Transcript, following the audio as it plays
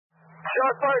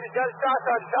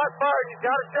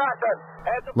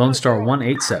Lone Star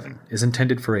 187 is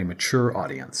intended for a mature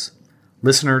audience.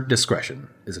 Listener discretion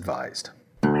is advised.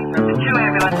 2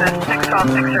 ambulances, 612,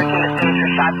 613 at stage for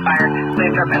shots fired.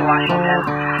 Lathrop in Washington,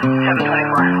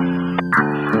 724.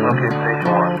 Okay, stage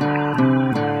 1.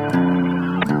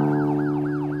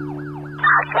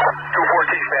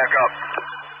 214, back up.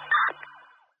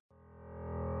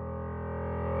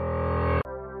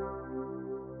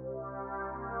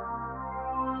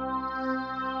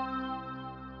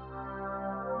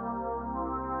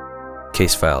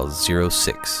 Case File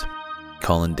 06,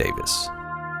 Cullen Davis.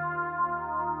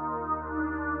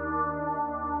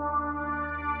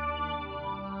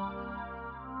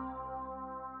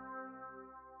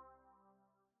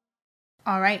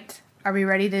 All right. Are we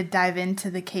ready to dive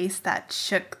into the case that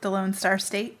shook the Lone Star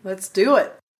State? Let's do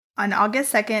it. On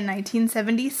August 2nd,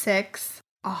 1976,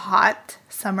 a hot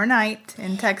summer night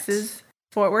in Texas,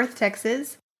 Fort Worth,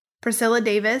 Texas, Priscilla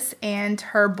Davis and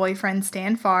her boyfriend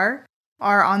Stan Farr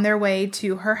are on their way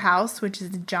to her house, which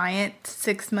is a giant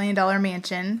 $6 million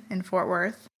mansion in Fort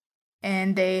Worth.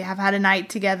 And they have had a night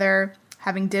together,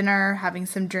 having dinner, having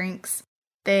some drinks.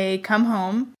 They come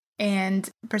home, and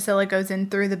Priscilla goes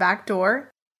in through the back door,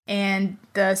 and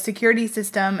the security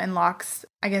system and locks,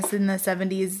 I guess in the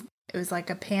 70s, it was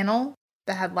like a panel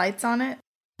that had lights on it.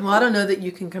 Well, I don't know that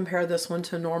you can compare this one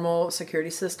to normal security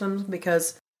systems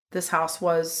because this house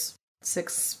was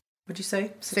would you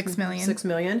say? 6 million. 6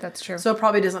 million. That's true. So it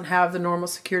probably doesn't have the normal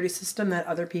security system that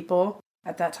other people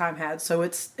at that time had. So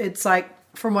it's like,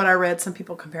 from what I read, some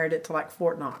people compared it to like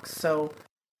Fort Knox. So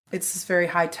it's very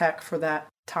high tech for that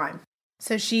time.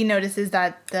 So she notices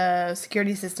that the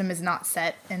security system is not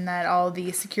set and that all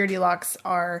the security locks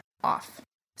are off.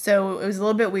 So it was a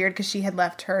little bit weird because she had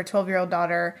left her 12-year-old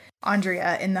daughter,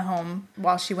 Andrea, in the home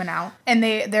while she went out. And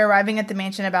they're arriving at the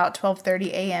mansion about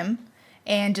 12:30 a.m.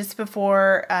 And just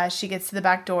before she gets to the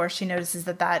back door, she notices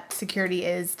that security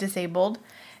is disabled.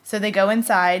 So they go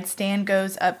inside. Stan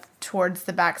goes up towards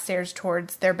the back stairs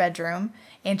towards their bedroom.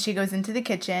 And she goes into the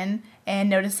kitchen and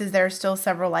notices there are still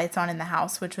several lights on in the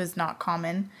house, which was not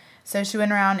common. So she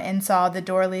went around and saw the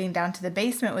door leading down to the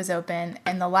basement was open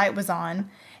and the light was on.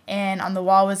 And on the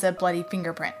wall was a bloody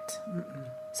fingerprint.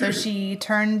 So she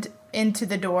turned into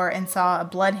the door and saw a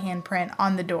blood handprint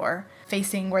on the door,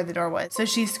 facing where the door was. So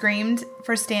she screamed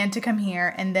for Stan to come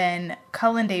here, and then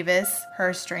Cullen Davis, her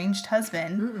estranged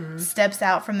husband, steps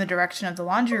out from the direction of the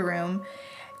laundry room,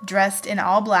 dressed in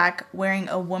all black, wearing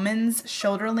a woman's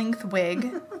shoulder-length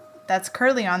wig that's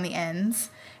curly on the ends,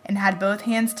 and had both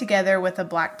hands together with a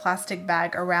black plastic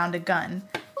bag around a gun.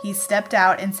 He stepped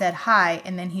out and said hi,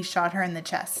 and then he shot her in the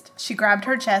chest. She grabbed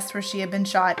her chest where she had been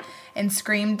shot and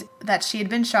screamed that she had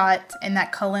been shot and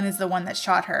that Cullen is the one that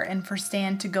shot her, and for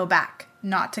Stan to go back,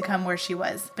 not to come where she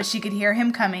was. But she could hear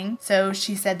him coming, so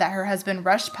she said that her husband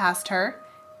rushed past her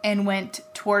and went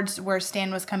towards where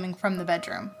Stan was coming from the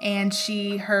bedroom. And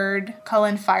she heard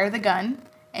Cullen fire the gun,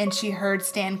 and she heard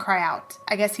Stan cry out.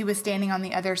 I guess he was standing on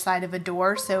the other side of a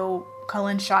door, so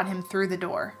Cullen shot him through the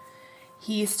door.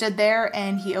 He stood there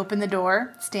and he opened the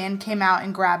door. Stan came out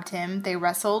and grabbed him. They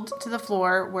wrestled to the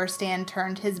floor where Stan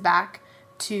turned his back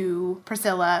to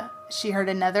Priscilla. She heard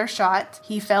another shot.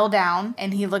 He fell down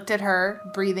and he looked at her,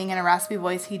 breathing in a raspy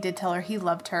voice. He did tell her he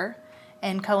loved her.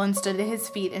 And Cullen stood at his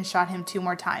feet and shot him 2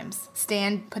 more times.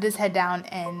 Stan put his head down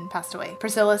and passed away.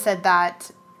 Priscilla said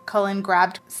that Cullen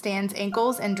grabbed Stan's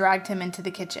ankles and dragged him into the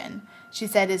kitchen. She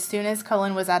said as soon as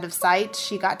Cullen was out of sight,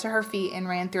 she got to her feet and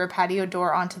ran through a patio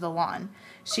door onto the lawn.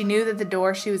 She knew that the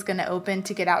door she was going to open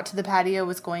to get out to the patio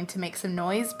was going to make some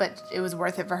noise, but it was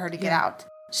worth it for her to get out.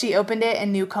 She opened it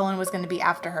and knew Cullen was going to be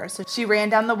after her. So she ran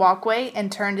down the walkway and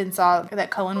turned and saw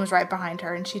that Cullen was right behind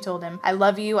her. And she told him, "I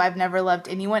love you. I've never loved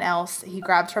anyone else." He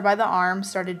grabbed her by the arm,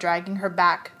 started dragging her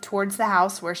back towards the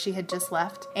house where she had just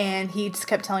left. And he just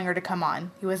kept telling her to come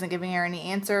on. He wasn't giving her any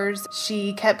answers.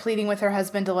 She kept pleading with her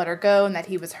husband to let her go and that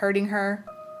he was hurting her.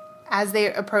 As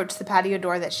they approached the patio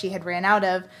door that she had ran out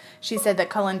of, she said that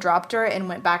Cullen dropped her and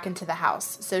went back into the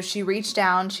house. So she reached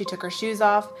down, she took her shoes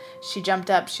off, she jumped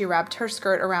up, she wrapped her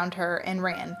skirt around her and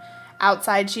ran.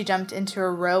 Outside, she jumped into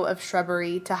a row of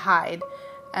shrubbery to hide.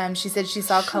 She said she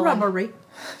saw Cullen.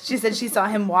 She said she saw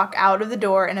him walk out of the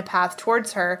door in a path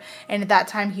towards her, and at that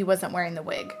time he wasn't wearing the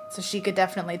wig. So she could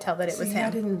definitely tell that it was him. I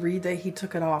didn't read that he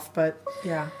took it off, but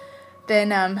yeah.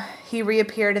 Then he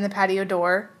reappeared in the patio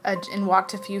door and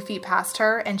walked a few feet past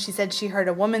her, and she said she heard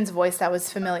a woman's voice that was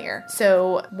familiar.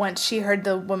 So once she heard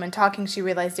the woman talking, she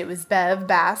realized it was Bev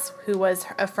Bass, who was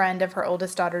a friend of her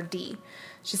oldest daughter, Dee.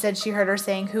 She said she heard her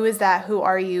saying, "Who is that? Who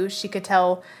are you?" She could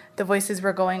tell the voices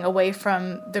were going away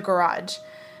from the garage.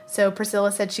 So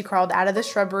Priscilla said she crawled out of the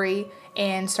shrubbery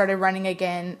and started running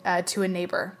again to a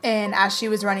neighbor. And as she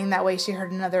was running that way, she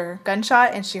heard another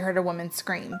gunshot and she heard a woman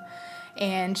scream.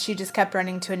 And she just kept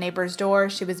running to a neighbor's door.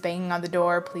 She was banging on the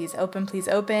door, please open, please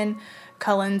open.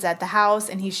 Cullen's at the house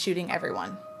and he's shooting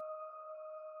everyone.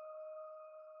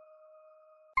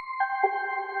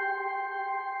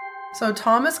 So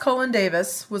Thomas Cullen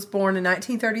Davis was born in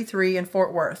 1933 in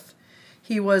Fort Worth.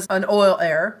 He was an oil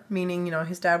heir, meaning,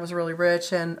 his dad was really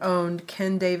rich and owned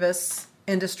Ken Davis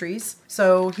Industries.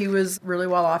 So he was really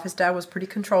well off. His dad was pretty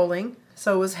controlling.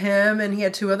 So it was him, and he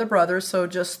had 2 other brothers, so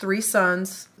just 3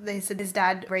 sons. They said his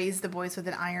dad raised the boys with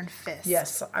an iron fist.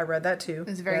 Yes, I read that too. It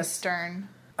was very stern.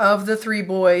 Of the 3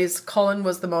 boys, Cullen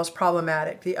was the most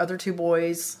problematic. The other 2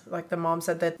 boys, like the mom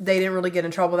said, that they didn't really get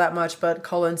in trouble that much, but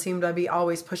Cullen seemed to be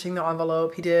always pushing the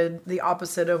envelope. He did the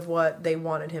opposite of what they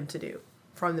wanted him to do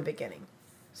from the beginning.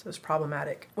 So it's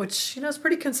problematic, which, is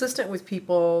pretty consistent with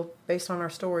people based on our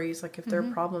stories. Like if they're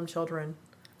problem children,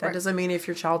 that doesn't mean if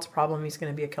your child's a problem, he's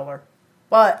going to be a killer.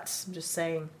 But I'm just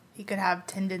saying. He could have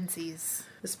tendencies.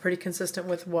 It's pretty consistent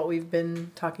with what we've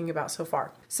been talking about so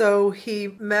far. So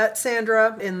he met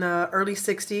Sandra in the early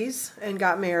 60s and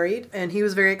got married. And he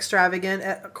was very extravagant.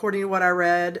 According to what I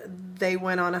read, they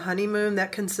went on a honeymoon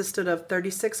that consisted of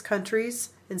 36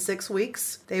 countries in 6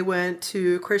 weeks. They went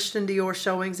to Christian Dior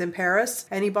showings in Paris,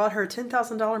 and he bought her a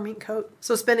 $10,000 mink coat.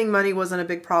 So spending money wasn't a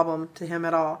big problem to him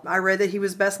at all. I read that he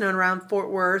was best known around Fort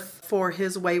Worth for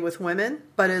his way with women,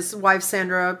 but his wife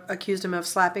Sandra accused him of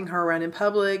slapping her around in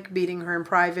public, beating her in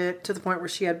private, to the point where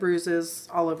she had bruises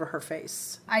all over her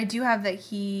face. I do have that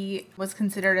he was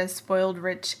considered a spoiled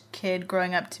rich kid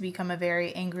growing up to become a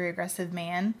very angry, aggressive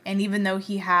man. And even though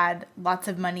he had lots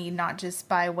of money, not just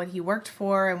by what he worked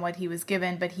for and what he was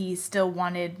given, but he still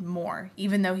wanted more.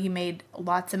 Even though he made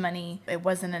lots of money, it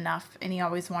wasn't enough. And he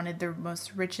always wanted the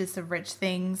most richest of rich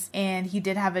things. And he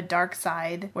did have a dark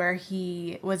side where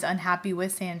he was unhappy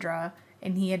with Sandra.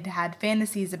 And he had had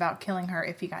fantasies about killing her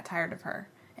if he got tired of her.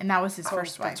 And that was his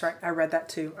first wife. That's right. I read that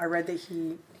too. I read that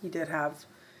he did have...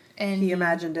 And he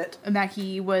imagined it. And that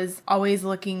he was always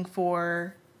looking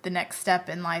for the next step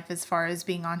in life as far as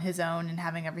being on his own and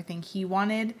having everything he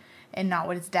wanted and not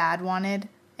what his dad wanted.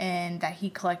 And that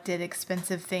he collected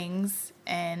expensive things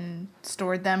and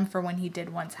stored them for when he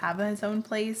did once have his own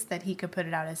place, that he could put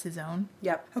it out as his own.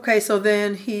 Yep. Okay, so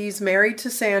then he's married to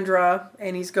Sandra,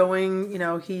 and he's going,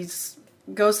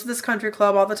 goes to this country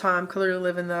club all the time, clearly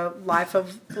living the life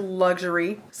of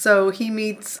luxury. So he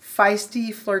meets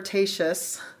feisty,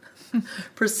 flirtatious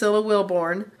Priscilla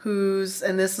Wilborn,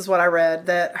 and this is what I read,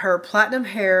 that her platinum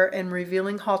hair and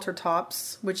revealing halter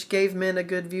tops, which gave men a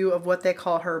good view of what they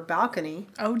call her balcony.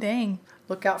 Oh, dang.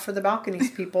 Look out for the balconies,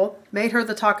 people. Made her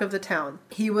the talk of the town.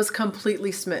 He was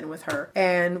completely smitten with her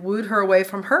and wooed her away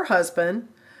from her husband,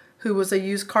 who was a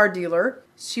used car dealer.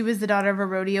 She was the daughter of a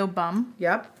rodeo bum.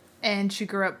 Yep. And she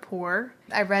grew up poor.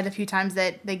 I read a few times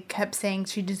that they kept saying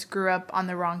she just grew up on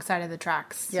the wrong side of the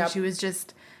tracks. So she was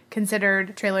just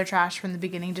considered trailer trash from the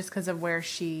beginning just because of where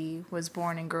she was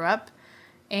born and grew up.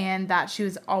 And that she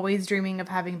was always dreaming of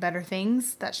having better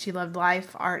things, that she loved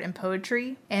life, art, and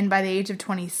poetry. And by the age of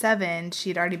 27, she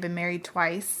had already been married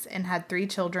twice and had 3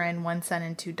 children, 1 son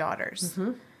and 2 daughters.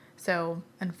 Mm-hmm. So,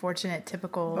 unfortunate,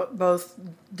 typical. Both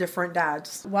different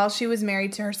dads. While she was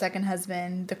married to her second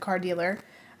husband, the car dealer,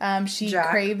 she Jack,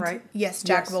 craved... right? Yes,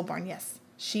 Jack Wilborn, yes.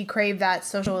 She craved that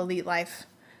social elite life,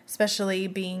 especially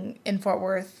being in Fort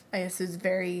Worth. I guess it was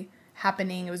very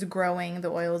happening. It was growing. The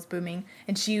oil was booming.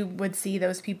 And she would see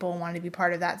those people and wanted to be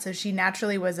part of that. So she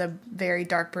naturally was a very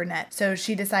dark brunette. So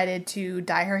she decided to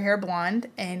dye her hair blonde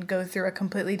and go through a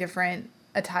completely different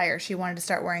attire. She wanted to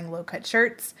start wearing low-cut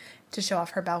shirts to show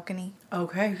off her balcony.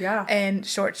 Okay, yeah. And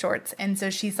short shorts. And so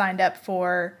she signed up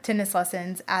for tennis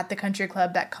lessons at the country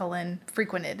club that Cullen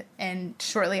frequented. And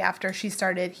shortly after she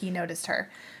started, he noticed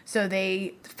her. So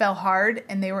they fell hard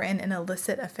and they were in an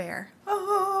illicit affair.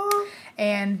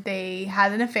 And they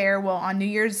had an affair, on New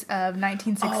Year's of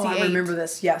 1968. Oh, I remember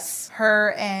this, yes.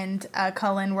 Her and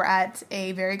Cullen were at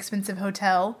a very expensive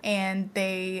hotel, and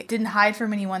they didn't hide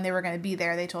from anyone they were going to be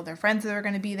there. They told their friends they were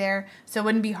going to be there, so it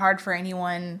wouldn't be hard for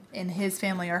anyone in his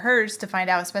family or hers to find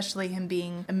out, especially him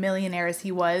being a millionaire as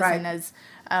he was, and as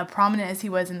prominent as he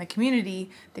was in the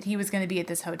community, that he was going to be at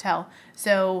this hotel.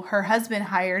 So her husband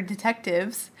hired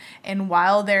detectives, and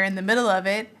while they're in the middle of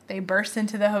it, they burst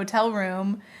into the hotel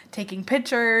room, taking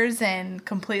pictures and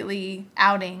completely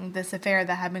outing this affair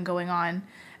that had been going on.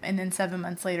 And then 7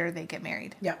 months later, they get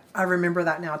married. Yeah, I remember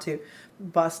that now too.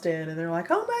 Bust in and they're like,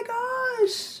 oh my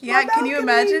gosh. Yeah, can you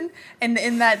imagine? And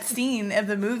in that scene of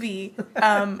the movie,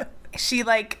 she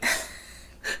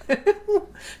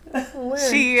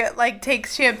She like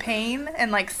takes champagne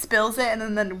and like spills it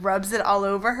and then rubs it all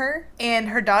over her. And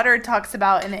her daughter talks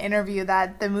about in an interview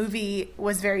that the movie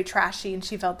was very trashy and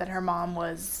she felt that her mom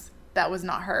that was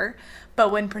not her.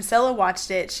 But when Priscilla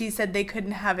watched it, she said they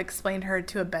couldn't have explained her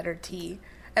to a better T.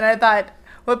 And I thought,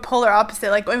 what polar opposite?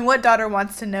 Like, I mean, what daughter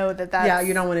wants to know that that's... Yeah,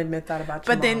 you don't want to admit that about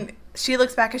your But mom. then she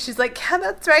looks back and she's like, yeah,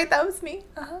 that's right. That was me.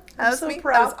 That was so me.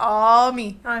 proud. That was all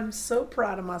me. I'm so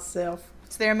proud of myself.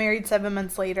 So they're married 7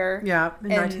 months later. Yeah,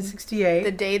 in And 1968.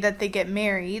 The day that they get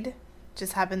married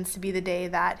just happens to be the day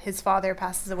that his father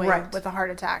passes away Right. with a heart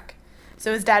attack.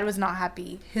 So his dad was not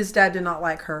happy. His dad did not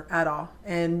like her at all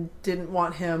and didn't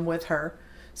want him with her.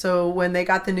 So when they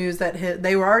got the news that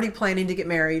they were already planning to get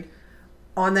married,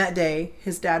 on that day,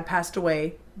 his dad passed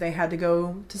away. They had to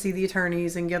go to see the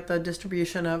attorneys and get the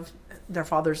distribution of their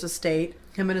father's estate.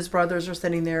 Him and his brothers are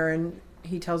sitting there, and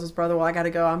he tells his brother, well, I got to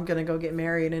go. I'm going to go get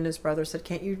married. And his brother said,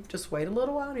 can't you just wait a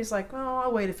little while? And he's like, well,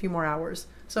 I'll wait a few more hours.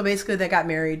 So basically, they got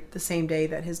married the same day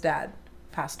that his dad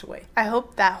passed away. I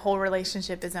hope that whole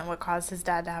relationship isn't what caused his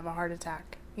dad to have a heart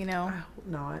attack, you know? I hope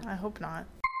not. I hope not.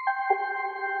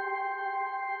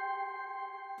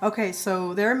 Okay,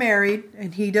 so they're married,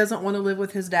 and he doesn't want to live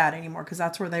with his dad anymore because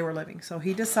that's where they were living. So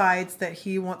he decides that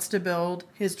he wants to build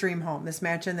his dream home, this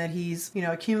mansion that he's,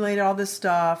 accumulated all this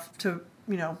stuff to,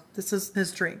 this is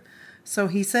his dream. So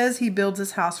he says he builds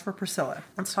his house for Priscilla.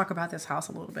 Let's talk about this house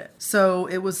a little bit. So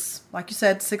it was, like you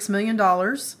said, $6 million.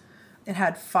 It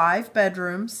had 5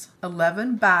 bedrooms,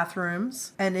 11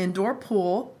 bathrooms, an indoor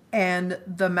pool, and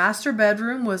the master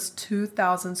bedroom was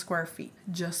 2,000 square feet.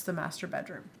 Just the master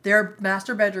bedroom. Their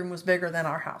master bedroom was bigger than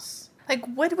our house. Like,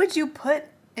 what would you put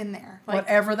in there? Like,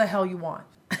 Whatever the hell you want.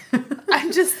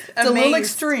 I'm just It's amazed. a little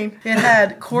extreme. It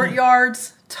had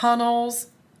courtyards, tunnels,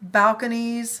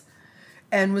 balconies,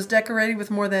 and was decorated with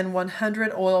more than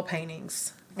 100 oil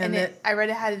paintings. And I read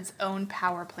it had its own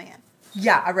power plant.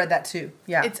 Yeah, I read that too.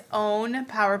 Yeah. Its own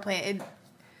power plant.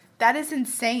 That is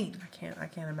insane. I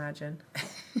can't imagine.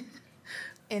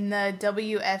 In the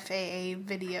WFAA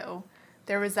video,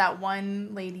 there was that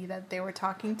one lady that they were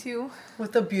talking to.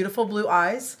 With the beautiful blue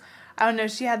eyes. I don't know.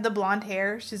 She had the blonde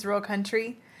hair. She's real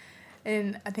country.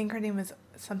 And I think her name was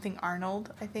something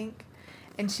Arnold, I think.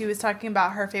 And she was talking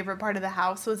about her favorite part of the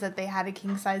house was that they had a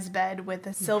king-size bed with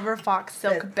a silver fox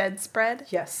silk bedspread.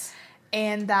 Yes.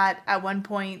 And that at one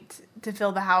point, to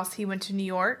fill the house, he went to New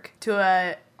York to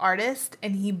a artist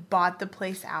and he bought the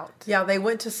place out. Yeah, they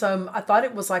went to I thought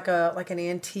it was like an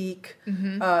antique,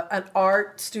 an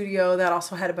art studio that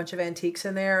also had a bunch of antiques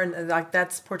in there. And like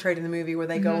that's portrayed in the movie where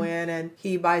they go in and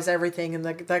he buys everything. And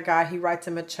the guy, he writes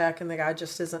him a check and the guy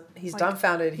just he's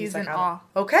dumbfounded. He's like, in awe.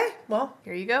 Okay, well,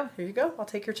 Here you go. here you go. I'll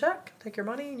take your check, take your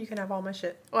money, and you can have all my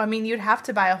shit. Well, I mean, you'd have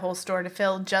to buy a whole store to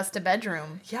fill just a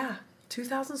bedroom. Yeah,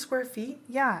 2,000 square feet.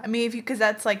 Yeah, I mean, because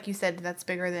that's like you said, that's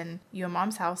bigger than you and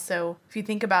Mom's house. So if you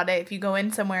think about it, if you go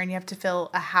in somewhere and you have to fill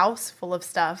a house full of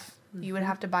stuff, you would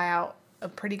have to buy out a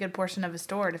pretty good portion of a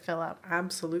store to fill up.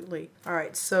 Absolutely. All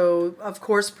right. So, of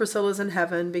course, Priscilla's in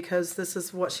heaven because this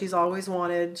is what she's always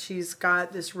wanted. She's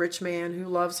got this rich man who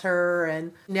loves her,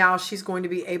 and now she's going to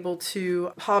be able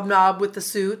to hobnob with the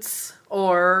suits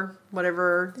or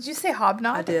whatever. Did you say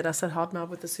hobnob? I did. I said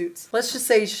hobnob with the suits. Let's just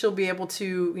say she'll be able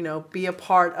to, be a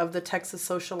part of the Texas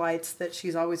socialites that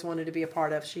she's always wanted to be a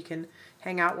part of. She can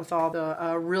hang out with all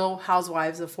the real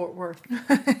housewives of Fort Worth.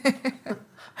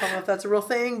 I don't know if that's a real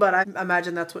thing, but I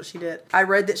imagine that's what she did. I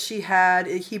read that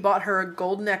he bought her a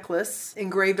gold necklace.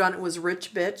 Engraved on it was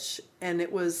Rich Bitch, and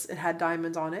it had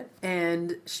diamonds on it.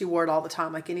 And she wore it all the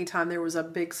time. Like anytime there was a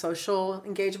big social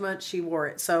engagement, she wore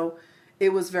it. So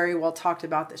it was very well talked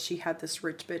about that she had this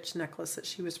Rich Bitch necklace that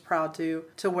she was proud to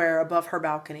wear above her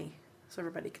balcony so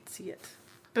everybody could see it.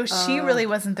 But she really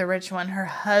wasn't the rich one. Her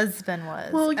husband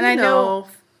was. Well, and I know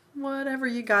whatever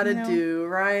you gotta do,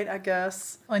 right? I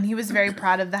guess. when he was very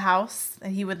proud of the house,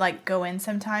 and he would like go in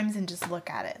sometimes and just look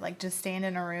at it, like just stand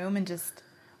in a room and just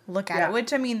look at it.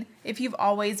 Which I mean, if you've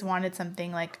always wanted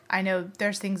something, like I know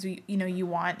there's things you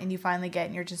want and you finally get,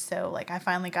 and you're just so like I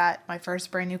finally got my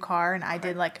first brand new car, and I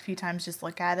did like a few times just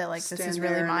look at it, like this is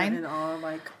really mine.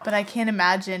 But I can't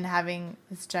imagine having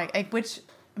this which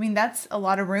I mean that's a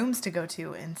lot of rooms to go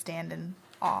to and stand in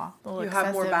awe. You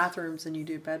have more bathrooms than you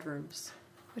do bedrooms.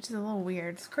 Which is a little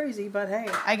weird. It's crazy, but hey.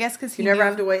 I guess because you never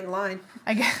have to wait in line.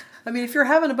 I guess. I mean, if you're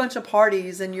having a bunch of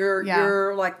parties and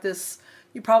you're like this,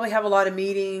 you probably have a lot of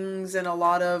meetings and a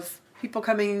lot of people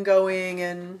coming and going,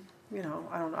 and I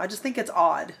don't know. I just think it's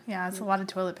odd. Yeah, it's a lot of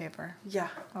toilet paper. Yeah,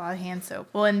 a lot of hand soap.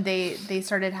 Well, and they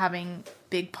started having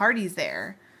big parties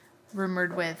there.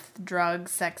 rumored with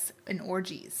drugs, sex, and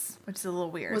orgies, which is a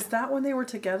little weird. Was that when they were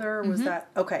together, or was that...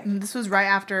 Okay. And this was right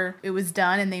after it was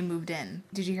done and they moved in.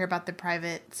 Did you hear about the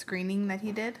private screening that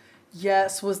he did?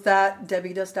 Yes, was that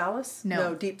Debbie Does Dallas?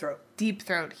 No. Deep Throat. Deep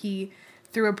Throat. He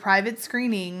threw a private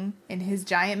screening in his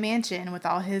giant mansion with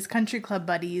all his country club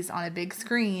buddies on a big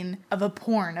screen of a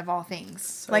porn of all things.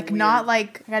 So like, weird. not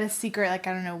like, I got a secret, like,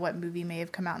 I don't know what movie may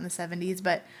have come out in the 70s,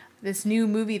 but this new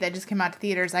movie that just came out to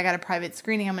theaters, I got a private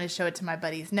screening, I'm going to show it to my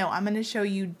buddies. No, I'm going to show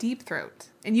you Deep Throat.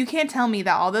 And you can't tell me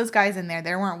that all those guys in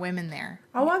there weren't women there.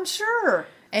 Oh, I'm sure.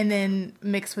 And then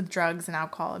mixed with drugs and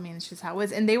alcohol. I mean, it's just how it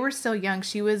was. And they were still young.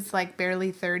 She was like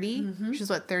barely 30. Mm-hmm. She was,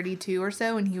 32 or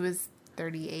so? And he was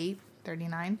 38,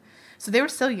 39. So they were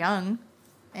still young.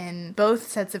 And both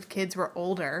sets of kids were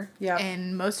older. Yeah.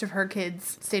 And most of her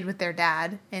kids stayed with their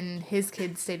dad. And his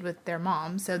kids stayed with their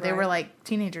mom. So they were Right. like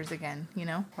teenagers again, you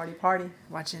know? Party.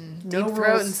 Watching No Deep Throat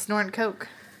rules. and snorting coke.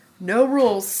 No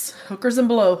rules. Hookers and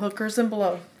blow.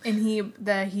 And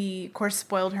he, of course,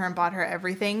 spoiled her and bought her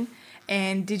everything.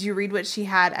 And did you read what she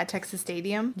had at Texas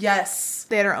Stadium? Yes.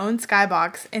 They had her own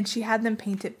skybox, and she had them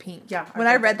paint it pink. Yeah, When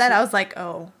I read that, too. I was like,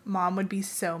 oh, Mom would be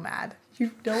so mad.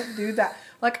 You don't do that.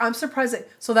 Like, I'm surprised that...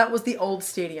 So that was the old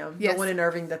stadium. Yes. The one in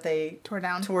Irving that they... Tore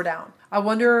down. I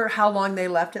wonder how long they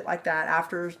left it like that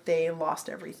after they lost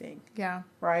everything. Yeah.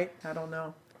 Right? I don't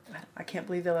know. I can't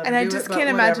believe they'll ever And do I it, just but can't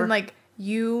whatever. imagine, like,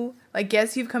 you, like,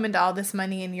 yes, you've come into all this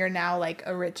money, and you're now, like,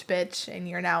 a rich bitch, and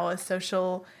you're now a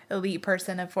social elite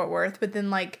person of Fort Worth, but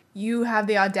then, like, you have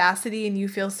the audacity, and you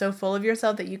feel so full of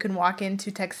yourself that you can walk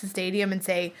into Texas Stadium and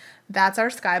say, that's our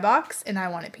skybox, and I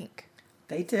want it pink.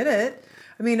 They did it.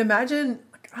 I mean, imagine,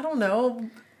 I don't know,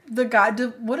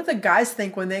 what do the guys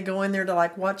think when they go in there to,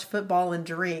 like, watch football and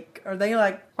drink? Are they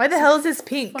like, Why the hell is this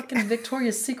pink? fucking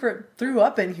Victoria's Secret threw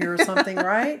up in here or something,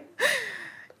 right?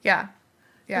 Yeah.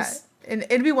 Yeah. Just- And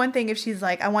it'd be one thing if she's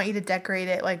like, I want you to decorate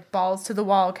it like balls to the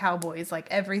wall Cowboys, like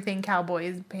everything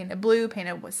Cowboys, painted blue,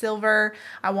 painted with silver.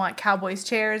 I want Cowboys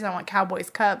chairs. I want Cowboys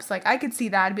cups. Like, I could see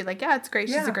that. I'd be like, yeah, it's great.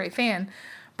 She's Yeah. a great fan.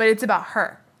 But it's about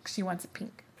her. She wants it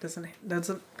pink.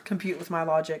 Doesn't compute with my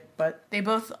logic, but They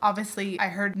both, obviously, I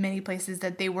heard many places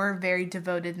that they were very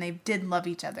devoted and they did love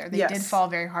each other. They Yes. did fall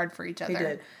very hard for each other.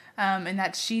 did. And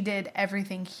that she did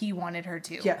everything he wanted her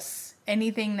to. yes.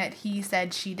 Anything that he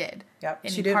said, she did. Yep.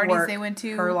 Any She did parties work. they went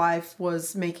to. Her life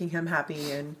was making him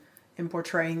happy and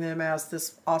portraying them as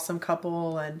this awesome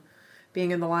couple and being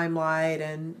in the limelight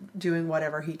and doing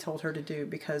whatever he told her to do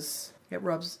because it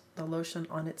rubs the lotion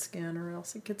on its skin or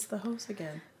else it gets the hose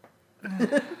again.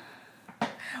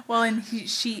 Well, and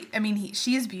she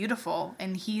is beautiful,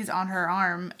 and he's on her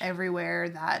arm everywhere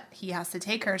that he has to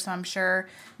take her. So I'm sure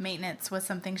maintenance was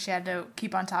something she had to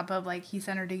keep on top of. Like, he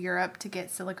sent her to Europe to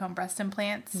get silicone breast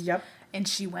implants. Yep. And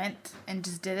she went and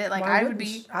just did it. Like, Why I would wouldn't be.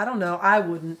 she? I don't know. I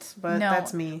wouldn't, but No.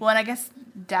 that's me. Well, and I guess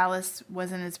Dallas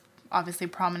wasn't as obviously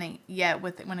prominent yet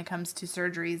when it comes to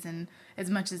surgeries, and as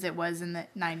much as it was in the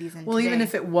 90s and Well, today. even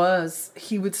if it was,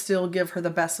 he would still give her the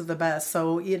best of the best.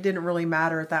 So it didn't really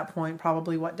matter at that point,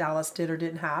 probably what Dallas did or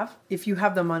didn't have. If you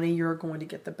have the money, you're going to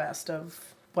get the best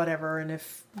of whatever. And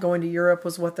if going to Europe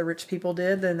was what the rich people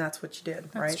did, then that's what you did,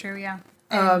 right? That's true, yeah.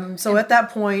 So at that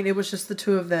point, it was just the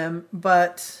two of them.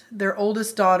 But their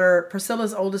oldest daughter,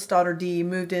 Priscilla's oldest daughter, Dee,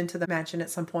 moved into the mansion at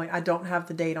some point. I don't have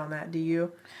the date on that. Do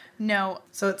you? No.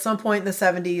 So at some point in the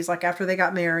 70s, like after they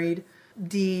got married,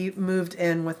 Dee moved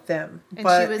in with them. And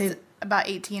she was about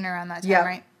 18 around that time,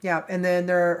 right? Yeah. And then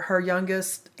her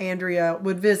youngest, Andrea,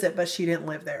 would visit, but she didn't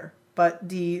live there. But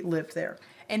Dee lived there.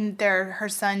 And her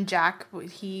son, Jack,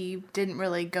 he didn't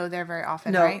really go there very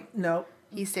often, right? No.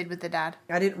 He stayed with the dad.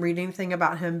 I didn't read anything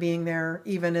about him being there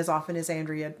even as often as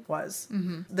Andrea was.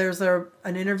 Mm-hmm. There's an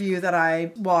interview that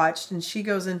I watched, and she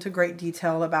goes into great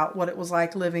detail about what it was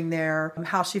like living there,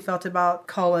 how she felt about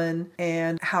Cullen,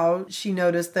 and how she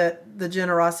noticed that the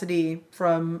generosity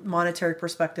from monetary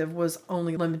perspective was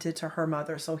only limited to her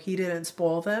mother. So he didn't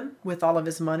spoil them with all of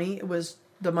his money.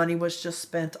 The money was just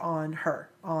spent on her.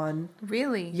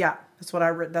 Really? Yeah, that's what I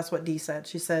read. That's what Dee said.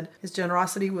 She said his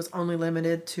generosity was only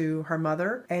limited to her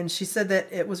mother. And she said that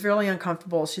it was really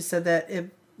uncomfortable. She said that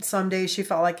some days she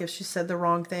felt like if she said the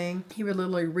wrong thing, he would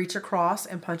literally reach across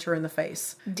and punch her in the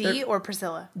face. Dee or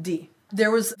Priscilla? Dee.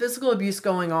 There was physical abuse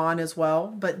going on as well,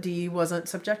 but Dee wasn't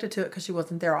subjected to it because she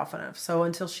wasn't there often enough. So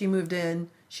until she moved in,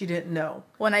 she didn't know.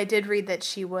 When I did read that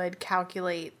she would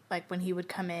calculate, like when he would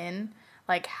come in,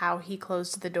 like how he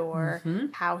closed the door,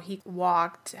 how he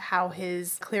walked, how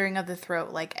his clearing of the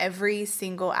throat, like every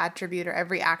single attribute or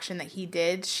every action that he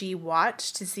did, she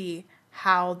watched to see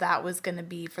how that was going to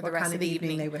be for the rest kind of of the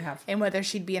evening evening. they would have. And whether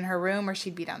she'd be in her room or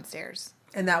she'd be downstairs.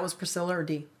 And that was Priscilla or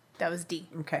Dee? That was D.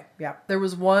 Okay, yeah. There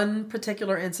was one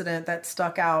particular incident that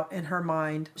stuck out in her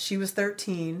mind. She was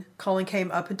 13. Cullen came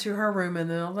up into her room in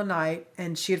the middle of the night,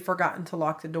 and she had forgotten to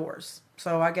lock the doors.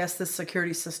 So I guess this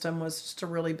security system was just a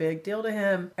really big deal to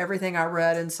him. Everything I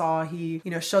read and saw, he,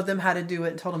 showed them how to do it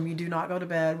and told them, you do not go to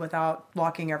bed without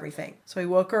locking everything. So he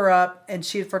woke her up and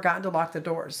she had forgotten to lock the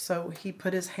doors. So he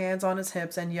put his hands on his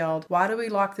hips and yelled, "Why do we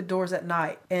lock the doors at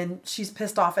night?" And she's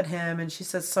pissed off at him and she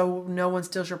says, "So no one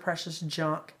steals your precious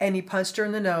junk." And he punched her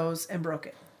in the nose and broke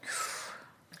it.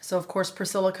 So, of course,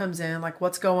 Priscilla comes in, like,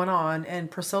 what's going on? And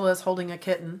Priscilla is holding a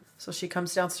kitten. So she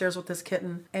comes downstairs with this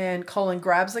kitten. And Cullen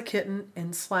grabs the kitten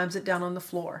and slams it down on the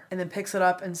floor. And then picks it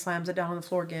up and slams it down on the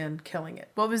floor again, killing it.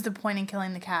 What was the point in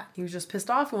killing the cat? He was just pissed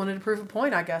off and wanted to prove a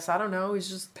point, I guess. I don't know. He's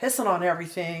just pissing on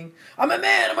everything. I'm a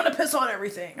man. I'm going to piss on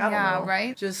everything. I don't know. Yeah,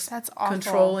 right? Just That's awful.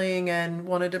 controlling and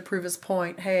wanted to prove his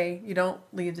point. Hey, you don't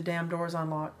leave the damn doors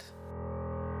unlocked.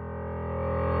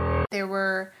 There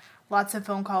were lots of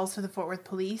phone calls to the Fort Worth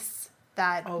police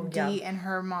that yeah. Dee and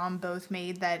her mom both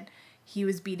made that he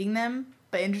was beating them.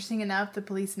 But interesting enough, the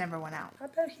police never went out. I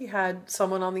bet he had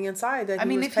someone on the inside that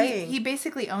he was if paying. he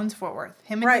basically owns Fort Worth.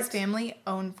 Him and Right. his family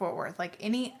own Fort Worth. Like,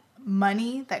 any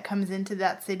money that comes into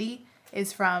that city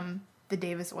is from the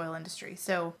Davis oil industry.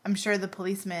 So I'm sure the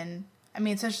policemen,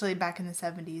 especially back in the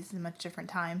 70s, a much different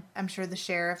time. I'm sure the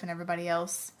sheriff and everybody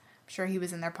else, I'm sure he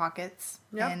was in their pockets.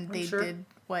 Yeah, and I'm they sure. did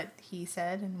what he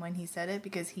said and when he said it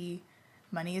because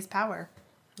money is power.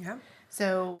 Yeah.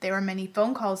 So there were many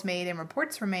phone calls made and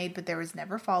reports were made, but there was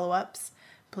never follow-ups.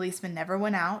 Policemen never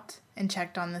went out and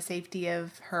checked on the safety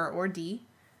of her or Dee.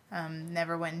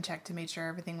 Never went and checked to make sure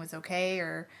everything was okay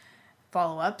or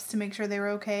follow-ups to make sure they were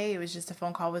okay. It was just a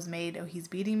phone call was made, "Oh, he's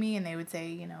beating me," and they would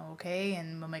say, "Okay,"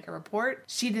 and we'll make a report.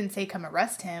 She didn't say come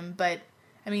arrest him, but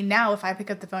now if I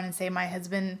pick up the phone and say my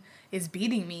husband is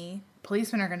beating me,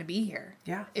 policemen are going to be here.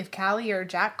 Yeah. If Callie or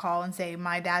Jack call and say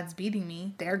my dad's beating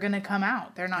me, they're going to come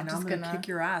out. They're not And just I'm going to kick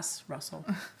your ass, Russell.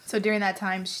 So during that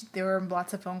time, there were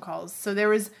lots of phone calls. So there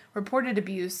was reported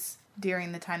abuse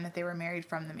during the time that they were married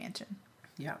from the mansion.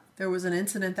 Yeah. There was an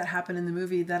incident that happened in the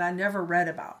movie that I never read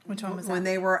about. Which one was When that?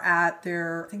 they were at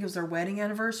I think it was their wedding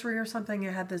anniversary or something.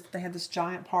 They had this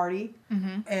giant party.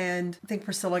 Mm-hmm. And I think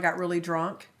Priscilla got really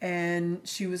drunk and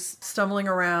she was stumbling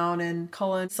around and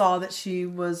Cullen saw that she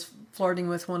was flirting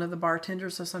with one of the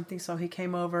bartenders or something. So he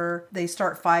came over. They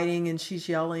start fighting and she's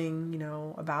yelling,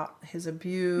 about his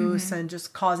abuse and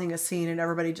just causing a scene and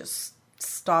everybody just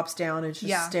stops down and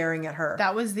just staring at her.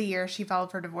 That was the year she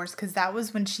filed for divorce because that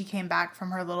was when she came back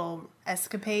from her little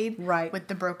escapade with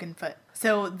the broken foot.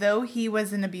 So though he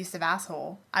was an abusive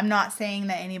asshole, I'm not saying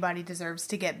that anybody deserves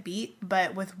to get beat,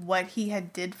 but with what he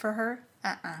had did for her,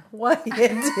 What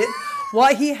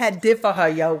he had did for her,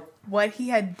 yo. What he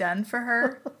had done for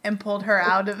her and pulled her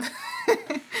out of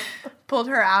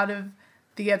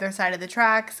the other side of the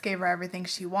tracks, gave her everything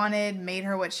she wanted, made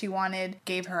her what she wanted,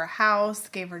 gave her a house,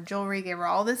 gave her jewelry, gave her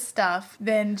all this stuff,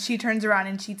 then she turns around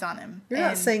and cheats on him. You're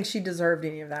not saying she deserved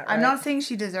any of that, right? I'm not saying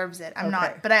she deserves it. I'm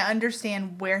not. But I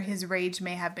understand where his rage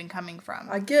may have been coming from.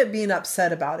 I get being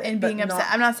upset about it. And being upset.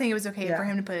 I'm not saying it was okay Yeah. for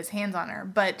him to put his hands on her,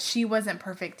 but she wasn't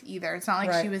perfect either. It's not like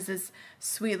Right. she was this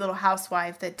sweet little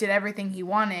housewife that did everything he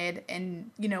wanted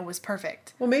and, was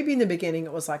perfect. Well, maybe in the beginning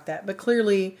it was like that, but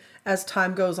clearly as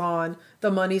time goes on,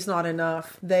 the money's not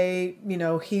enough. They,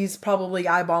 he's probably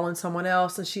eyeballing someone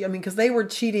else and because they were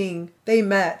cheating. They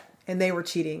met and they were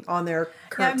cheating on their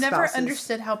current I've never spouses.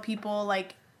 understood how people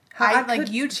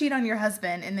you cheat on your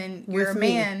husband and then your With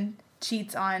me. man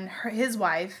cheats on his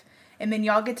wife and then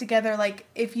y'all get together. Like,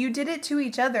 if you did it to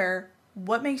each other,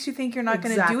 what makes you think you're not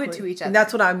going to do it to each other? And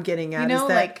that's what I'm getting at. is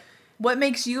that what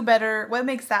makes you better? What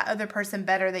makes that other person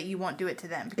better that you won't do it to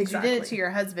them? Because you did it Exactly. to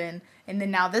your husband, and then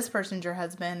now this person's your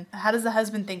husband. How does the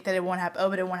husband think that it won't happen? Oh,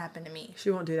 but it won't happen to me. she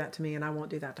won't do that to me and I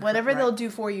won't do that to Whatever her. they'll do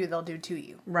for you, they'll do to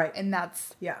you. Right. And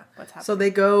that's Yeah. what's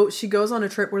happening. So she goes on a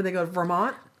trip where they go to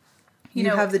Vermont. You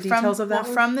have the details of that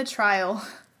one? From the trial,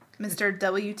 Mr.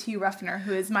 W.T. Ruffner,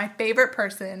 who is my favorite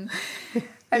person.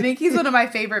 I think he's one of my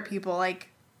favorite people. Like,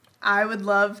 I would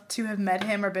love to have met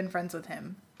him or been friends with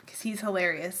him because he's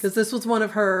hilarious. Because this was one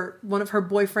of her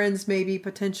boyfriends, maybe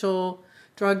potential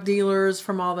drug dealers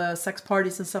from all the sex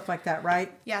parties and stuff like that,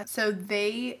 right? Yeah, so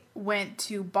they went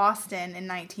to Boston in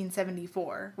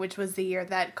 1974, which was the year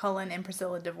that Cullen and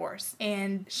Priscilla divorced.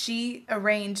 And she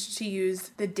arranged to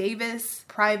use the Davis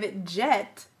private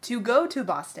jet to go to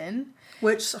Boston.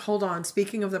 Which, hold on,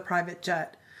 speaking of the private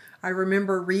jet, I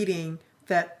remember reading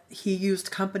that he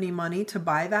used company money to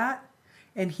buy that.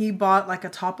 And he bought like a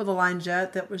top of the line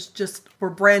jet that were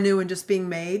brand new and just being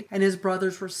made. And his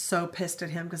brothers were so pissed at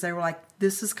him because they were like,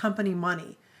 this is company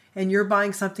money. and you're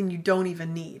buying something you don't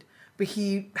even need. But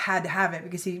he had to have it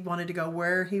because he wanted to go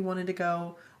where he wanted to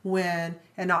go, when,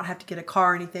 and not have to get a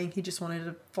car or anything. He just wanted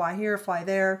to fly here, fly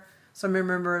there. So I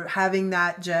remember having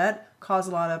that jet caused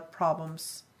a lot of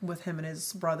problems with him and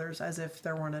his brothers, as if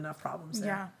there weren't enough problems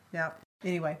there. Yeah.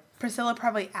 Anyway. Priscilla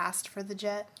probably asked for the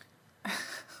jet.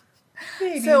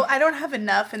 Maybe. So I don't have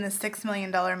enough in the $6 million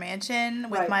mansion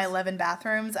with Right. my 11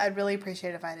 bathrooms. I'd really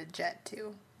appreciate if I had a jet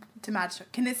too, to match.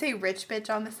 Can it say rich bitch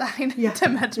on the side? Yeah. To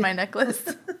match my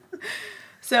necklace.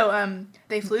 So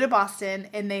they flew to Boston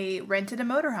and they rented a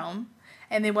motorhome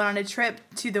and they went on a trip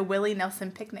to the Willie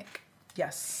Nelson picnic.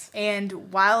 Yes.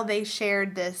 And while they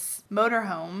shared this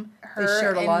motorhome, her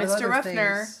shared a and lot of Mr. other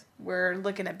Ruffner things. were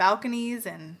looking at balconies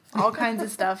and all kinds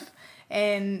of stuff.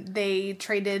 And they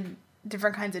traded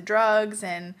different kinds of drugs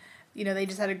and, they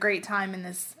just had a great time in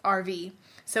this RV.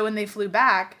 So when they flew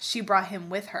back, she brought him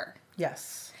with her.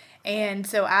 Yes. And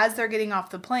so as they're getting off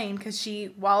the plane, because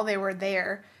while they were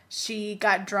there, she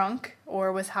got drunk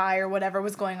or was high or whatever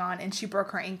was going on and she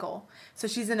broke her ankle. So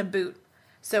she's in a boot.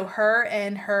 So her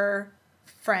and her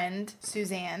friend,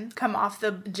 Suzanne, come off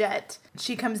the jet.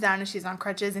 She comes down and she's on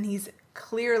crutches and he's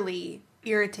clearly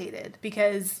irritated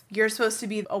because you're supposed to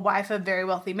be a wife of a very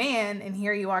wealthy man and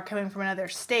here you are coming from another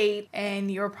state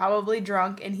and you're probably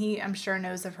drunk, and he, I'm sure,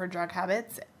 knows of her drug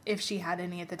habits, if she had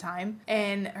any at the time,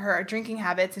 and her drinking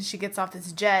habits, and she gets off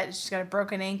this jet, she's got a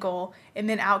broken ankle, and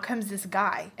then out comes this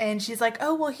guy, and she's like,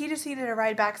 oh, well, he just needed a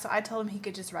ride back, so I told him he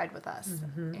could just ride with us.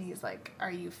 And he's like,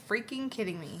 are you freaking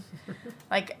kidding me?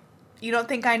 Like, you don't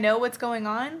think I know what's going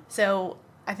on? So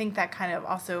I think that kind of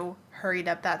also hurried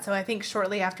up that. So I think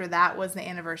shortly after that was the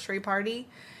anniversary party,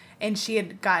 and she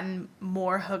had gotten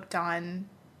more hooked on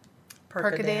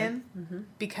Percodan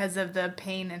because of the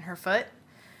pain in her foot.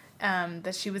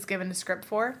 That she was given a script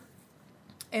for.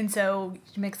 And so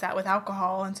you mix that with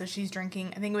alcohol, and so she's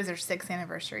drinking. I think it was their 6th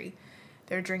anniversary.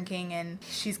 They're drinking, and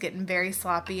she's getting very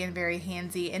sloppy and very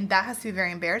handsy, and that has to be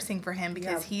very embarrassing for him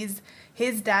because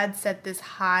his dad set this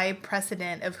high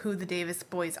precedent of who the Davis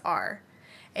boys are.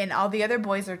 And all the other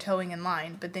boys are towing in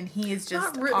line, but then he is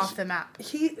just off the map.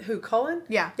 Cullen?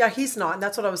 Yeah. Yeah, he's not. And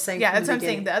that's what I was saying. Yeah, that's what I'm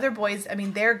saying. The other boys, I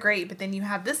mean, they're great, but then you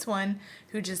have this one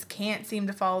who just can't seem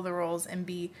to follow the rules and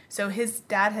be. So his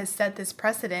dad has set this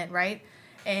precedent, right?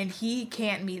 And he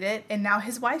can't meet it, and now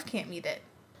his wife can't meet it.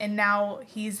 And now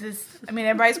he's this. I mean,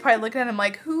 everybody's probably looking at him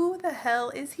like, who the hell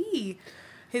is he?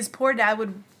 His poor dad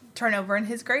would turn over in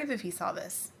his grave if he saw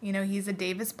this. He's a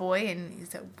Davis boy and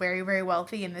he's very, very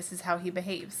wealthy, and this is how he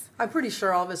behaves. I'm pretty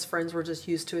sure all of his friends were just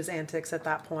used to his antics at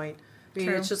that point. I mean,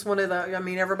 True. it's just one of the,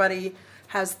 everybody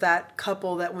has that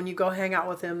couple that when you go hang out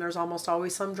with them, there's almost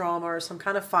always some drama or some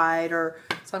kind of fight or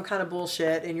some kind of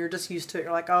bullshit, and you're just used to it.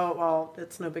 You're like, oh, well,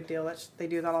 it's no big deal. They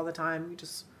do that all the time. You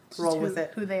just roll with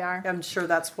it. Who they are. I'm sure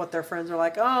that's what their friends are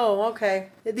like, oh, okay.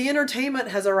 The entertainment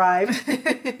has arrived.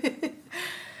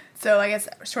 So I guess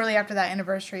shortly after that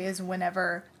anniversary is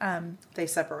whenever They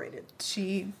separated.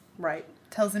 she Right.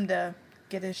 tells him to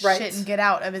get his Right. shit and get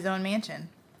out of his own mansion.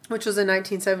 Which was in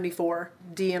 1974.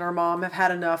 Dee and her mom have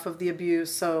had enough of the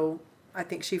abuse, so I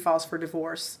think she files for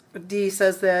divorce. Dee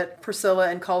says that Priscilla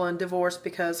and Cullen divorced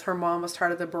because her mom was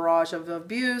tired of the barrage of the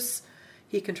abuse.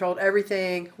 He controlled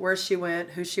everything, where she went,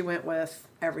 who she went with,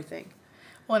 everything.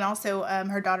 Well, and also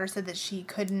her daughter said that she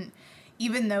couldn't,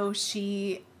 even though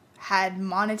she had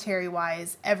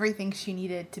monetary-wise everything she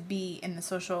needed to be in the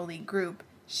social elite group,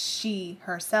 she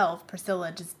herself,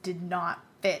 Priscilla, just did not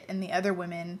fit, and the other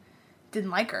women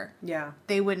didn't like her. Yeah.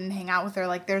 They wouldn't hang out with her.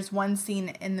 Like, there's one scene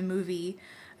in the movie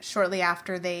shortly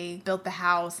after they built the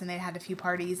house and they had a few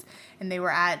parties and they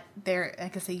were at their, I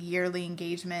guess, a yearly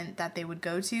engagement that they would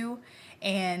go to,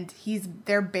 and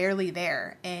they're barely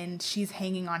there, and she's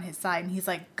hanging on his side, and he's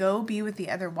like, go be with the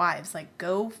other wives, like,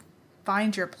 go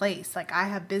find your place, like, I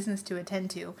have business to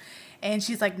attend to. And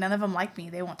she's like, none of them like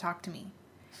me, they won't talk to me.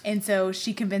 And so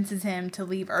she convinces him to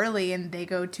leave early, and they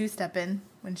go two-stepping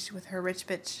with her rich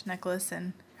bitch necklace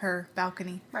and her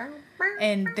balcony.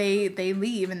 And they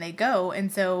leave and they go.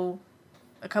 And so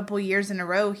a couple years in a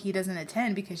row, he doesn't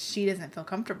attend because she doesn't feel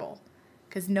comfortable.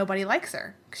 Because nobody likes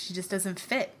her. Because she just doesn't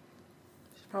fit.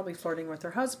 She's probably flirting with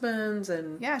her husbands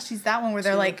and... Yeah, she's that one where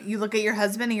they're like, you look at your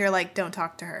husband and you're like, don't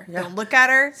talk to her. Yeah. Don't look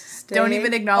at her. Stay Don't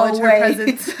even acknowledge away. her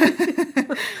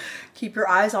presence. Keep your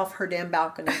eyes off her damn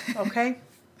balcony, okay?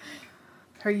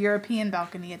 Her European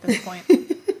balcony at this point.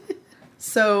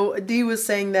 So Dee was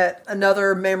saying that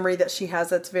another memory that she has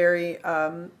that's very,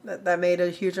 that made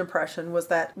a huge impression was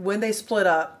that when they split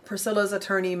up, Priscilla's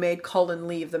attorney made Cullen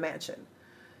leave the mansion.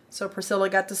 So Priscilla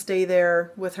got to stay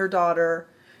there with her daughter,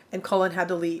 and Cullen had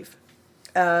to leave.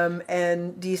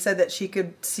 And Dee said that she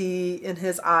could see in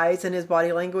his eyes and his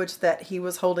body language that he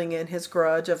was holding in his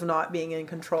grudge of not being in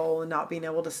control and not being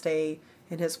able to stay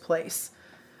in his place.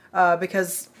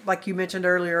 Because, like you mentioned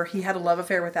earlier, he had a love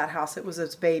affair with that house. It was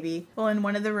his baby. Well, in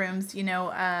one of the rooms,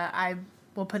 I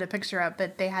will put a picture up,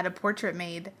 but they had a portrait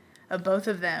made of both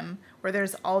of them where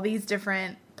there's all these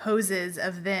different poses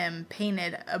of them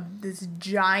painted, this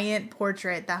giant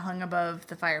portrait that hung above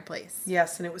the fireplace.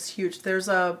 Yes, and it was huge. There's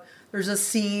a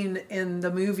scene in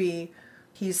the movie.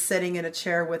 He's sitting in a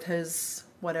chair with his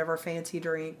whatever fancy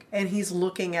drink, and he's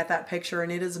looking at that picture,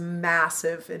 and it is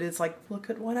massive. It is like, look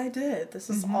at what I did. This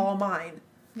is all mine.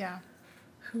 Yeah.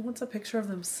 Who wants a picture of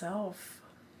themselves?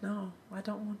 No, I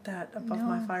don't want that above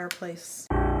my fireplace.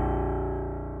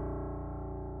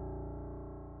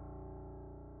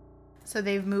 So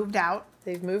they've moved out.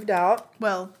 They've moved out.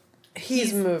 Well,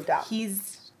 He's moved out.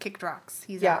 He's kicked rocks.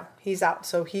 He's Yeah, out. he's out.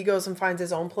 So he goes and finds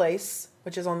his own place,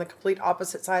 which is on the complete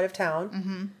opposite side of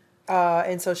town.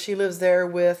 And so she lives there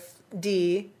with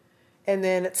Dee. And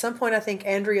then at some point, I think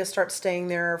Andrea starts staying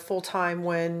there full time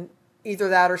when either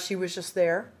that or she was just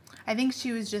there. I think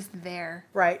she was just there.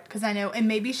 Right. Because I know, and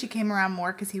maybe she came around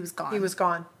more because he was gone. He was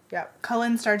gone. Yeah.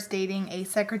 Cullen starts dating a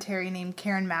secretary named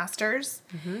Karen Masters.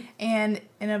 And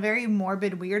in a very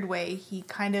morbid, weird way, he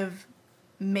kind of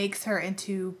makes her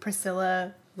into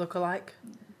Priscilla Look-alike.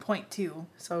 .2.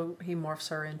 So he morphs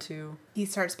her into... He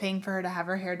starts paying for her to have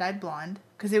her hair dyed blonde.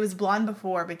 Because it was blonde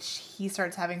before, but he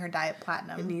starts having her dye it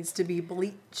platinum. It needs to be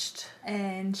bleached.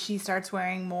 And she starts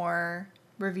wearing more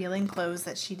revealing clothes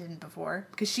that she didn't before.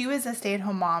 Because she was a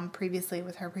stay-at-home mom previously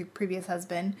with her previous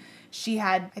husband. She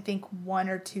had, I think, 1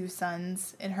 or 2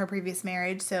 sons in her previous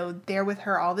marriage. So they're with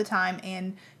her all the time.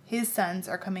 And his sons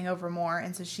are coming over more.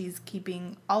 And so she's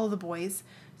keeping all of the boys.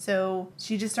 So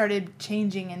she just started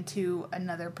changing into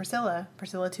another Priscilla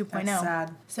 2.0. That's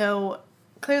sad. So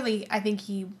clearly, I think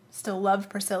he still loved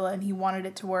Priscilla and he wanted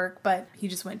it to work, but he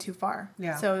just went too far.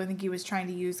 Yeah. So I think he was trying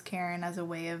to use Karen as a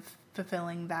way of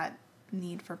fulfilling that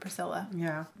need for Priscilla.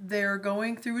 Yeah. They're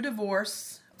going through a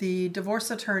divorce. The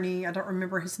divorce attorney, I don't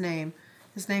remember his name.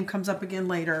 His name comes up again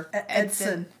later.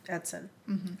 Edson.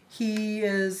 Mm-hmm. He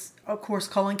is, of course,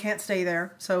 Cullen can't stay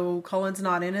there. So Cullen's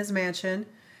not in his mansion.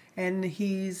 And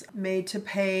he's made to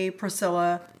pay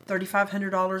Priscilla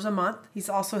 $3,500 a month. He's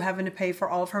also having to pay for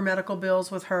all of her medical bills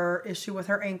with her issue with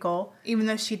her ankle. Even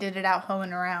though she did it out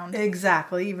hoeing around.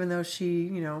 Exactly. Even though she,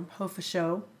 hoe for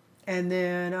show. And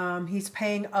then he's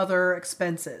paying other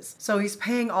expenses. So he's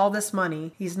paying all this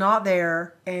money. He's not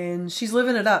there. And she's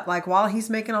living it up. Like, while he's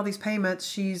making all these payments,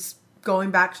 she's going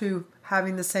back to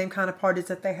having the same kind of parties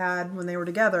that they had when they were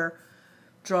together.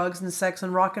 Drugs and sex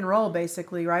and rock and roll,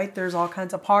 basically, right? There's all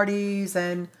kinds of parties.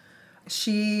 And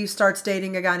she starts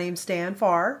dating a guy named Stan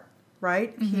Farr,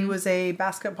 right? Mm-hmm. He was a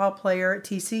basketball player at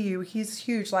TCU. He's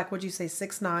huge, like, what'd you say,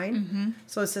 6'9"? Mm-hmm.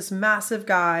 So it's this massive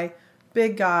guy,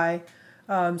 big guy.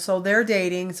 So they're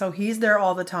dating. So he's there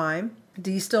all the time.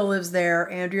 Dee still lives there.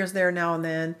 Andrea's there now and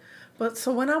then. But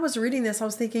so when I was reading this, I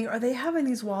was thinking, are they having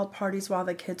these wild parties while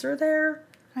the kids are there?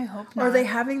 I hope not. Or are they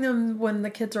having them when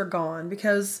the kids are gone?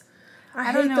 Because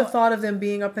I don't hate know. the thought of them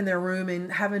being up in their room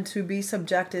and having to be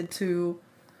subjected to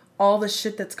all the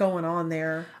shit that's going on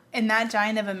there. In that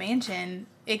giant of a mansion,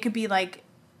 it could be like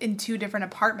in 2 different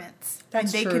apartments.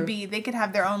 That's true. They could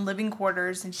have their own living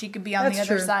quarters, and she could be on the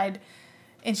other side,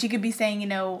 and she could be saying,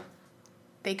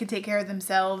 they could take care of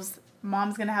themselves.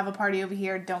 Mom's gonna have a party over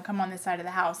here. Don't come on this side of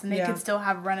the house, and they could still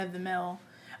have run of the mill.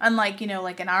 Unlike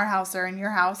like in our house or in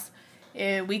your house,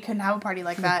 we couldn't have a party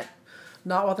like that.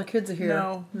 Not while the kids are here.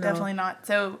 No, definitely not.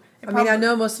 So I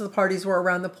know most of the parties were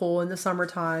around the pool in the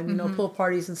summertime, pool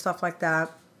parties and stuff like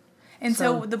that. And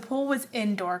so the pool was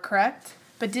indoor, correct?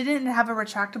 But didn't it have a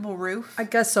retractable roof? I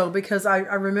guess so, because I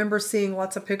remember seeing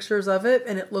lots of pictures of it,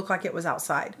 and it looked like it was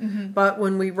outside. Mm-hmm. But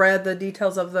when we read the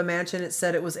details of the mansion, it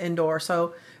said it was indoor.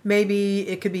 So maybe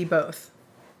it could be both.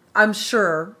 I'm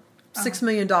sure $6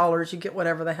 million, you get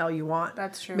whatever the hell you want.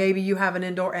 That's true. Maybe you have an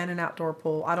indoor and an outdoor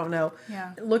pool. I don't know.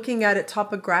 Yeah. Looking at it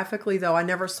topographically, though, I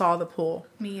never saw the pool.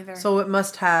 Me either. So it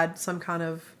must had some kind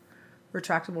of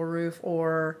retractable roof,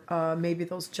 or maybe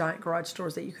those giant garage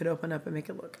doors that you could open up and make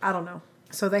it look. I don't know.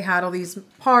 So they had all these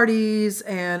parties,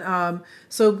 and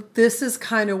so this is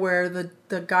kind of where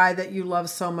the guy that you love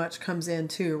so much comes in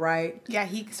too, right? Yeah,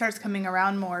 he starts coming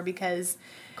around more because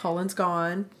Cullen's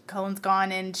gone,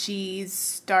 and she's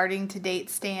starting to date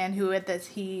Stan, who at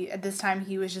this time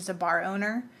he was just a bar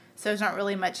owner. So there's not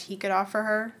really much he could offer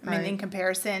her. I mean, in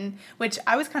comparison, which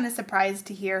I was kind of surprised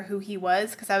to hear who he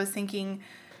was, because I was thinking,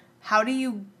 how do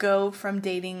you go from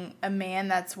dating a man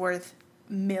that's worth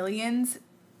millions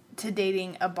to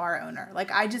dating a bar owner.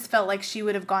 Like, I just felt like she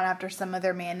would have gone after some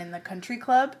other man in the country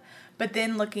club. But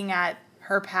then looking at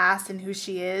her past and who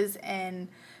she is and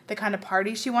the kind of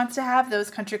party she wants to have, those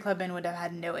country club men would have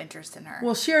had no interest in her.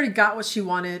 Well, she already got what she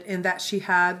wanted in that she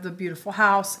had the beautiful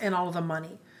house and all of the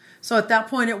money. So at that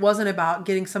point, it wasn't about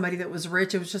getting somebody that was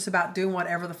rich. It was just about doing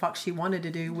whatever the fuck she wanted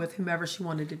to do with whomever she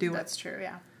wanted to do it. That's true,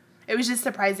 yeah. It was just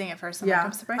surprising at first.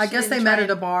 I'm surprised I she guess they didn't met try at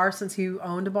a bar since he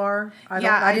owned a bar.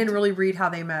 Yeah, I didn't really read how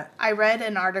they met. I read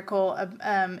an article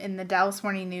in the Dallas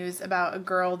Morning News about a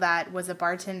girl that was a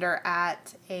bartender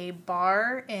at a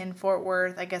bar in Fort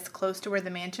Worth, I guess close to where the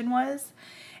mansion was.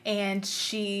 And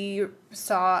she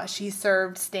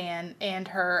served Stan and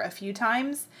her a few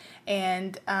times.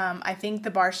 And I think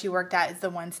the bar she worked at is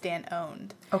the one Stan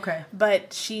owned. Okay.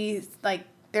 But she's like,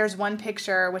 there's one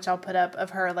picture, which I'll put up, of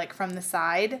her like from the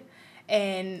side.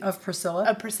 And Of Priscilla?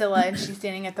 Of Priscilla, and she's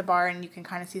standing at the bar, and you can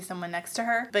kind of see someone next to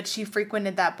her. But she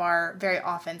frequented that bar very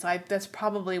often, so that's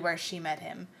probably where she met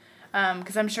him.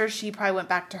 Because I'm sure she probably went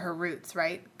back to her roots,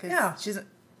 right? Because she's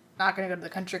not going to go to the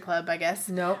country club, I guess.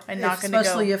 No, and not going to go.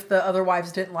 Especially if the other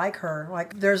wives didn't like her.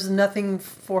 Like, there's nothing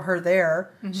for her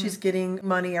there. Mm-hmm. She's getting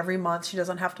money every month. She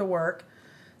doesn't have to work.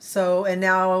 So, and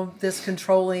now this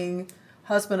controlling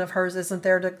husband of hers isn't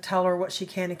there to tell her what she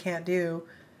can and can't do.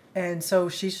 And so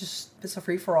she's just, it's a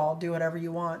free-for-all. Do whatever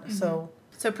you want. Mm-hmm.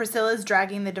 So Priscilla's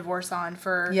dragging the divorce on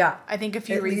for, I think, a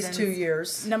few reasons. At least 2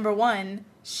 years. Number one,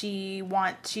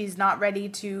 she's not ready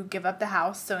to give up the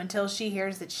house. So until she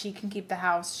hears that she can keep the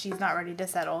house, she's not ready to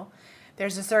settle.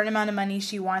 There's a certain amount of money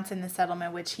she wants in the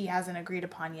settlement, which he hasn't agreed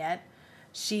upon yet.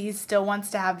 She still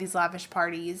wants to have these lavish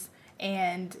parties.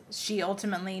 And she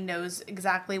ultimately knows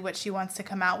exactly what she wants to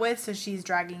come out with. So she's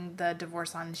dragging the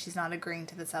divorce on, and she's not agreeing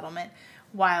to the settlement.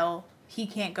 While he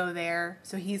can't go there,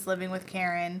 so he's living with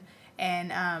Karen,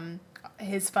 and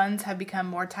his funds have become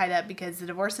more tied up because the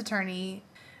divorce attorney,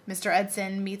 Mr.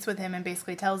 Edson, meets with him and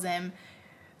basically tells him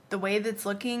the way that's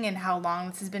looking and how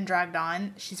long this has been dragged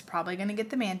on, she's probably going to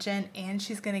get the mansion, and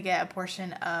she's going to get a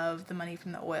portion of the money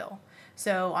from the oil.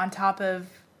 So on top of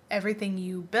everything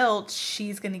you built,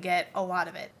 she's going to get a lot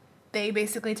of it. They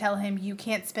basically tell him, you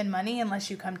can't spend money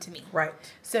unless you come to me. Right.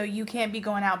 So you can't be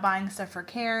going out buying stuff for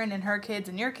Karen and her kids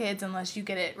and your kids unless you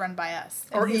get it run by us.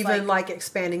 And or even like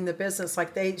expanding the business.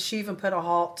 Like she even put a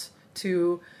halt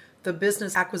to the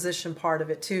business acquisition part of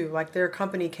it too. Like their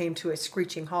company came to a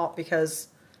screeching halt because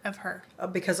of her.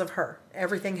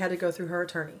 Everything had to go through her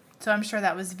attorney. So I'm sure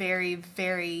that was very,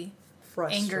 very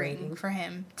angering for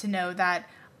him to know that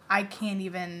I can't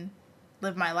even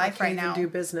live my life right now. I can't even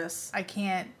do business. I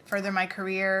can't further my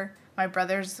career. My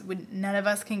brothers none of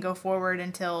us can go forward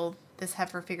until this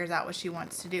heifer figures out what she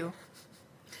wants to do.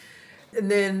 And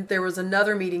then there was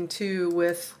another meeting too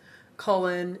with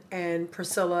Cullen and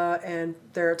Priscilla and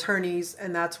their attorneys,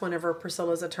 and that's whenever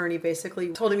Priscilla's attorney basically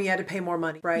told him he had to pay more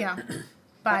money, right? Yeah.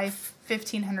 By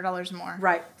 $1,500 more.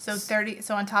 Right. So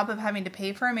So on top of having to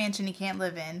pay for a mansion he can't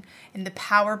live in, and the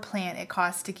power plant it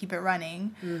costs to keep it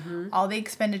running, all the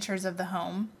expenditures of the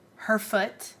home, her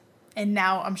foot, and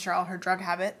now I'm sure all her drug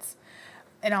habits,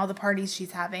 and all the parties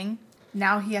she's having.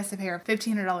 Now he has to pay her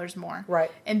 $1,500 more.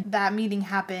 Right. And that meeting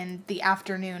happened the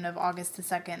afternoon of August the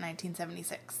 2nd,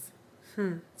 1976.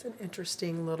 It's an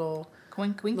interesting little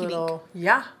Quinky dink.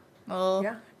 Yeah.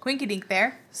 Little quinky dink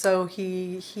there. So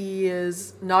he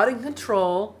is not in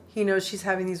control. He knows she's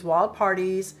having these wild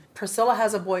parties. Priscilla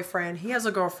has a boyfriend. He has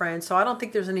a girlfriend. So I don't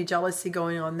think there's any jealousy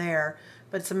going on there.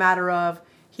 But it's a matter of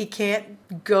he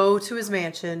can't go to his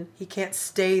mansion. He can't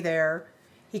stay there.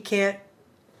 He can't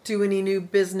do any new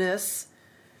business.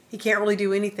 He can't really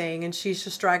do anything. And she's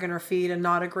just dragging her feet and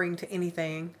not agreeing to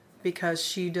anything because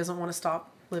she doesn't want to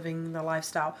stop living the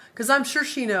lifestyle. Because I'm sure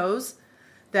she knows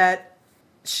that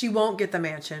she won't get the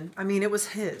mansion. I mean, it was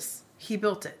his. He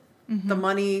built it. Mm-hmm. The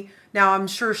money. Now, I'm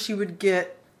sure she was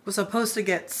supposed to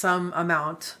get some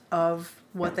amount of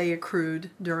what they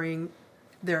accrued during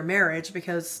their marriage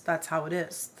because that's how it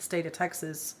is. The state of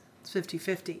Texas, it's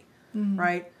 50-50,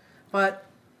 right? But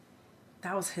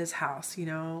that was his house, you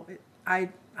know. I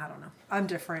don't know. I'm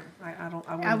different.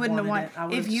 I wouldn't have wanted it. I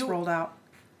would have just rolled out.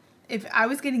 If I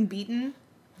was getting beaten,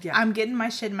 I'm getting my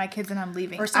shit and my kids and I'm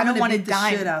leaving. Or I don't want to beat the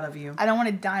shit out of you. I don't want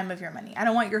a dime of your money. I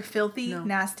don't want your filthy,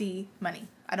 nasty money.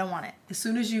 I don't want it. As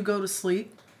soon as you go to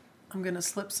sleep, I'm going to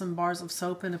slip some bars of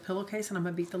soap in a pillowcase and I'm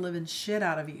going to beat the living shit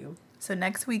out of you. So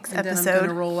next week's episode. Then I'm going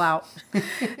to roll out.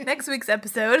 Next week's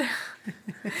episode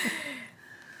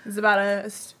is about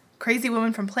a crazy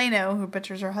woman from Plano who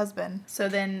butchers her husband. So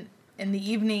then in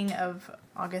the evening of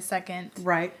August 2nd.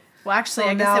 Right. Well, actually,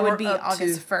 I guess it would be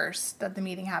August 1st that the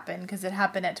meeting happened because it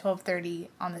happened at 12:30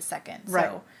 on the 2nd. Right.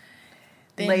 So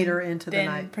later into the then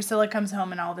night. Priscilla comes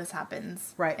home and all this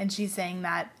happens. Right. And she's saying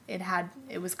that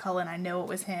it was Cullen. I know it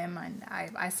was him. And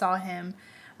I saw him.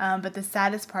 But the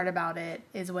saddest part about it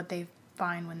is what they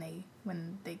find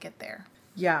when they get there.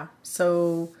 Yeah.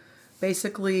 So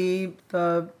basically,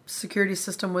 the security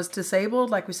system was disabled,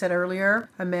 like we said earlier.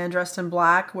 A man dressed in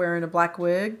black, wearing a black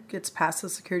wig, gets past the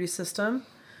security system.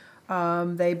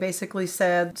 They basically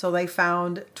said, so they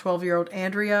found 12-year-old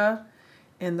Andrea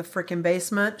in the freaking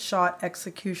basement, shot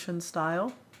execution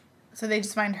style. So they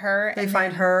just find her. They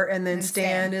find her, and then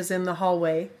Stan is in the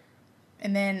hallway.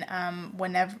 And then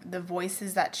whenever the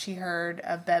voices that she heard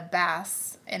of Bev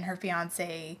Bass and her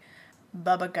fiance,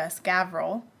 Bubba Gus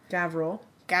Gavril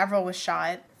was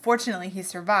shot. Fortunately, he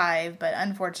survived, but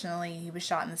unfortunately, he was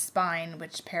shot in the spine,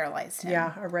 which paralyzed him.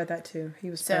 Yeah, I read that too. He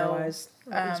was paralyzed.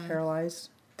 He was paralyzed.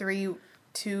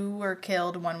 Two were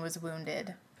killed, one was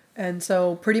wounded. And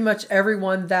so pretty much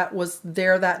everyone that was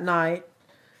there that night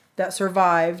that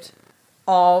survived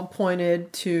all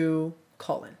pointed to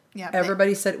Cullen. Yeah,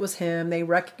 Everybody said it was him. They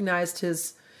recognized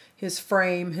his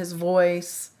frame, his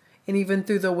voice, and even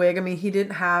through the wig. I mean,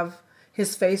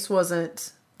 his face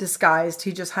wasn't disguised.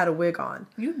 He just had a wig on.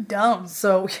 You dumb.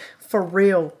 So, for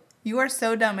real. You are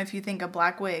so dumb if you think a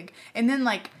black wig. And then,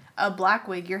 like, a black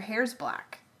wig, your hair's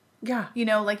black. Yeah. You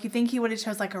know, like, you think he would have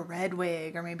chose, like, a red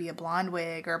wig or maybe a blonde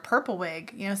wig or a purple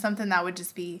wig. You know, something that would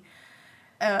just be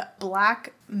a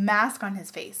black mask on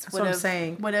his face. That's what I'm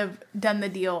saying. Would have done the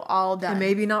deal all done. And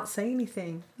maybe not say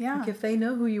anything. Yeah. Like, if they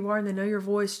know who you are and they know your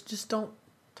voice, just don't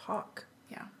talk.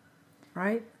 Yeah.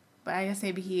 Right? But I guess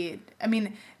maybe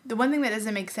the one thing that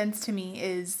doesn't make sense to me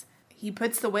is he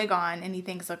puts the wig on and he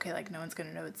thinks, okay, like, no one's going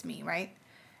to know it's me, right?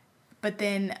 But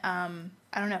then, I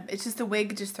don't know. It's just the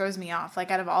wig just throws me off.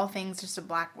 Like, out of all things, just a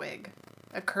black wig.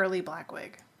 A curly black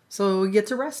wig. So he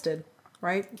gets arrested,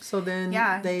 right? So then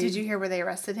Did you hear where they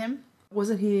arrested him?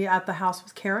 Wasn't he at the house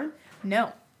with Karen?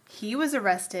 No. He was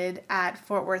arrested at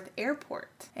Fort Worth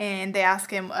Airport. And they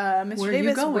asked him, Mr. Where are you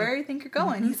Davis, going? where do you think you're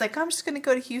going? Mm-hmm. He's like, I'm just going to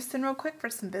go to Houston real quick for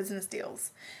some business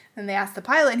deals. And they asked the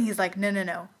pilot, and he's like,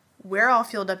 no. We're all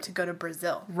fueled up to go to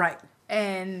Brazil. Right.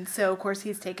 And so, of course,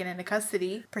 he's taken into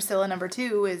custody. Priscilla, number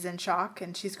 2, is in shock,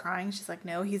 and she's crying. She's like,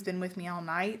 no, he's been with me all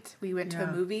night. We went to a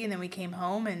movie, and then we came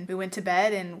home, and we went to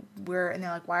bed, and they're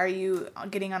like, why are you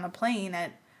getting on a plane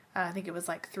at, I think it was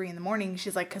like 3 a.m?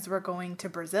 She's like, because we're going to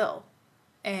Brazil.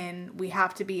 And we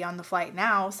have to be on the flight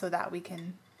now so that we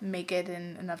can make it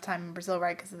in enough time in Brazil,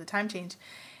 right, because of the time change.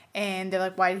 And they're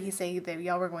like, why did he say that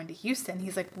y'all were going to Houston?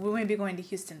 He's like, we may be going to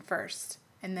Houston first,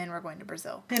 and then we're going to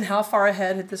Brazil. And how far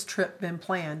ahead had this trip been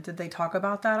planned? Did they talk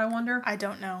about that, I wonder? I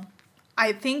don't know.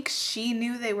 I think she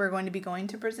knew they were going to be going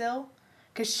to Brazil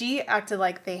because she acted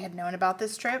like they had known about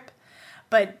this trip.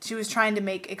 But she was trying to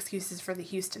make excuses for the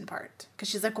Houston part. Because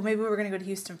she's like, well, maybe we were going to go to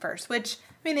Houston first. Which,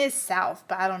 I mean, is south.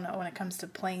 But I don't know when it comes to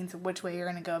planes which way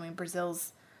you're going to go. I mean,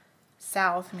 Brazil's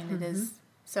south. I mean, it is.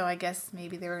 So I guess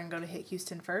maybe they were going to go to hit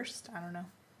Houston first. I don't know.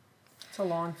 It's a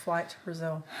long flight to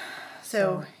Brazil.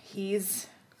 So he's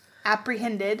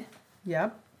apprehended.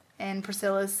 Yep. And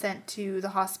Priscilla's sent to the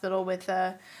hospital with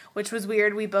which was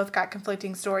weird. We both got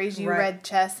conflicting stories. You read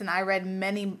chest and I read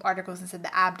many articles and said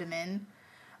the abdomen.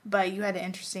 But you had an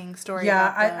interesting story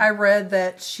about I read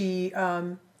that she,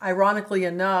 ironically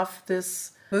enough,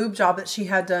 this boob job that she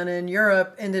had done in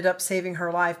Europe ended up saving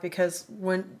her life because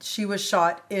when she was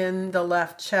shot in the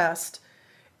left chest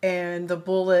and the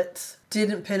bullet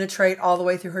didn't penetrate all the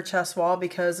way through her chest wall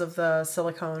because of the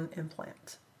silicone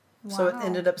implant. Wow. So it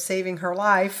ended up saving her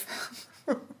life.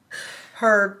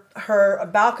 Her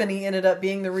balcony ended up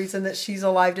being the reason that she's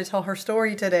alive to tell her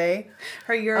story today.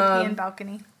 Her European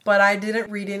balcony. But I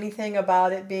didn't read anything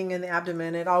about it being in the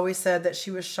abdomen. It always said that she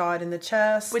was shot in the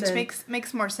chest. Which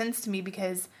makes more sense to me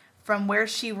because from where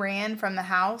she ran from the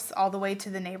house all the way to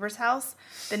the neighbor's house,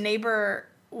 the neighbor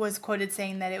was quoted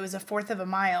saying that it was 1/4 of a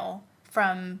mile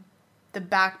from the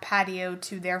back patio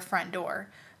to their front door.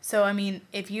 So, I mean,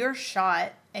 if you're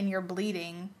shot and you're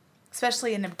bleeding,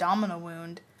 especially an abdominal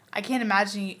wound, I can't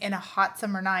imagine you in a hot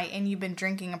summer night and you've been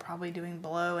drinking and probably doing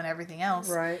blow and everything else.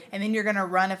 Right. And then you're going to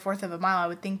run 1/4 of a mile. I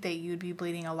would think that you'd be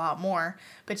bleeding a lot more.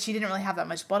 But she didn't really have that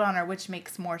much blood on her, which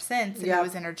makes more sense. If it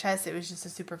was in her chest, it was just a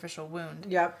superficial wound.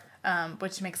 Yep.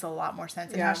 Which makes a lot more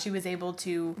sense. And how she was able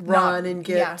to run and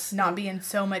get... not be in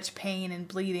so much pain and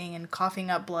bleeding and coughing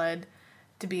up blood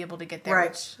to be able to get there,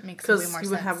 which makes way more sense. Because you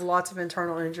would have lots of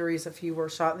internal injuries if you were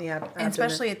shot in the abdomen. And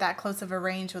especially at that close of a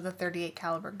range with a .38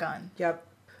 caliber gun. Yep.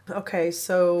 Okay,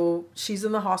 so she's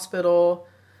in the hospital.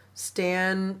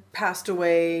 Stan passed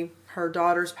away. Her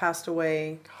daughter's passed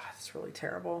away. God, it's really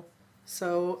terrible.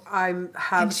 So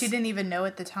And she didn't even know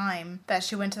at the time that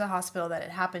she went to the hospital that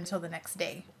it happened till the next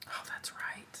day. Oh, that's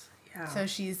right. Yeah. So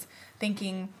she's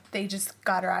thinking they just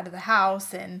got her out of the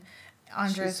house and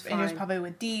Andrea's probably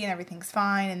with Dee and everything's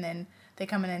fine. And then they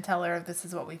come in and tell her this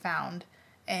is what we found.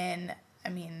 And I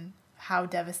mean, how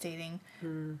devastating.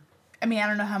 I mean, I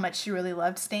don't know how much she really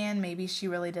loved Stan. Maybe she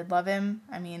really did love him.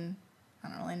 I mean, I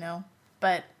don't really know.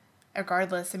 But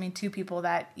regardless, I mean, two people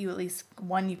that you at least,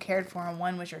 one you cared for and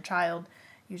one was your child,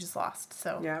 you just lost.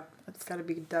 So yeah, it's got to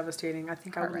be devastating. I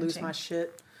think I would lose my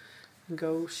shit and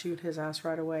go shoot his ass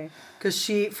right away. Because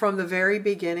she, from the very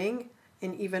beginning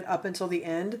and even up until the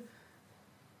end,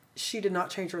 she did not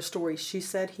change her story. She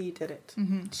said he did it.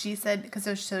 She said,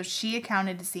 because so she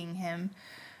accounted to seeing him,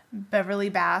 Beverly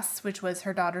Bass, which was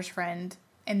her daughter's friend,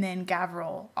 and then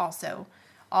Gavril also.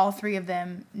 All three of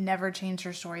them never changed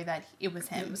her story that it was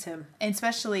him. It was him. And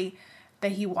especially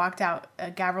that he walked out.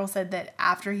 Gavril said that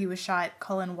after he was shot,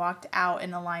 Cullen walked out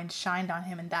and the light shined on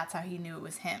him, and that's how he knew it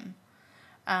was him.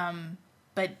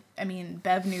 But, I mean,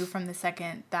 Bev knew from the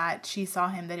second that she saw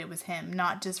him that it was him,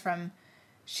 not just from...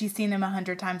 She's seen him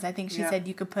 100 times. I think she said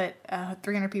you could put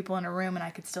 300 people in a room and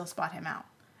I could still spot him out.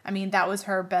 I mean, that was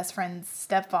her best friend's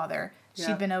stepfather. Yeah.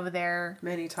 She'd been over there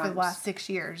many times for the last 6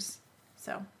 years.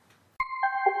 So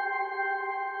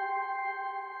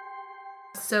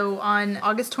on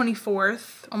August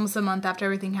 24th, almost a month after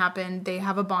everything happened, they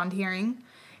have a bond hearing.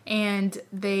 And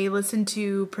they listen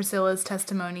to Priscilla's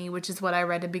testimony, which is what I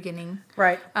read at the beginning.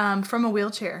 Right. From a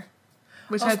wheelchair.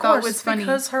 Which I of thought course, was funny.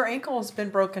 Because her ankle has been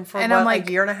broken for I'm like,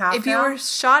 a year and a half if now? you were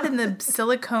shot in the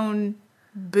silicone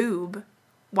boob,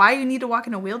 why you need to walk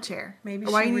in a wheelchair? Maybe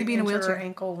or why she you need to be in a re-injured her wheelchair?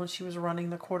 ankle when she was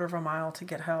running the 1/4 mile to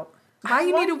get help. Why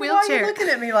you need a wheelchair? Why are you looking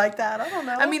at me like that? I don't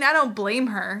know. I mean, I don't blame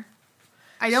her.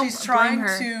 I don't blame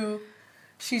her.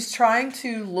 She's trying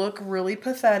to look really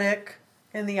pathetic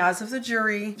in the eyes of the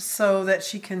jury so that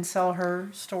she can sell her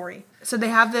story. So they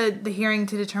have the hearing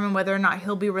to determine whether or not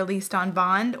he'll be released on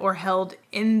bond or held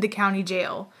in the county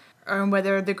jail, or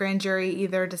whether the grand jury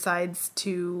either decides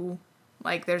to,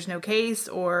 like, there's no case,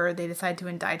 or they decide to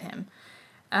indict him.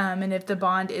 And if the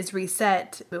bond is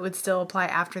reset, it would still apply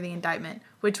after the indictment,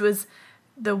 which was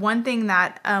the one thing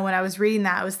that when I was reading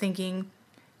that, I was thinking,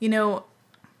 you know,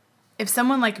 if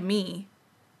someone like me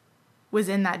was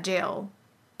in that jail,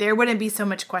 there wouldn't be so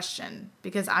much question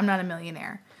because I'm not a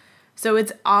millionaire. So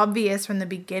it's obvious from the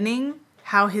beginning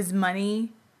how his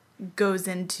money goes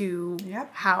into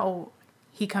how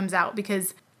he comes out.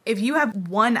 Because if you have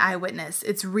one eyewitness,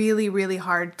 it's really, really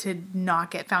hard to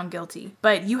not get found guilty.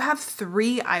 But you have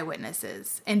 3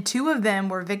 eyewitnesses, and 2 of them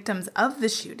were victims of the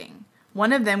shooting.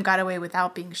 One of them got away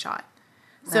without being shot.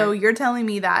 Right. So you're telling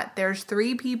me that there's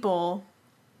 3 people,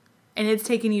 and it's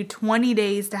taken you 20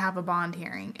 days to have a bond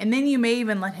hearing, and then you may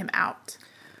even let him out.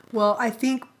 Well, I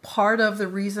think part of the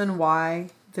reason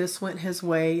why this went his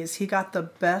way is he got the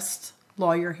best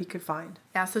lawyer he could find.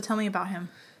 Yeah, so tell me about him.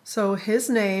 So his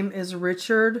name is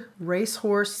Richard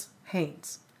Racehorse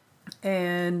Haynes.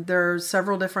 And there's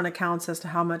several different accounts as to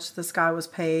how much this guy was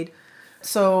paid.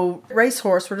 So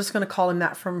Racehorse, we're just going to call him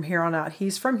that from here on out.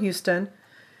 He's from Houston.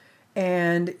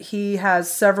 And he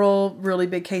has several really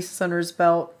big cases under his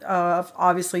belt.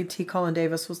 Obviously, T. Cullen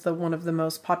Davis was one of the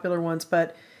most popular ones,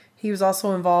 but he was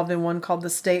also involved in one called The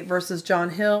State versus John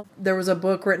Hill. There was a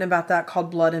book written about that called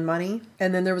Blood and Money.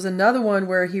 And then there was another one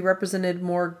where he represented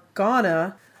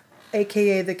Morgana,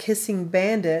 a.k.a. the Kissing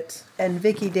Bandit, and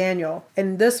Vicky Daniel.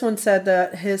 And this one said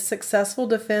that his successful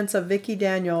defense of Vicky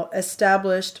Daniel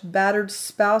established battered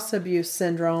spouse abuse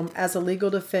syndrome as a legal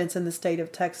defense in the state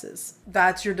of Texas.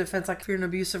 That's your defense. Like if you're in an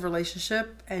abusive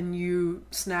relationship and you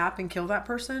snap and kill that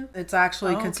person, it's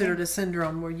actually considered a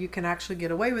syndrome where you can actually get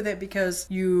away with it because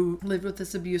you lived with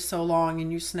this abuse so long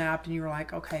and you snapped and you were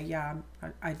like, okay, yeah,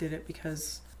 I did it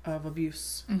because of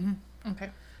abuse. Mm-hmm.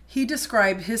 Okay. He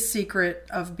described his secret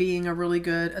of being a really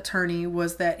good attorney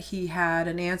was that he had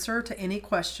an answer to any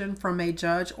question from a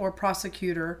judge or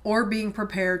prosecutor or being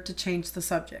prepared to change the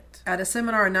subject. At a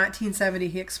seminar in 1970,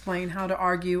 he explained how to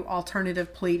argue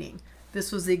alternative pleading.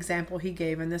 This was the example he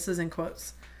gave, and this is in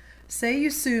quotes. Say you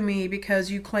sue me because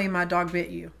you claim my dog bit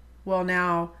you. Well,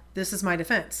 now, this is my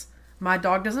defense. My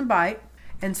dog doesn't bite.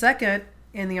 And second,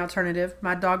 in the alternative,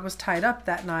 my dog was tied up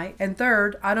that night. And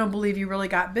third, I don't believe you really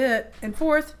got bit. And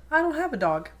fourth, I don't have a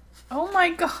dog. Oh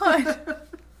my God.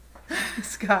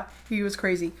 This guy, he was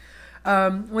crazy.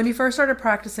 When he first started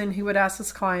practicing, he would ask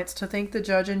his clients to thank the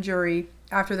judge and jury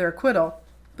after their acquittal.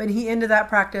 But he ended that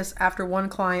practice after one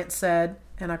client said,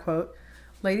 and I quote,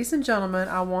 "Ladies and gentlemen,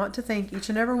 I want to thank each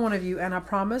and every one of you, and I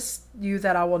promise you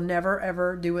that I will never,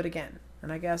 ever do it again."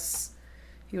 And I guess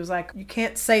he was like, you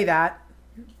can't say that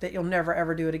that you'll never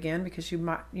ever do it again because you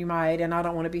might, and I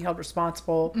don't want to be held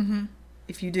responsible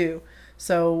if you do.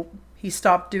 So he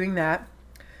stopped doing that.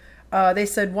 They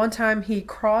said one time he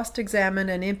cross-examined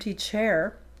an empty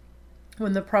chair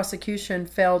when the prosecution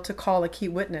failed to call a key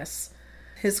witness.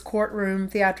 His courtroom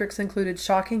theatrics included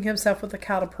shocking himself with a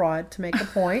cattle prod to make a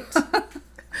point.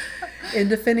 In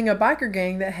defending a biker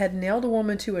gang that had nailed a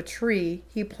woman to a tree,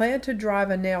 he planned to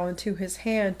drive a nail into his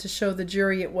hand to show the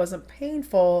jury it wasn't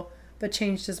painful, but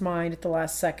changed his mind at the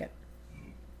last second.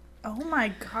 Oh my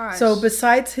gosh. So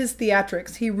besides his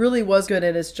theatrics, he really was good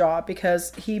at his job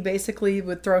because he basically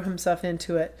would throw himself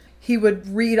into it. He would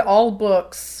read all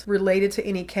books related to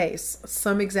any case.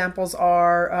 Some examples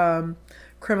are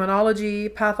criminology,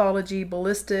 pathology,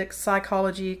 ballistics,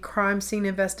 psychology, crime scene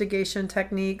investigation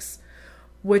techniques.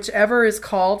 Whichever is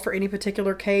called for any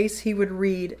particular case, he would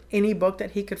read any book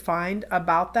that he could find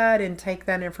about that and take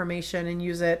that information and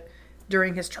use it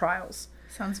during his trials.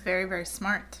 Sounds very, very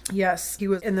smart. Yes, he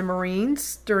was in the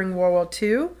Marines during World War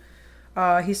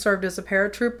II. He served as a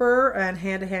paratrooper and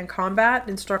hand-to-hand combat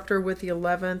instructor with the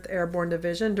 11th Airborne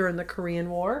Division during the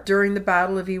Korean War. During the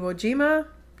Battle of Iwo Jima,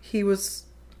 he was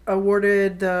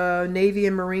awarded the Navy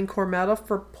and Marine Corps Medal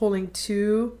for pulling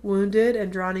 2 wounded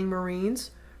and drowning Marines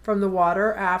from the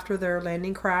water after their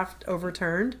landing craft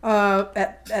overturned.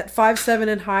 At 5'7"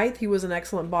 in height, he was an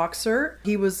excellent boxer.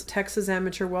 He was Texas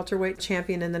amateur welterweight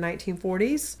champion in the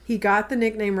 1940s. He got the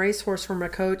nickname Racehorse from a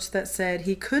coach that said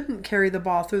he couldn't carry the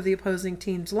ball through the opposing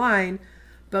team's line,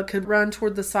 but could run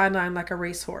toward the sideline like a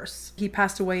racehorse. He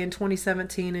passed away in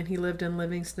 2017 and he lived in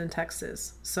Livingston,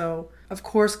 Texas. So, of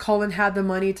course, Cullen had the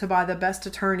money to buy the best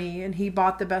attorney, and he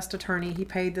bought the best attorney. He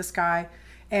paid this guy.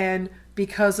 And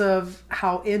because of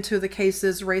how into the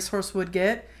cases Racehorse would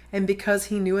get, and because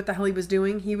he knew what the hell he was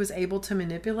doing, he was able to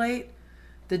manipulate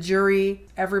the jury,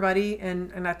 everybody,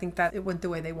 and I think that it went the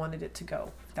way they wanted it to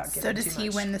go. Without giving So does too he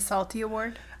much. win the Salty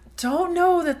Award? Don't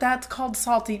know that that's called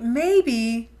Salty.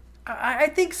 Maybe. I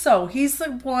think so. He's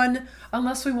the one,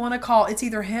 unless we want to call, it's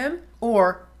either him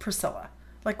or Priscilla.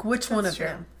 Like, which one of true.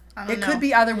 them? I don't It know. could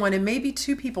be either one, and maybe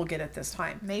 2 people get it this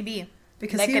time. Maybe.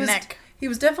 Because neck he and was, neck. he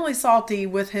was definitely salty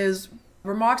with his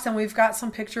remarks, and we've got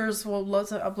some pictures. We'll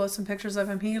upload some pictures of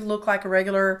him. He looked like a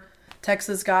regular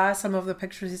Texas guy. Some of the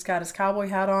pictures, he's got his cowboy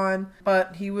hat on,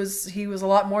 but he was a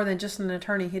lot more than just an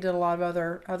attorney. He did a lot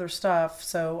of other stuff.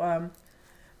 So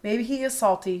maybe he is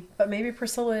salty, but maybe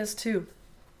Priscilla is too.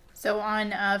 So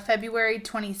on February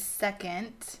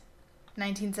 22nd,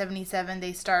 1977,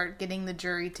 they start getting the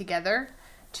jury together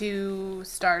to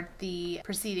start the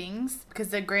proceedings because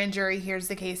the grand jury hears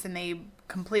the case and they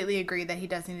completely agree that he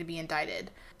does need to be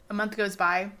indicted. A month goes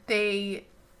by. They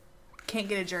can't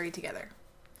get a jury together.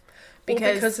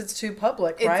 Because it's too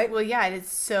public, right? Well, yeah,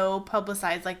 it's so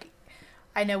publicized. Like,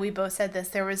 I know we both said this.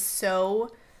 There was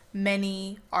so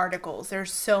many articles.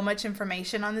 There's so much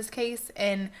information on this case,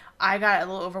 and I got a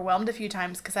little overwhelmed a few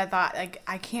times because I thought, like,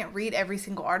 I can't read every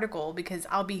single article because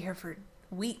I'll be here for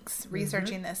weeks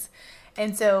researching this.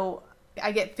 And so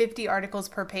I get 50 articles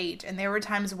per page, and there were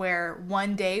times where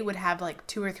one day would have like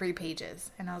 2 or 3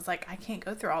 pages, and I was like, I can't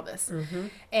go through all this.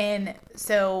 And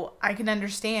so I can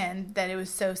understand that it was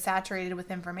so saturated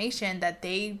with information that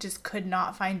they just could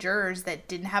not find jurors that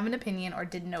didn't have an opinion or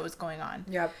didn't know what was going on.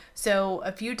 Yep. So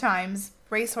a few times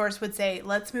Racehorse would say,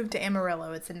 let's move to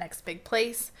Amarillo. It's the next big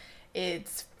place.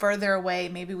 It's further away.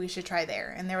 Maybe we should try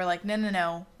there. And they were like,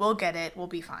 no, we'll get it. We'll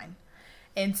be fine.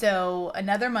 And so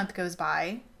another month goes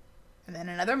by, and then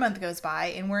another month goes by,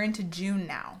 and we're into June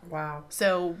now. Wow.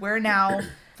 So we're now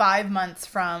 5 months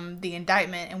from the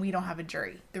indictment, and we don't have a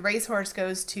jury. The Racehorse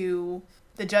goes to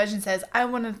the judge and says, I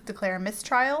want to declare a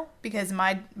mistrial because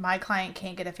my client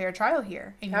can't get a fair trial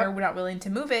here, and you're not willing to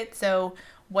move it, so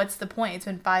what's the point? It's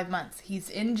been 5 months. He's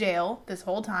in jail this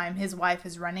whole time. His wife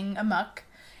is running amok,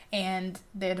 and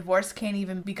the divorce can't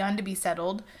even begun to be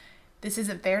settled. This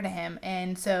isn't fair to him.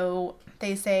 And so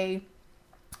they say,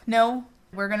 no,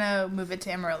 we're going to move it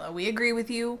to Amarillo. We agree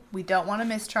with you. We don't want a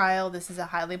mistrial. This is a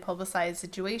highly publicized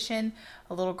situation.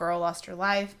 A little girl lost her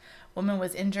life. Woman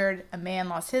was injured. A man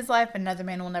lost his life. Another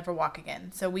man will never walk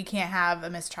again. So we can't have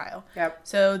a mistrial. Yep.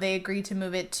 So they agreed to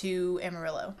move it to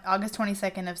Amarillo. August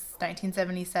 22nd of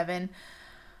 1977,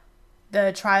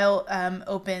 the trial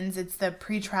opens. It's the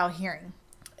pretrial hearing.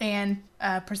 And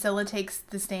Priscilla takes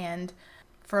the stand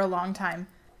for a long time.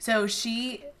 So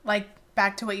she, like,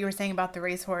 back to what you were saying about the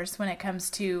Racehorse when it comes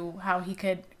to how he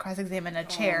could cross-examine a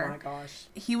chair. Oh my gosh.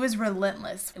 He was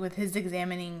relentless with his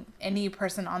examining any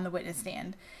person on the witness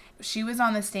stand. she was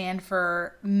on the stand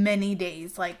for many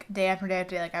days, like day after day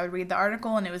after day. Like I would read the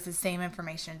article and it was the same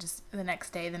information, just the next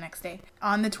day.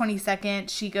 On the 22nd,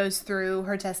 she goes through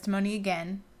her testimony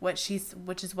again, which is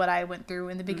what I went through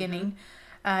in the beginning.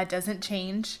 Doesn't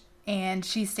change. And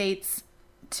she states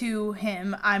to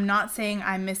him, "I'm not saying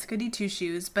I'm Miss Goody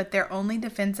Two-Shoes, but their only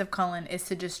defense of Cullen is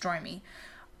to destroy me.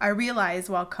 I realize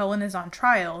while Cullen is on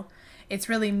trial, it's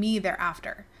really me they're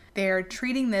after. They're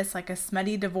treating this like a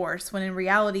smutty divorce when in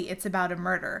reality it's about a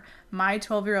murder. My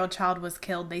 12-year-old child was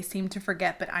killed. They seem to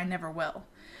forget, but I never will."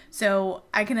 So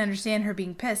I can understand her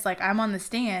being pissed. Like, I'm on the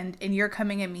stand and you're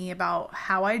coming at me about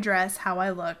how I dress, how I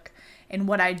look, and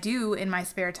what I do in my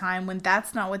spare time when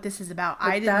that's not what this is about. But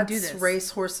I didn't do this. That's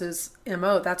Racehorse's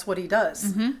MO. That's what he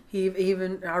does.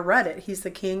 I read it. He's the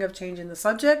king of changing the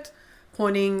subject,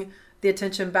 pointing the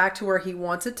attention back to where he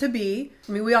wants it to be.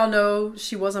 I mean, we all know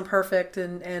she wasn't perfect.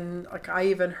 And like I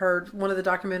even heard one of the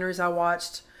documentaries I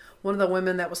watched, one of the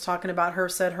women that was talking about her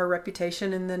said her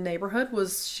reputation in the neighborhood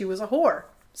was she was a whore.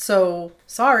 So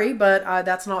sorry, but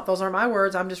those aren't my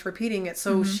words. I'm just repeating it.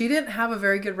 So she didn't have a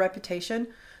very good reputation.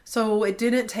 So it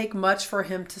didn't take much for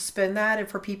him to spin that. And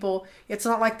for people, it's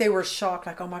not like they were shocked.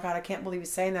 Like, oh my God, I can't believe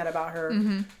he's saying that about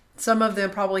her. Some of them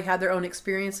probably had their own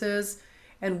experiences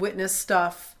and witnessed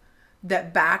stuff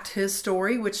that backed his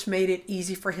story, which made it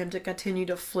easy for him to continue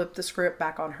to flip the script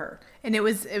back on her. And it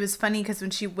was funny because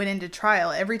when she went into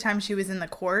trial, every time she was in the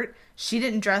court, she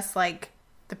didn't dress like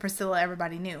the Priscilla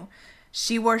everybody knew.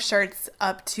 She wore shirts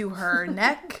up to her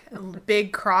neck,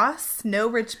 big cross, no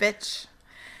rich bitch,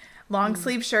 long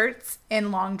sleeve shirts,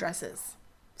 and long dresses.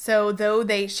 So though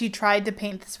she tried to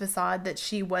paint this facade that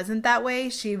she wasn't that way,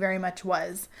 she very much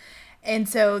was. And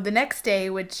so the next day,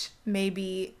 which may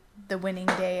be the winning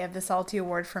day of the Salty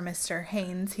Award for Mr.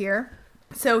 Haynes here.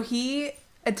 So he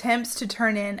attempts to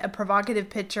turn in a provocative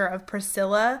picture of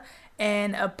Priscilla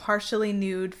and a partially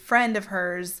nude friend of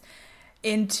hers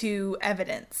into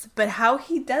evidence. But how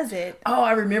he does it... Oh,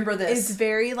 I remember this. ...is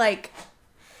very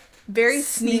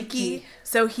sneaky.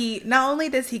 So he, not only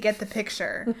does he get the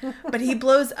picture, but he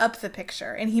blows up the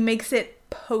picture and he makes it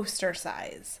poster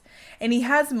size. And he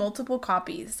has multiple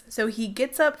copies. So he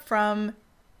gets up from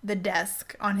the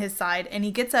desk on his side and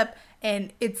he gets up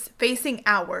and it's facing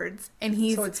outwards and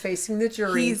so it's facing the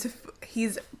jury.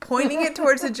 He's pointing it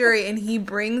towards the jury and he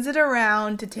brings it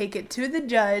around to take it to the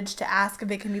judge to ask if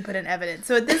it can be put in evidence.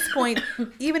 So at this point,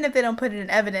 even if they don't put it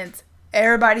in evidence,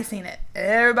 everybody's seen it.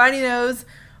 Everybody knows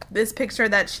this picture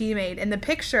that she made. And the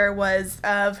picture was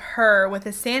of her with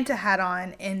a Santa hat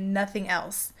on and nothing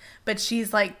else. But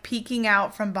she's like peeking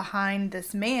out from behind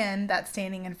this man that's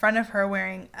standing in front of her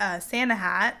wearing a Santa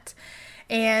hat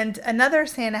and another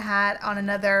Santa hat on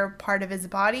another part of his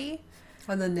body.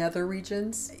 On the nether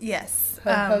regions? Yes.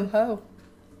 Ho, ho, ho.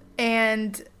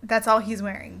 And that's all he's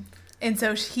wearing. And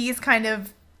so he's kind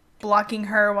of blocking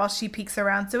her while she peeks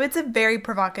around. So it's a very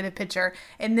provocative picture.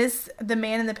 And the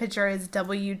man in the picture is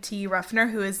W.T.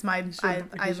 Ruffner, who is I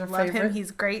love him. He's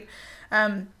great.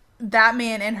 That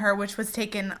man and her, which was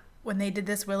taken when they did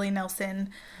this Willie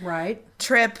Nelson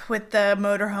trip with the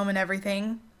motorhome and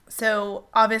everything. So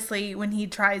obviously when he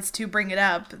tries to bring it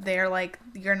up, they're like,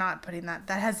 you're not putting that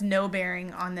has no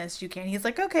bearing on this. You can't. He's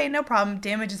like, okay, no problem.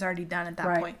 Damage is already done at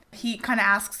that point. He kind of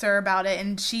asks her about it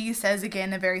and she says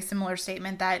again a very similar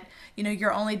statement that,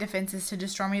 your only defense is to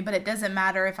destroy me, but it doesn't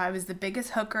matter if I was the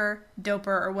biggest hooker, doper,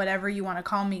 or whatever you want to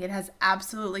call me. It has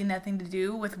absolutely nothing to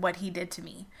do with what he did to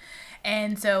me.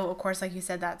 And so, of course, like you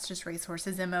said, that's just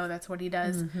Racehorse's MO. That's what he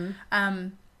does.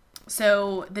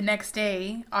 So the next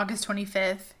day, August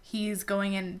 25th, he's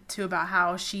going into about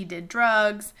how she did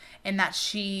drugs and that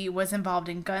she was involved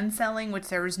in gun selling, which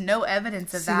there was no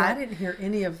evidence of that. I didn't hear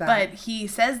any of that. But he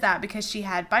says that because she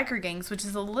had biker gangs, which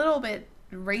is a little bit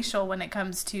racial when it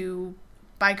comes to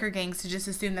biker gangs to just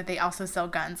assume that they also sell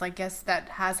guns. Like, yes, that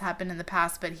has happened in the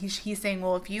past, but he's saying,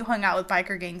 well, if you hung out with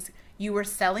biker gangs, you were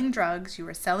selling drugs, you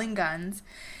were selling guns.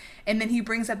 And then he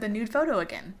brings up the nude photo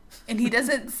again. And he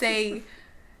doesn't say...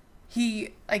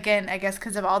 again, I guess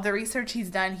because of all the research he's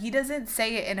done, he doesn't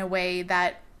say it in a way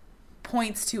that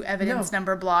points to evidence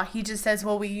number blah. He just says,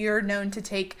 well, you're known to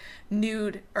take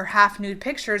nude or half nude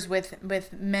pictures with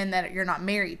men that you're not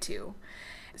married to.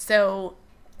 So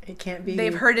it can't be.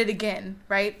 They've heard it again,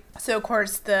 right? So, of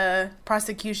course, the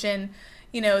prosecution,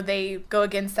 they go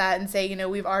against that and say,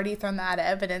 we've already thrown that out of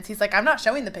evidence. He's like, I'm not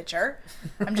showing the picture.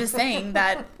 I'm just saying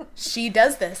that she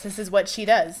does this. This is what she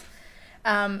does.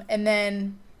 And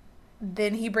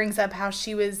then he brings up how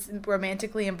she was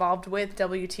romantically involved with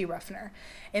W.T. Ruffner.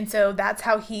 And so that's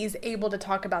how he's able to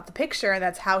talk about the picture, and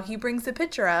that's how he brings the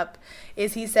picture up,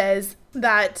 is he says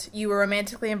that you were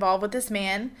romantically involved with this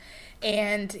man,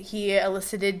 and he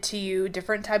elicited to you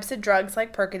different types of drugs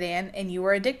like Percodan, and you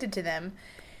were addicted to them.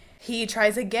 He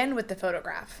tries again with the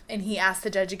photograph, and he asked the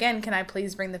judge again, can I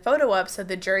please bring the photo up so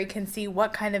the jury can see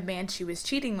what kind of man she was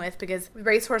cheating with? Because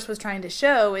Racehorse was trying to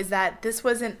show is that this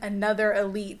wasn't another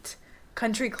elite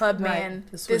country club man.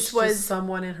 This was just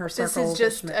someone in her circle. This is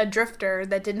just a drifter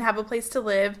that didn't have a place to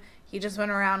live. He just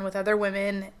went around with other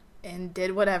women and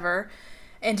did whatever,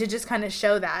 and to just kind of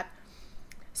show that.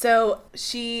 So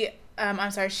she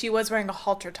was wearing a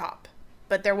halter top.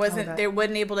 But they wasn't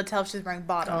able to tell if she was wearing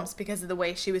bottoms because of the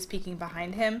way she was peeking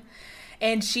behind him.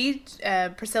 And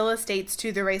Priscilla states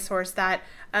to the Racehorse that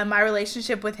my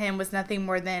relationship with him was nothing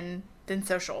more than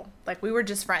social. Like, we were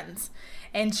just friends.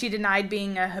 And she denied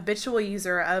being a habitual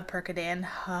user of Percodan.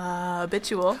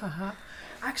 Habitual.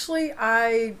 Actually,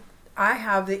 I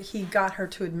have that he got her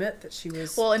to admit that she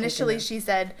was. Well, initially she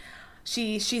said,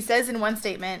 she says in one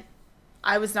statement,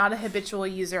 I was not a habitual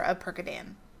user of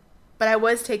Percodan. But I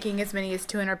was taking as many as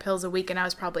 200 pills a week, and I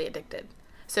was probably addicted.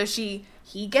 So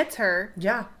he gets her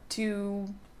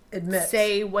to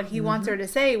say what he wants her to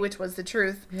say, which was the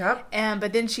truth. Yep.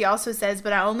 But then she also says,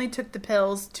 but I only took the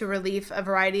pills to relieve a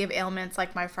variety of ailments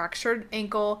like my fractured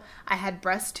ankle, I had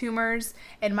breast tumors,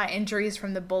 and my injuries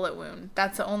from the bullet wound.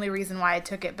 That's the only reason why I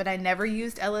took it. But I never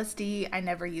used LSD. I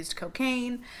never used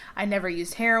cocaine. I never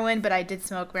used heroin, but I did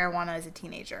smoke marijuana as a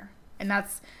teenager. And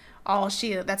that's all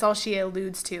she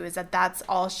alludes to, is that that's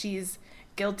all she's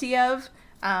guilty of,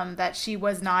 that she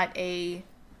was not a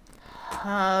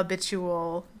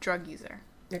habitual drug user.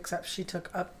 Except she took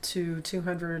up to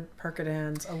 200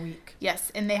 Percodans a week.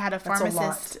 Yes, and they had a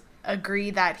pharmacist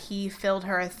agree that he filled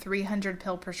her a 300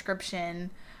 pill prescription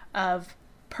of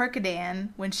Percodan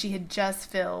when she had just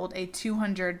filled a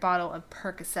 200 bottle of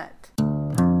Percocet.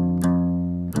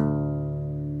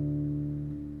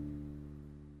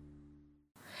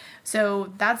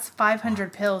 So that's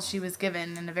 500 pills she was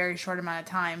given in a very short amount of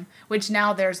time, which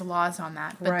now there's laws on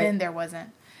that, but then there wasn't.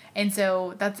 And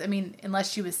so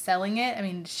unless she was selling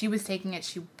it, she was taking it,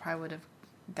 she probably would have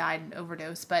died an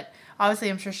overdose, but obviously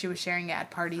I'm sure she was sharing it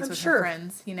at parties with her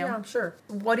friends, you know? Yeah, I'm sure.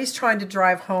 What he's trying to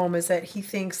drive home is that he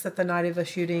thinks that the night of the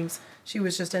shootings, she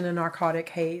was just in a narcotic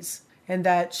haze and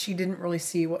that she didn't really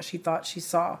see what she thought she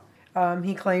saw.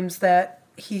 He claims that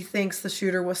he thinks the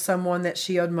shooter was someone that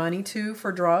she owed money to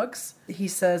for drugs. He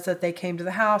says that they came to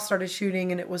the house, started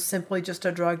shooting, and it was simply just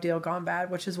a drug deal gone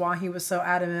bad, which is why he was so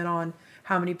adamant on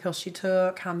how many pills she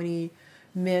took, how many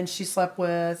men she slept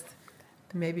with,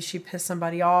 maybe she pissed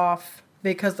somebody off,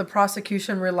 because the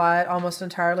prosecution relied almost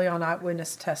entirely on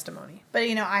eyewitness testimony. But,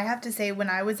 I have to say, when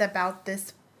I was about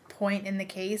this point in the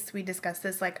case, we discussed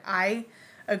this, I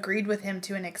agreed with him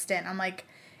to an extent. I'm like,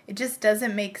 it just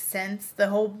doesn't make sense. The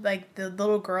whole, the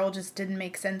little girl just didn't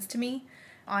make sense to me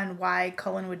on why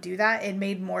Cullen would do that. It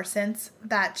made more sense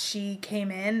that she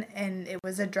came in and it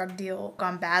was a drug deal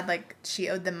gone bad, like she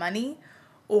owed them money,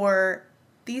 or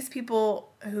these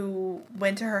people who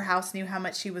went to her house knew how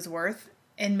much she was worth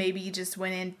and maybe just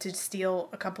went in to steal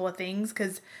a couple of things.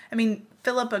 Because,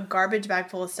 fill up a garbage bag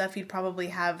full of stuff, you'd probably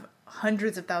have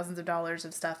hundreds of thousands of dollars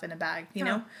of stuff in a bag, you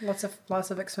know? Lots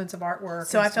of expensive artwork.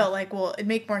 So I felt like, well, it'd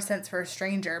make more sense for a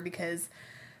stranger because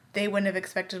they wouldn't have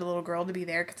expected a little girl to be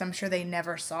there, because I'm sure they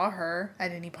never saw her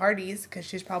at any parties because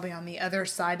she's probably on the other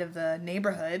side of the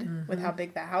neighborhood with how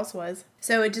big that house was.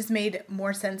 So it just made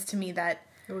more sense to me that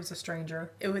it was a stranger.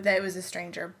 That it was a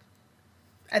stranger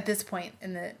at this point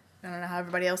in the, I don't know how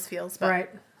everybody else feels, but right.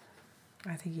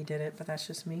 I think he did it, but that's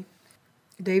just me.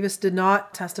 Davis did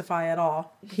not testify at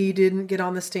all. He didn't get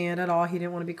on the stand at all. He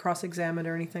didn't want to be cross-examined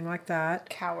or anything like that.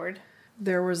 Coward.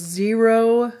 There was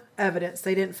zero evidence.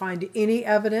 They didn't find any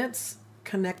evidence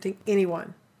connecting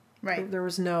anyone. Right. There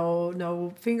was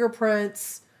no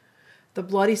fingerprints. The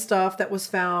bloody stuff that was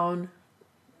found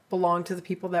belonged to the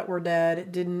people that were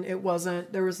dead.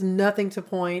 There was nothing to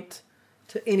point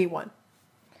to anyone.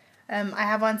 I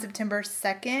have on September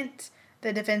 2nd,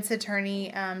 the defense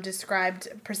attorney described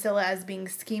Priscilla as being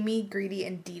schemy, greedy,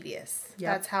 and devious.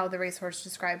 Yep. That's how the Racehorse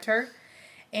described her.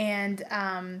 And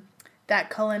that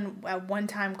Cullen at one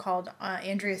time called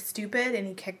Andrea stupid, and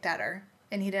he kicked at her.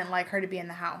 And he didn't like her to be in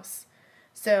the house.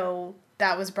 So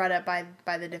that was brought up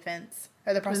by the defense,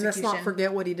 or the prosecution. And let's not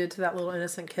forget what he did to that little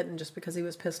innocent kitten just because he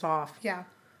was pissed off. Yeah.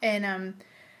 And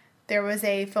there was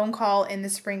a phone call in the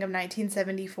spring of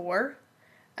 1974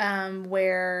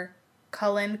 where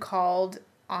Cullen called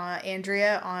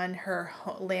Andrea on her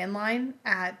landline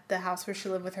at the house where she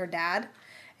lived with her dad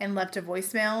and left a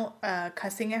voicemail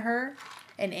cussing at her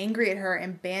and angry at her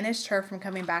and banished her from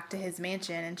coming back to his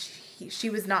mansion. And she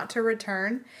was not to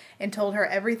return, and told her,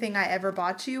 everything I ever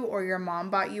bought you or your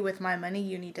mom bought you with my money,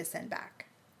 you need to send back.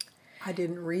 I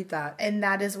didn't read that. And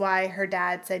that is why her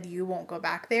dad said, you won't go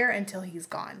back there until he's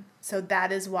gone. So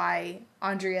that is why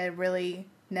Andrea really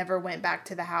never went back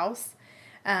to the house.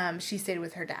 She stayed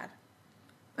with her dad.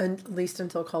 At least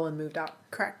until Cullen moved out.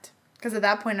 Correct. Because at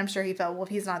that point, I'm sure he felt, well, if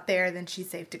he's not there, then she's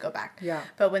safe to go back. Yeah.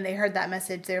 But when they heard that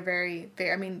message, they're very,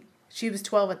 very, I mean, she was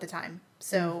 12 at the time.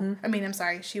 So, I mean, I'm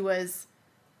sorry, she was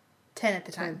 10 at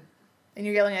the time. 10. And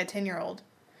you're yelling at a 10-year-old.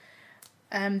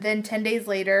 Then 10 days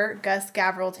later, Gus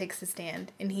Gavril takes the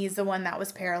stand, and he's the one that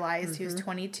was paralyzed. He was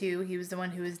 22. He was the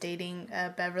one who was dating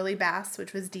Beverly Bass,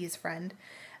 which was Dee's friend.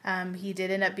 He did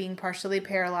end up being partially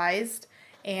paralyzed,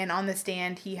 and on the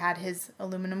stand, he had his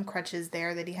aluminum crutches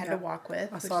there that he had to walk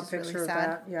with. I saw a picture of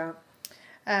that, yeah.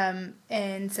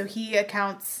 And so he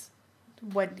accounts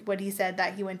what he said,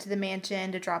 that he went to the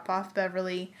mansion to drop off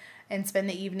Beverly and spend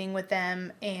the evening with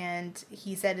them, and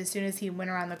he said as soon as he went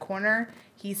around the corner,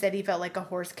 he said he felt like a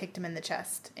horse kicked him in the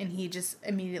chest, and he just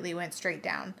immediately went straight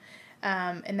down,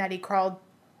 and that he crawled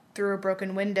through a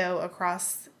broken window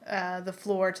across the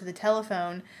floor to the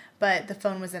telephone, but the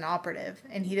phone was inoperative,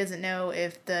 and he doesn't know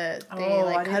if cut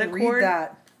a cord.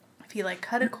 If he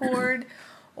cut a cord,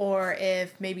 or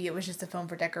if maybe it was just a phone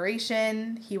for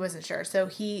decoration. He wasn't sure. So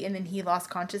he lost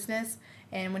consciousness,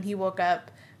 and when he woke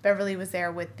up, Beverly was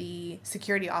there with the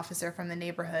security officer from the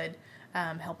neighborhood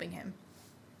helping him.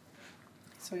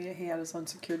 So yeah, he had his own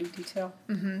security detail.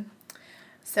 Mm-hmm.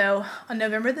 So on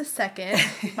November the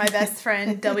 2nd, my best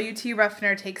friend W.T.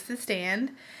 Ruffner takes the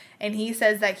stand, and he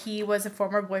says that he was a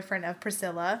former boyfriend of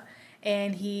Priscilla,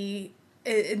 and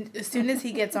as soon as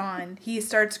he gets on, he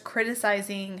starts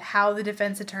criticizing how the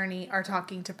defense attorney are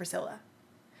talking to Priscilla.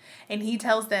 And he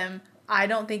tells them, I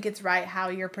don't think it's right how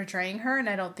you're portraying her, and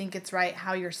I don't think it's right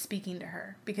how you're speaking to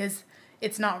her, because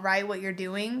it's not right what you're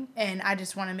doing, and I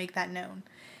just want to make that known.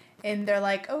 And they're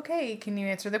like, okay, can you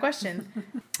answer the question?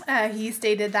 He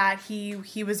stated that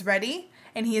he was ready,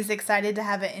 and he is excited to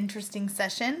have an interesting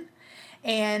session.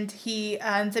 And he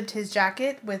unzipped his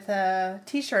jacket with a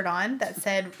t-shirt on that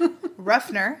said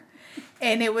Ruffner.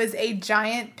 And it was a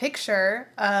giant picture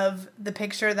of the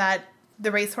picture that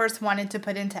the racehorse wanted to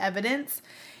put into evidence.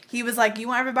 He was like, you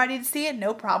want everybody to see it?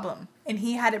 No problem. And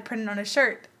he had it printed on a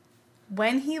shirt.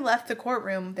 When he left the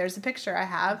courtroom, there's a picture I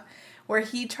have, where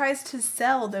he tries to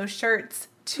sell those shirts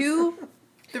to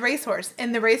the racehorse.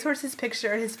 And the racehorse's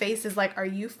picture, his face is like, are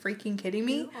you freaking kidding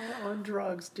me? You are on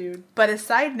drugs, dude. But a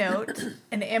side note,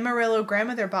 an Amarillo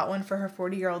grandmother bought one for her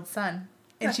 40-year-old son.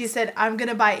 And she said, I'm going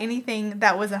to buy anything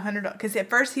that was $100. Because at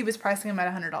first he was pricing them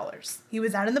at $100. He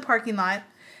was out in the parking lot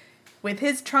with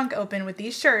his trunk open with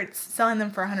these shirts, selling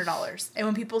them for $100. And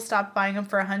when people stopped buying them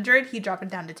for $100, he dropped it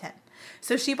down to $10.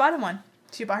 So she bought him one.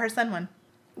 She bought her son one.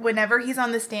 Whenever he's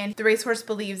on the stand, the racehorse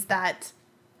believes that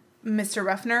Mr.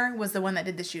 Ruffner was the one that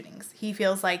did the shootings. He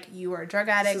feels like you were a drug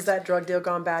addict. This is that drug deal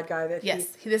gone bad guy that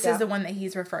this is the one that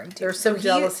he's referring to. There's some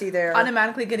jealousy there.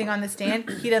 Automatically getting on the stand,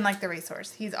 he didn't like the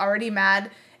racehorse. He's already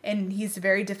mad, and he's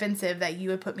very defensive that you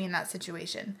would put me in that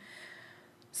situation.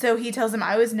 So he tells him,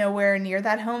 I was nowhere near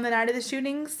that home the night of the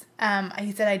shootings.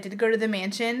 He said, I did go to the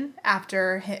mansion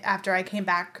after I came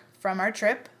back from our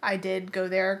trip. I did go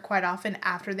there quite often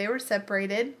after they were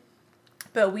separated,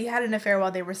 but we had an affair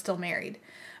while they were still married.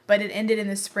 But it ended in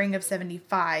the spring of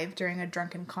 75 during a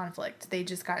drunken conflict. They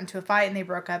just got into a fight and they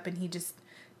broke up, and he just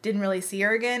didn't really see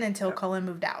her again until Cullen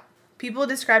moved out. People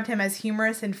described him as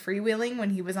humorous and freewheeling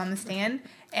when he was on the stand,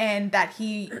 and that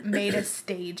he made a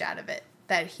stage out of it.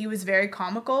 That he was very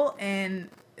comical, and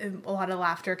a lot of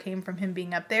laughter came from him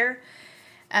being up there.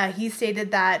 He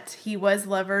stated that he was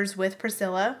lovers with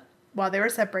Priscilla while they were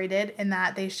separated, and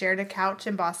that they shared a couch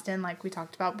in Boston like we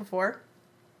talked about before.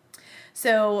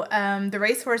 So the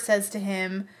racehorse says to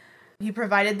him, he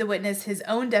provided the witness his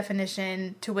own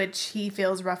definition to which he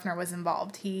feels Ruffner was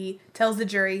involved. He tells the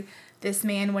jury, this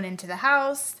man went into the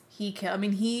house, he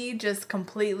just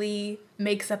completely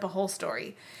makes up a whole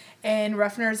story. And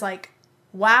Ruffner's like,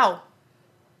 wow.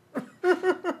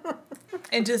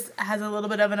 And just has a little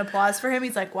bit of an applause for him.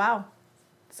 He's like, wow,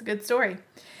 it's a good story.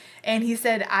 And he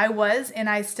said, I was and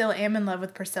I still am in love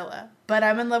with Priscilla, but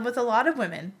I'm in love with a lot of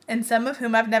women, and some of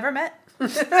whom I've never met.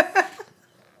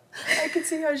 I can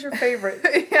see how's your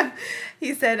favorite. Yeah.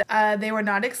 He said, they were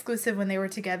not exclusive when they were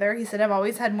together. He said, I've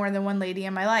always had more than one lady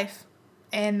in my life,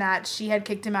 and that she had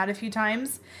kicked him out a few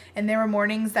times, and there were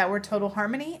mornings that were total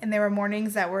harmony, and there were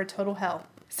mornings that were total hell.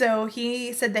 So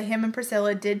he said that him and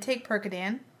Priscilla did take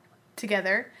Percodan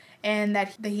together, and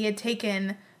that he had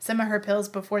taken some of her pills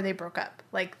before they broke up.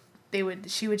 Like,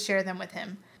 she would share them with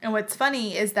him. And what's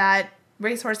funny is that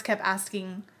Racehorse kept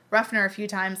asking Ruffner a few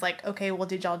times, like, okay, well,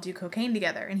 did y'all do cocaine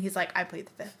together? And he's like, I plead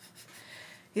the fifth.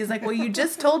 He's like, well, you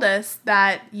just told us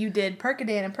that you did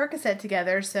Percodan and Percocet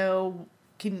together, so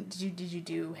did you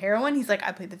do heroin? He's like,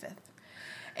 I plead the fifth.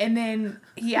 And then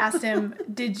he asked him,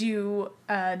 you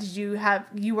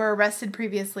were arrested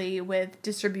previously with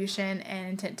distribution and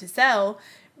intent to sell.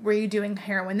 Were you doing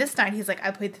heroin this night? He's like, I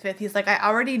plead the fifth. He's like, I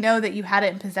already know that you had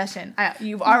it in possession.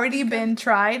 You've already been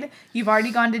tried. You've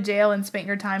already gone to jail and spent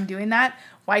your time doing that.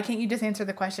 Why can't you just answer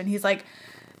the question? He's like,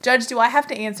 Judge, do I have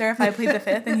to answer if I plead the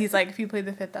fifth? And he's like, if you plead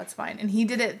the fifth, that's fine. And he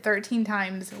did it 13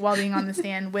 times while being on the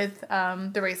stand with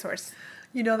the racehorse.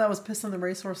 You know, that was pissing the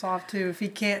racehorse off too. If he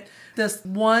can't, this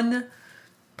one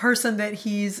person that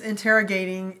he's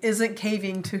interrogating isn't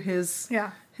caving to his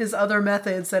other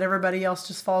methods that everybody else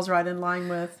just falls right in line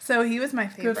with. So he was my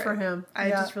favorite. Good for him.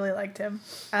 I just really liked him.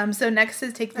 So next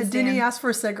is take the stand. Didn't he ask for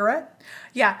a cigarette?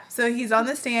 Yeah. So he's on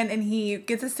the stand and he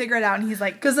gets a cigarette out and he's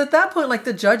like... Because at that point, like,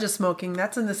 the judge is smoking.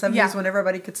 That's in the 70s when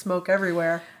everybody could smoke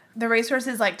everywhere. The racehorse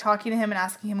is like talking to him and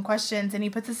asking him questions, and he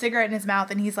puts a cigarette in his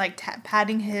mouth and he's like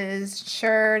patting his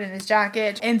shirt and his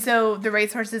jacket. And so the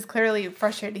racehorse is clearly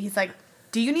frustrated. He's like,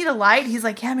 do you need a light? He's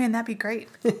like, yeah, man, that'd be great.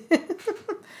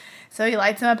 So he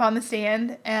lights him up on the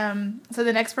stand. So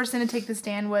the next person to take the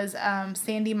stand was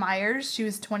Sandy Myers. She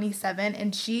was 27,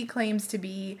 and she claims to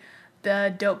be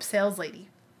the dope sales lady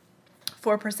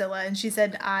for Priscilla. And she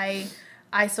said, I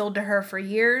sold to her for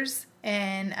years,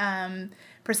 and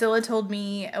Priscilla told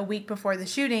me a week before the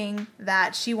shooting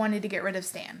that she wanted to get rid of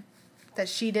Stan, that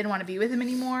she didn't want to be with him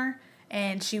anymore,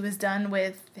 and she was done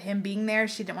with him being there.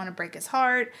 She didn't want to break his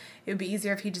heart. It would be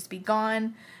easier if he'd just be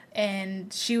gone.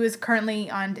 And she was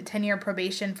currently on 10-year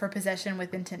probation for possession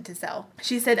with intent to sell.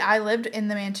 She said, I lived in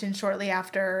the mansion shortly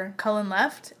after Cullen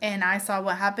left, and I saw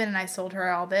what happened, and I sold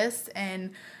her all this,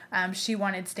 and she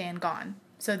wanted Stan gone.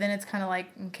 So then it's kind of like,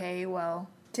 okay, well...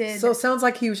 So it sounds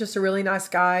like he was just a really nice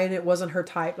guy, and it wasn't her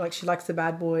type. Like, she likes the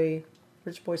bad boy,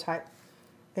 rich boy type.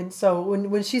 And so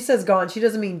when she says gone, she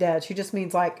doesn't mean dead. She just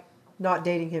means, like, not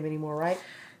dating him anymore, right?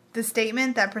 The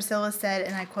statement that Priscilla said,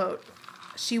 and I quote,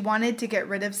 she wanted to get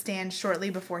rid of Stan shortly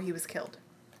before he was killed.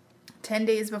 10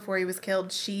 days before he was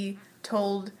killed, she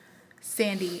told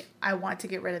Sandy, I want to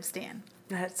get rid of Stan.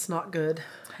 That's not good.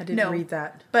 I didn't read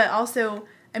that. But also,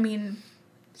 I mean...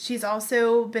 She's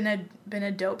also been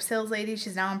a dope sales lady.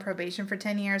 She's now on probation for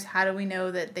 10 years. How do we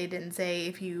know that they didn't say,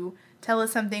 if you tell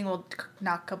us something, we'll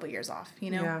knock a couple years off,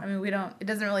 you know? Yeah. I mean, it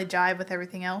doesn't really jive with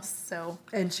everything else, so.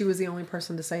 And she was the only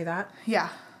person to say that? Yeah.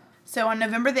 So on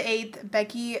November the 8th,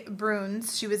 Becky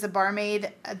Bruns, she was a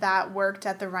barmaid that worked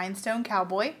at the Rhinestone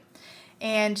Cowboy.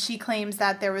 And she claims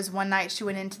that there was one night she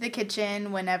went into the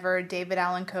kitchen whenever David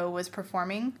Allan Coe was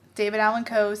performing. David Allan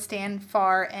Coe, Stan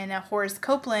Farr, and Horace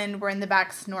Copeland were in the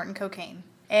back snorting cocaine.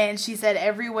 And she said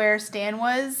everywhere Stan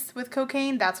was with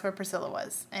cocaine, that's where Priscilla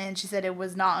was. And she said it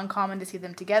was not uncommon to see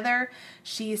them together.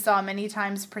 She saw many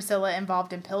times Priscilla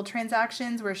involved in pill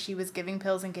transactions where she was giving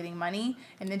pills and getting money,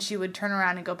 and then she would turn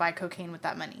around and go buy cocaine with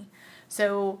that money.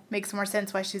 So makes more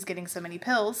sense why she's getting so many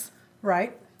pills.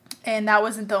 Right. And that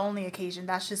wasn't the only occasion.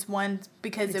 That's just one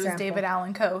because it was David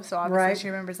Allan Coe, so obviously she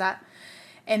remembers that.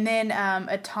 And then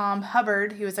a Tom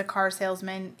Hubbard, he was a car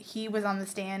salesman, he was on the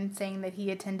stand saying that he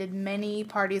attended many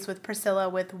parties with Priscilla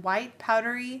with white,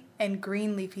 powdery, and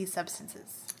green leafy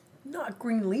substances. Not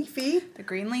green leafy. The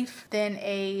green leaf. Then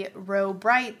a Roe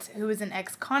Bright, who was an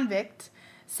ex-convict,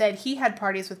 said he had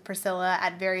parties with Priscilla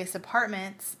at various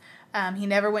apartments. He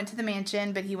never went to the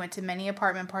mansion, but he went to many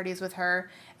apartment parties with her,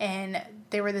 and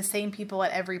they were the same people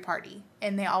at every party,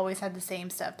 and they always had the same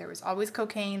stuff. There was always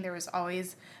cocaine, there was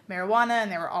always marijuana,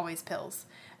 and there were always pills.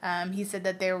 He said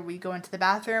that we go into the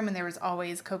bathroom, and there was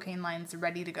always cocaine lines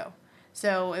ready to go.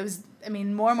 So it was, I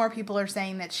mean, more and more people are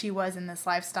saying that she was in this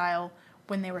lifestyle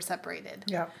when they were separated.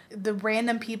 Yeah. The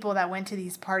random people that went to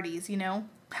these parties, you know,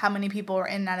 how many people were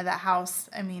in and out of that house,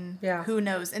 I mean, who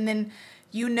knows? And then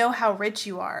you know how rich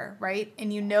you are, right?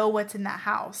 And you know what's in that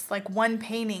house. Like one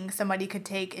painting somebody could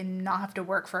take and not have to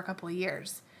work for a couple of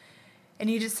years. And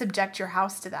you just subject your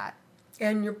house to that.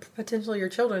 And potentially your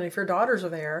children, if your daughters are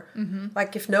there. Mm-hmm.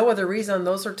 Like if no other reason,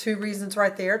 those are two reasons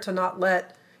right there to not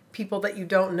let people that you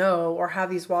don't know or have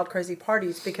these wild, crazy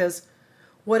parties. Because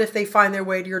what if they find their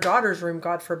way to your daughter's room,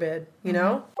 God forbid, you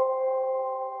know?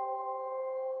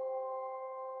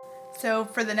 So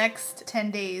for the next 10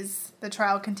 days, the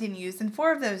trial continues. And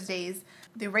 4 of those days,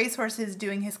 the racehorse is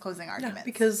doing his closing arguments. Yeah,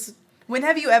 because... When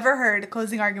have you ever heard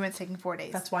closing arguments taking 4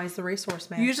 days? That's why he's the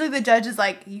racehorse man. Usually the judge is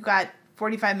like, you got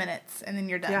 45 minutes and then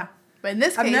you're done. Yeah. But in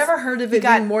this case... I've never heard of it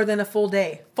being more than a full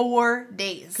day. 4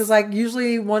 days. Because like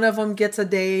usually one of them gets a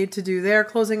day to do their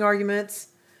closing arguments.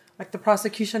 Like the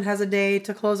prosecution has a day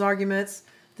to close arguments.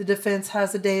 The defense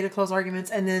has a day to close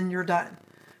arguments. And then you're done.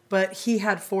 But he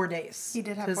had 4 days. He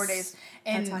did have 4 days.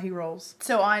 And that's how he rolls.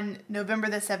 So on November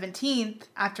the 17th,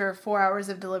 after 4 hours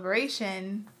of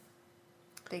deliberation,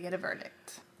 they get a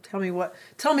verdict. Tell me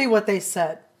what they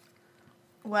said.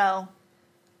 Well,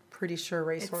 Pretty sure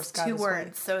Racehorse it's got 2 his words,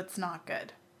 way. so it's not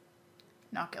good.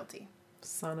 Not guilty.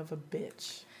 Son of a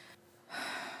bitch.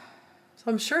 So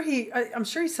I'm sure he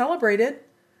celebrated,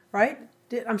 right?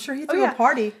 I'm sure he threw a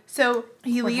party. So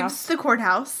he leaves Courthouse. the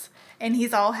courthouse, and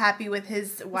he's all happy with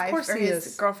his wife course or he his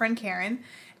is. girlfriend Karen,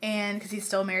 and because he's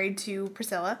still married to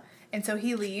Priscilla, and so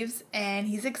he leaves and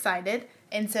he's excited,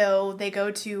 and so they go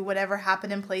to whatever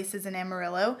happened in places in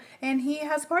Amarillo, and he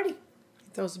has a party. He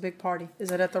throws a big party.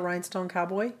 Is it at the Rhinestone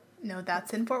Cowboy? No,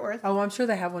 that's in Fort Worth. Oh, I'm sure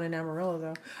they have one in Amarillo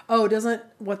though. Oh, doesn't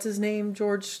what's his name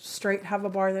George Strait have a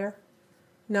bar there?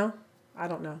 No, I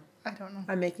don't know. I don't know.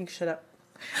 I'm making shit up.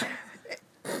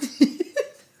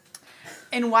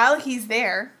 And while he's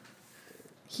there,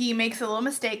 he makes a little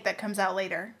mistake that comes out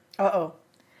later.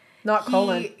 Not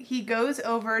Cullen. He goes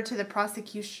over to the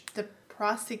prosecutors.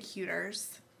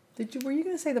 Were you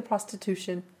going to say the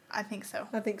prostitution? I think so.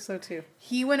 I think so too.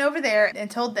 He went over there and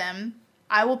told them,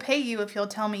 "I will pay you if you'll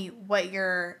tell me what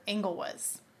your angle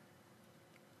was."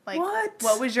 Like,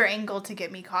 what was your angle to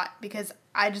get me caught? Because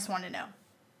I just want to know.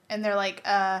 And they're like,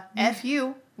 F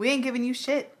you. We ain't giving you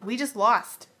shit. We just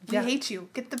lost. We hate you.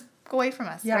 Get the fuck away from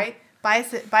us, right? Buy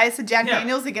us a Jack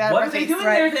Daniels to get out of our face. What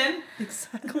are they doing there then?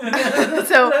 Exactly.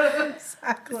 So,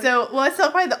 well, it's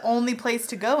still probably the only place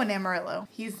to go in Amarillo.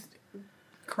 He's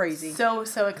Crazy. so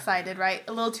excited, right?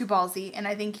 A little too ballsy. And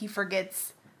I think he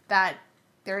forgets that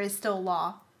there is still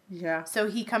law. Yeah. So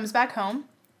he comes back home,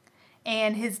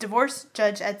 and his divorce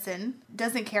judge, Edson,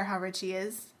 doesn't care how rich he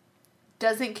is,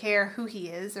 doesn't care who he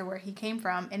is or where he came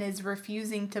from, and is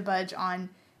refusing to budge on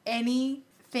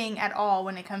anything at all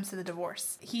when it comes to the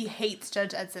divorce. He hates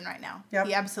Judge Edson right now. Yep.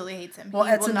 He absolutely hates him. Well,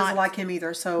 He Edson will not, doesn't like him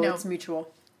either, so No. it's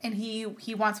mutual. and he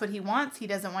wants what he wants. He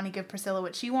doesn't want to give Priscilla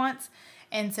what she wants,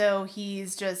 and so he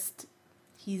doesn't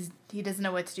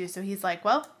know what to do. So he's like,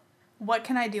 well, what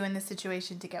can I do in this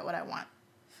situation to get what I want?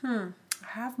 I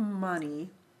have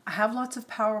money. I have lots of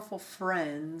powerful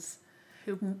friends.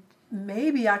 Who?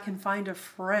 Maybe I can find a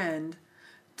friend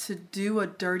to do a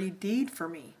dirty deed for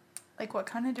me. Like, what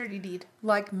kind of dirty deed?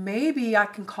 Like, maybe I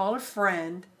can call a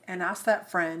friend and ask that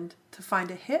friend to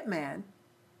find a hitman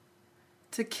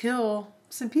to kill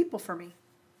some people for me.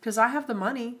 Because I have the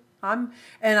money. I'm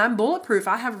bulletproof.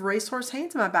 I have racehorse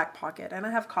hands in my back pocket. And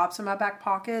I have cops in my back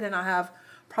pocket. And I have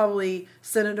probably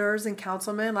senators and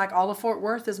councilmen. Like, all of Fort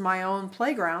Worth is my own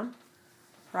playground.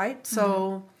 Right?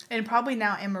 So... And probably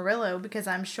now Amarillo, because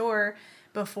I'm sure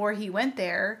before he went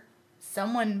there,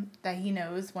 someone that he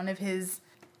knows, one of his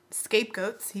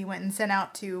scapegoats, he went and sent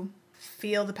out to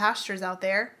feel the pastures out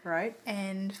there. Right.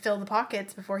 And fill the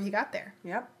pockets before he got there.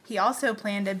 Yep. He also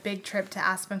planned a big trip to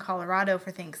Aspen, Colorado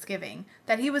for Thanksgiving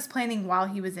that he was planning while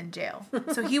he was in jail.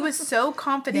 So he was so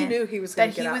confident He knew he was gonna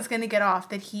that get he out. was going to get off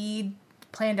that he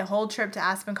planned a whole trip to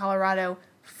Aspen, Colorado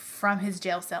from his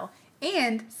jail cell.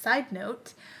 And, side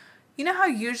note, you know how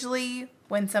usually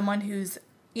when someone who's,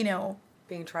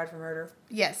 Being tried for murder.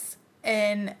 yes,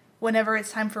 and whenever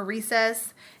it's time for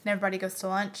recess and everybody goes to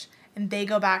lunch and they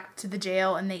go back to the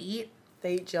jail and they eat,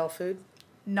 They eat jail food.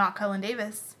 not Cullen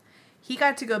Davis. He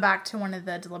got to go back to one of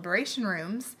the deliberation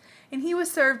rooms and he was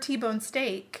served T-bone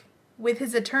steak with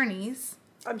his attorneys.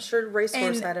 I'm sure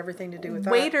Racehorse And had everything to do with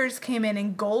that. Waiters came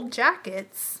in gold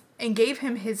jackets and gave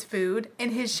him his food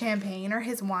and his champagne or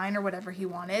his wine or whatever he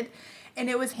wanted. And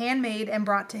it was handmade and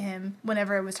brought to him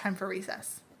whenever it was time for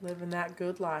recess. Living that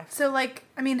good life. So,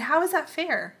 how is that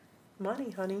fair?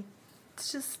 Money, honey. It's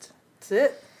just... That's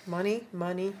it. Money,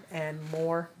 money, and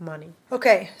more money.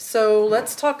 Okay, so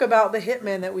let's talk about the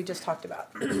hitman that we just talked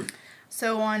about.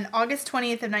 So on August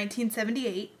 20th of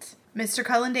 1978, Mr.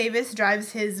 Cullen Davis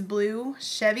drives his blue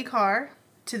Chevy car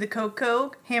to the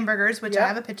Coco Hamburgers, which I Yep.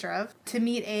 have a picture of, to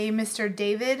meet a Mr.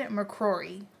 David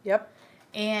McCrory. Yep.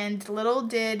 And little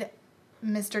did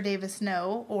Mr. Davis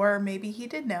know, or maybe he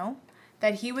did know,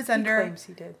 that he was under Claims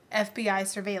he did. FBI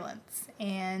surveillance.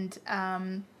 And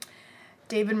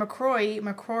David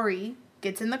McCrory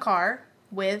gets in the car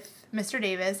with Mr.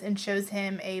 Davis and shows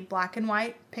him a black and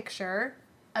white picture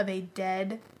of a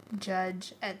dead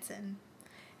Judge Edson.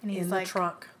 And he's In like, the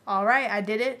trunk. all right, I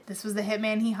did it. This was the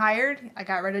hitman he hired. I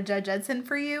got rid of Judge Edson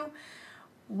for you.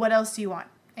 What else do you want?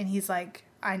 And he's like,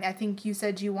 I think you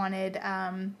said you wanted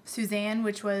Suzanne,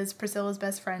 which was Priscilla's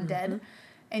best friend, dead.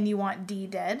 And you want Dee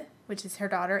dead, which is her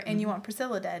daughter. And you want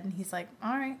Priscilla dead. And he's like,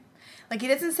 all right. Like, he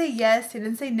doesn't say yes. He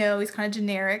didn't say no. He's kind of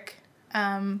generic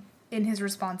in his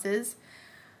responses.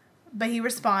 But he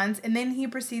responds, and then he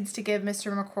proceeds to give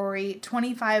Mr. McCrory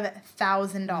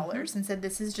 $25,000 and said,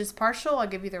 this is just partial. I'll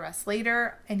give you the rest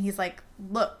later. And he's like,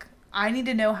 look, I need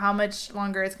to know how much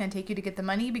longer it's going to take you to get the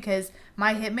money because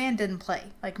my hitman didn't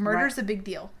play. Like, murder's a big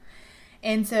deal.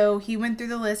 And so he went through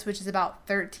the list, which is about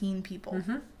 13 people.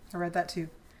 I read that too.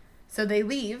 So they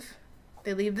leave.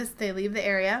 They leave the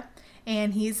area,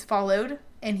 and he's followed,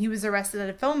 and he was arrested at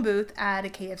a phone booth at a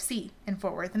KFC in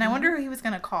Fort Worth. And I wonder who he was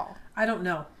going to call. I don't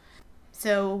know.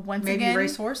 So once again... Maybe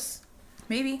Racehorse?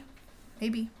 Maybe.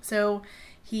 So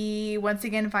he once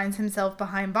again finds himself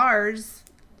behind bars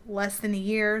less than a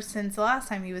year since the last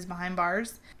time he was behind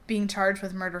bars, being charged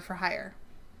with murder for hire.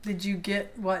 Did you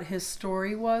get what his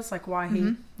story was? Like why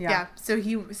he... Yeah. So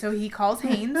he calls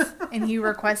Haynes and he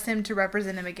requests him to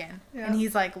represent him again. Yeah. And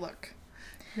he's like, look,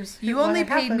 you only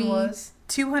paid me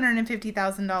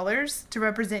 $250,000 to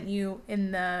represent you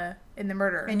in the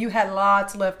murder. And you had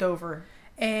lots left over.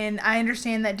 And I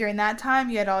understand that during that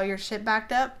time you had all your shit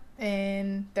backed up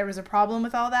and there was a problem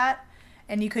with all that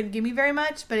and you couldn't give me very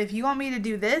much. But if you want me to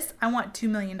do this, I want $2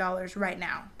 million right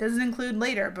now. Doesn't include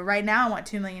later, but right now I want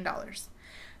 $2 million.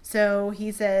 So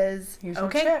he says,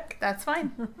 okay, that's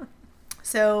fine.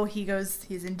 So he goes,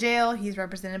 he's in jail. He's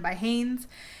represented by Haynes.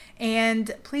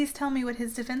 And please tell me what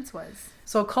his defense was.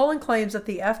 So Cullen claims that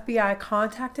the FBI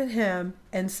contacted him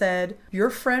and said, your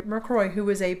friend McCrory, who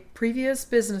is a previous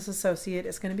business associate,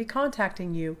 is going to be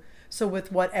contacting you. So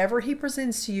with whatever he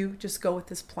presents to you, just go with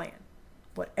this plan.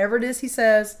 Whatever it is he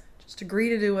says, just agree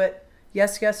to do it.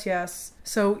 Yes, yes, yes.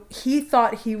 So he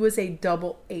thought he was a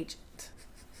double agent.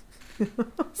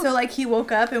 So like he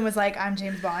woke up and was like, I'm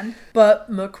James Bond. But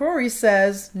McCrory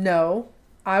says, no,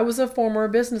 I was a former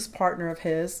business partner of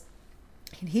his.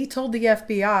 And he told the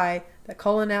FBI that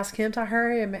Cullen asked him to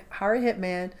hire a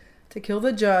hitman to kill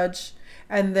the judge,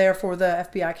 and therefore the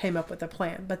FBI came up with a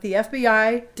plan. But the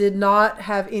FBI did not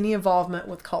have any involvement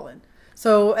with Cullen.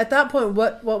 So at that point,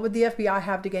 what would the FBI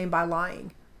have to gain by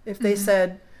lying? If they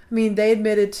said, I mean, they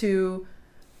admitted to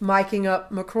miking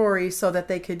up McCrory so that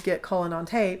they could get Cullen on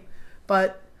tape,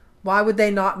 but why would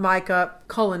they not mic up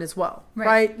Cullen as well?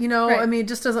 Right? You know, I mean, it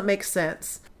just doesn't make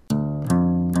sense.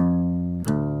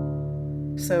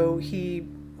 So he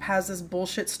has this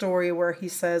bullshit story where he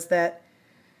says that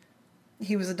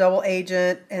he was a double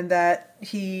agent and that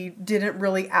he didn't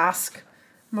really ask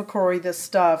McCrory this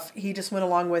stuff. He just went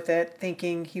along with it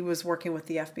thinking he was working with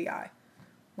the FBI,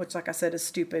 which, like I said, is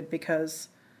stupid because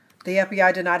the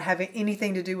FBI did not have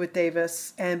anything to do with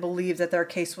Davis and believed that their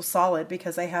case was solid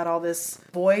because they had all this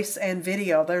voice and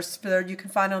video. There you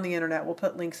can find on the internet. We'll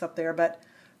put links up there. But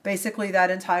basically that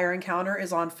entire encounter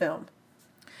is on film.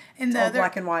 And it's all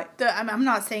black and white. I'm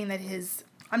not saying that he's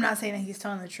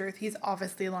telling the truth. He's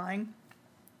obviously lying.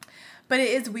 But it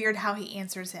is weird how he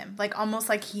answers him. Like almost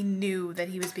like he knew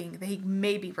that that he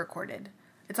may be recorded.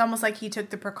 It's almost like he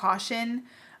took the precaution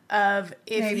of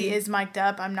if he is mic'd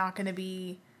up, I'm not going to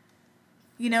be...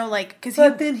 You know, like, because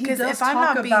if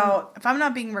I'm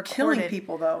not being recorded, killing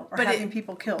people though, or having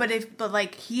people killed. But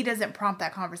like he doesn't prompt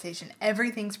that conversation.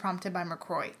 Everything's prompted by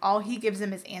McCrory. All he gives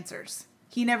him is answers.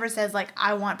 He never says like,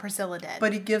 I want Priscilla dead.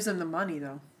 But he gives him the money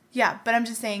though. Yeah, but I'm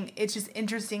just saying it's just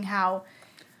interesting how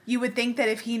you would think that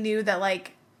if he knew that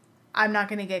like I'm not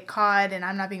going to get caught and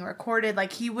I'm not being recorded,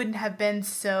 like he wouldn't have been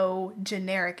so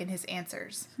generic in his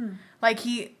answers. Like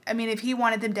if he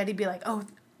wanted them dead, he'd be like, oh.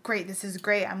 Great, this is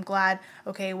great. I'm glad.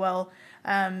 Okay, well,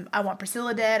 I want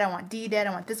Priscilla dead. I want Dee dead.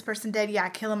 I want this person dead. Yeah,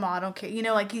 kill them all. I don't care. You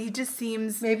know, like he just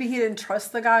seems... Maybe he didn't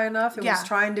trust the guy enough. It was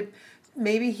trying to...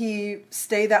 Maybe he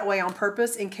stayed that way on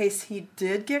purpose in case he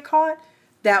did get caught.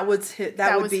 That would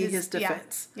be his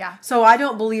defense. Yeah. So I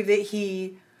don't believe that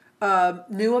he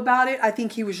knew about it. I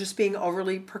think he was just being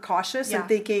overly precautious and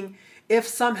thinking if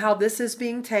somehow this is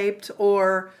being taped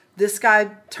or... this guy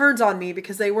turns on me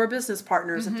because they were business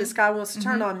partners. If this guy wants to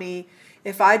turn on me,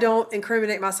 if I don't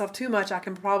incriminate myself too much, I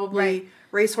can probably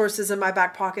racehorses in my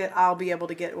back pocket. I'll be able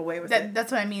to get away with it.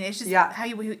 That's what I mean. It's just how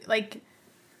you like.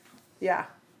 Yeah.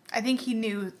 I think he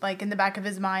knew, like in the back of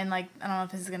his mind, like I don't know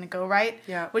if this is gonna go right.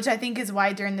 Yeah. Which I think is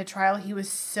why during the trial he was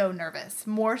so nervous,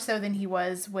 more so than he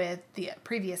was with the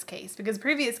previous case, because the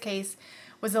previous case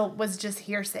was just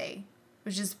hearsay. It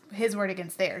was just his word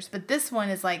against theirs. But this one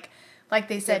is like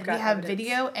they said, we have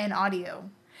video and audio.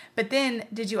 But then,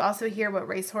 did you also hear what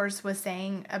Racehorse was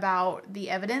saying about the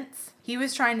evidence? He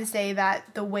was trying to say that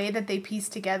the way that they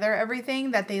pieced together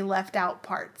everything, that they left out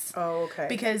parts. Oh, okay.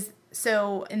 Because,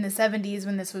 so, in the 70s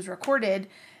when this was recorded,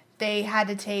 they had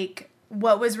to take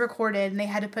what was recorded and they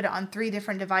had to put it on 3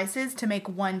 different devices to make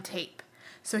one tape.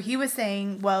 So he was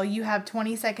saying, well, you have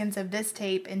 20 seconds of this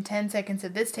tape and 10 seconds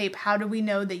of this tape. How do we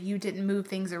know that you didn't move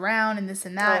things around and this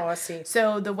and that? Oh, I see.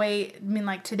 So the way,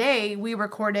 like today, we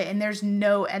record it and there's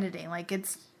no editing. Like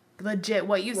it's legit.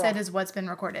 What you said is what's been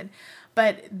recorded.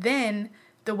 But then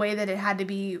the way that it had to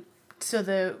be so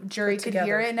the jury could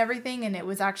hear it and everything, and it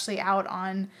was actually out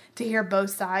on to hear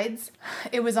both sides.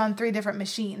 It was on 3 different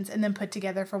machines and then put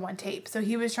together for one tape. So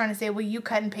he was trying to say, well, you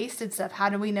cut and pasted stuff. How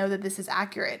do we know that this is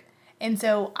accurate? And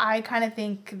so I kind of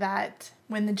think that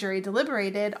when the jury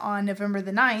deliberated on November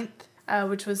the 9th,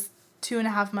 which was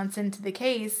 2.5 months into the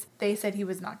case, they said he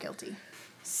was not guilty.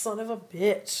 Son of a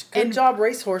bitch. Good job,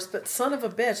 Racehorse, but son of a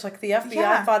bitch. Like, the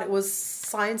FBI thought it was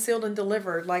signed, sealed, and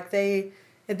delivered. Like, they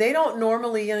don't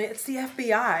normally, it's the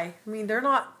FBI. I mean, they're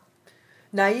not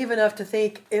naive enough to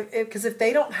think, because if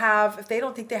they don't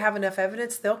think they have enough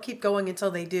evidence, they'll keep going until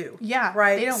they do. Yeah.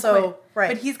 Right? They don't quit. Right.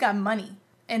 But he's got money.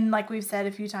 And like we've said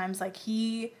a few times, like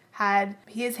he had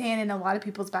his hand in a lot of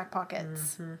people's back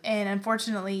pockets. Mm-hmm. And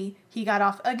unfortunately, he got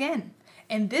off again.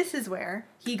 And this is where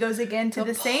he goes again to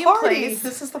the same place.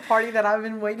 This is the party that I've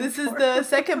been waiting for. This is the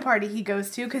second party he goes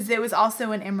to, because it was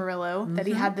also in Amarillo that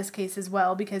he had this case as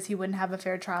well, because he wouldn't have a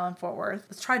fair trial in Fort Worth.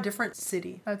 Let's try a different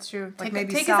city. That's true. Like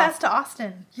take his ass to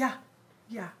Austin. Yeah.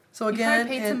 Yeah. So again,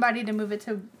 you paid somebody to move it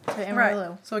to Amarillo.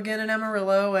 Right. So again in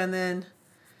Amarillo, and then...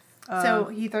 so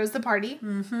he throws the party.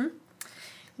 Mm-hmm.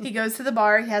 He goes to the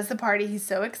bar. He has the party. He's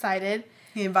so excited.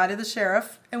 He invited the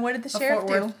sheriff. And what did the sheriff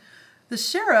do? The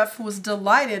sheriff was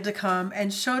delighted to come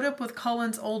and showed up with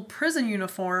Cullen's old prison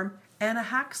uniform and a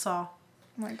hacksaw. Oh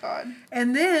my God.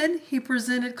 And then he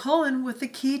presented Cullen with the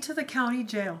key to the county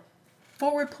jail.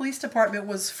 Fort Worth Police Department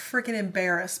was freaking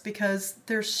embarrassed because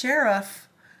their sheriff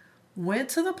went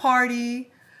to the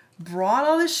party, brought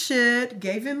all this shit,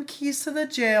 gave him keys to the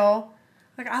jail.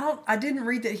 Like, I didn't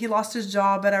read that he lost his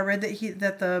job, but I read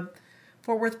that the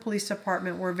Fort Worth Police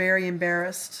Department were very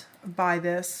embarrassed by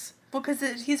this. Well,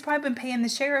 because he's probably been paying the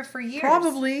sheriff for years.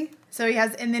 Probably. So he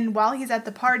has, and then while he's at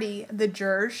the party, the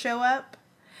jurors show up,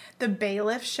 the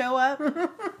bailiffs show up.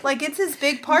 Like, it's his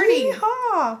big party.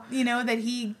 Yeehaw! You know, that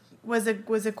he was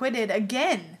acquitted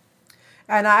again.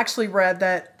 And I actually read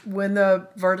that when the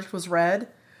verdict was read,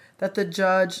 that the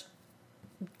judge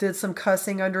did some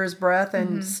cussing under his breath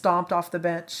and stomped off the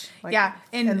bench. Like, yeah.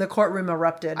 And the courturt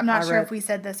erupted. I'm not sure if we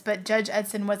said this, but Judge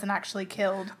Edson wasn't actually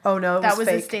killed. Oh, no, that was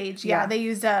fake. a stage. Yeah, they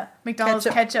used McDonald's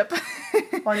ketchup.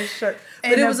 On his shirt.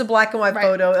 But it was a black and white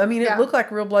photo. I mean, it looked like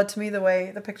real blood to me the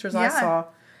way the pictures I saw.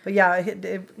 But yeah,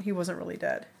 he wasn't really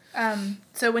dead.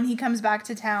 So when he comes back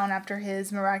to town after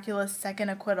his miraculous second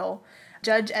acquittal,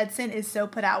 Judge Edson is so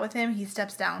put out with him, he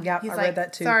steps down. Yeah, He's I like, read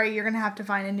that too. Sorry, you're going to have to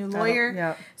find a new lawyer.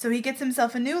 Yeah. So he gets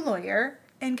himself a new lawyer,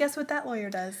 and guess what that lawyer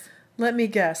does? Let me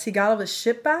guess. He got all his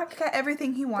shit back? He got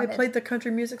everything he wanted. They played the country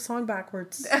music song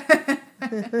backwards.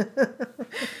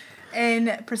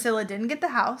 And Priscilla didn't get the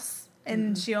house,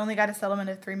 and she only got a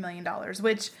settlement of $3 million,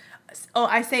 which... Oh,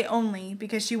 I say only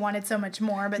because she wanted so much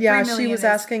more, but yeah, $3 million she was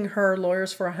asking her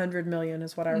lawyers for $100 million,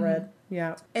 is what I read.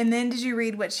 Yeah. And then did you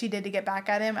read what she did to get back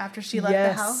at him after she left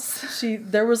the house?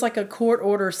 There was like a court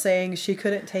order saying she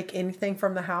couldn't take anything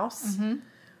from the house,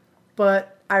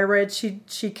 but I read she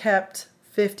kept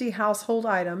 50 household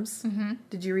items.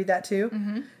 Did you read that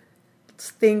too?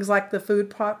 Things like the food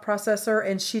processor,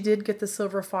 and she did get the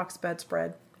Silver Fox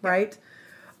bedspread, right?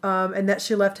 And that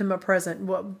she left him a present.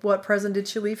 What present did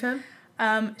she leave him?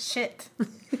 Shit.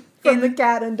 From the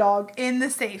cat and dog. In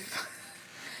the safe.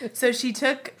 So she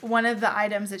took one of the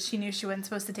items that she knew she wasn't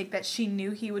supposed to take, that she knew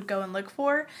he would go and look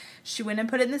for. She went and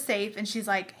put it in the safe, and she's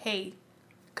like, hey,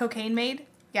 cocaine made?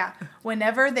 Yeah.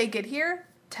 Whenever they get here,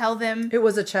 tell them. It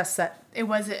was a chess set. It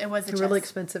was a chess. really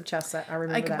expensive chess set. I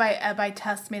remember that. By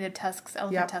tusks, made of tusks,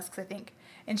 elephant tusks, I think.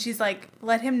 And she's like,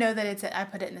 let him know that I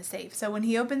put it in the safe. So when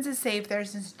he opens his safe,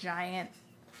 there's this giant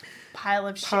pile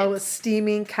of shit. Pile of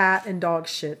steaming cat and dog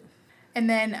shit. And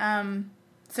then,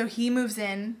 so he moves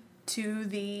in to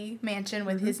the mansion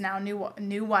with his now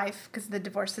new wife, because the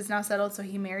divorce is now settled. So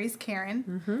he marries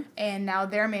Karen, and now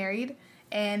they're married,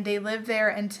 and they live there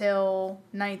until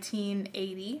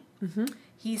 1980.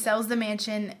 He sells the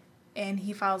mansion, and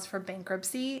he files for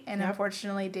bankruptcy, and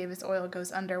unfortunately, Davis Oil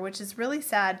goes under, which is really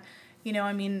sad. You know,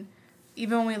 I mean,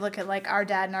 even when we look at like our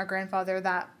dad and our grandfather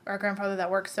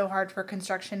that worked so hard for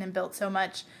construction and built so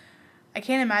much, I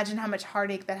can't imagine how much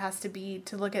heartache that has to be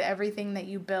to look at everything that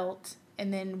you built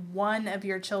and then one of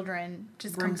your children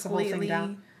just completely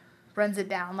runs it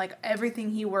down. Like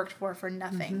everything he worked for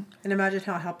nothing. And imagine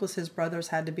how helpless his brothers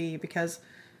had to be because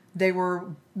they were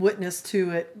witness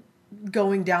to it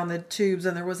going down the tubes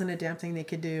and there wasn't a damn thing they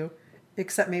could do.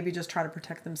 Except maybe just try to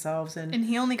protect themselves. And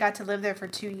he only got to live there for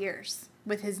 2 years.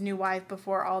 with his new wife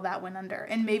before all that went under.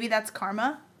 And maybe that's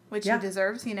karma, which Yeah. he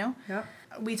deserves, you know? Yeah.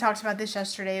 We talked about this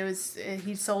yesterday. It was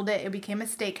he sold it. It became a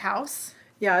steakhouse.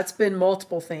 Yeah, it's been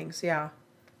multiple things. Yeah.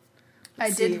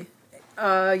 Let's see.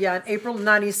 In April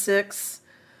 96,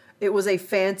 it was a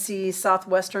fancy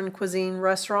Southwestern cuisine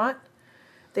restaurant.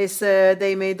 They said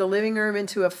they made the living room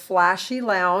into a flashy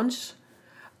lounge.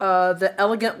 The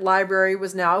elegant library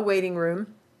was now a waiting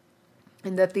room,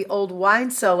 and that the old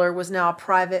wine cellar was now a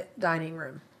private dining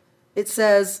room. It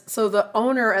says, so the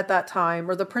owner at that time,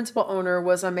 or the principal owner,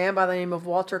 was a man by the name of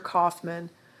Walter Kaufman,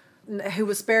 who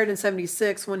was spared in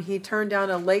 76 when he turned down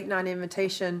a late night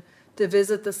invitation to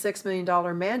visit the $6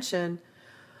 million mansion.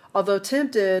 Although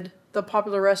tempted, the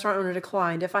popular restaurant owner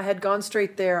declined. If I had gone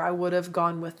straight there, I would have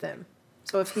gone with them.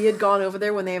 So if he had gone over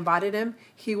there when they invited him,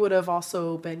 he would have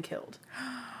also been killed.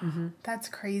 That's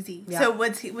crazy. Yeah. So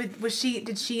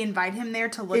did she invite him there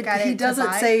to look at it? He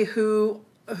doesn't say who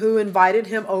invited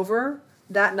him over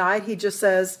that night. He just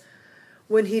says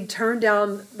when he turned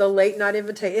down the late night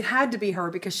invitation, it had to be her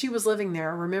because she was living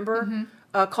there, remember?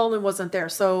 Cullen wasn't there.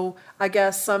 So I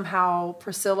guess somehow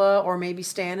Priscilla or maybe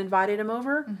Stan invited him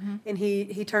over, and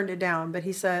he turned it down. But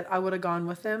he said, I would have gone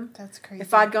with them. That's crazy.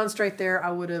 If I'd gone straight there,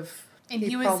 I would have. And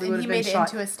he made it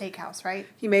into a steakhouse, right?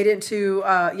 He made it into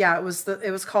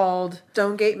it was called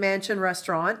Stonegate Mansion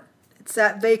Restaurant. It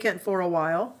sat vacant for a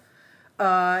while,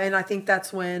 and I think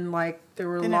that's when like there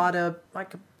were a lot of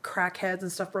like crackheads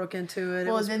and stuff broke into it.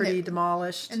 It was pretty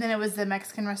demolished. And then it was the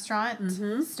Mexican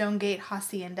restaurant, Stonegate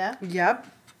Hacienda. Yep.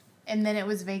 And then it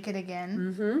was vacant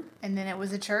again. And then it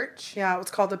was a church. Yeah, it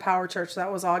was called the Power Church. That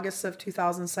was August of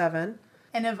 2007.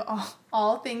 And of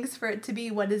all things for it to be,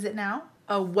 what is it now?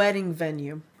 A wedding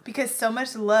venue. Because so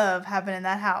much love happened in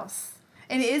that house.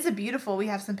 And it is a beautiful, we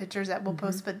have some pictures that we'll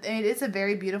post, but it is a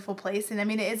very beautiful place. And I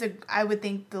mean, I would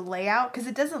think the layout, because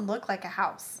it doesn't look like a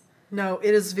house. No,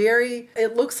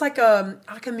 it looks like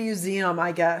a museum,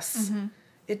 I guess.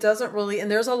 It doesn't really, and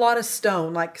there's a lot of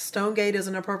stone. Like Stonegate is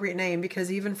an appropriate name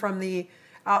because even from the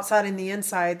outside and the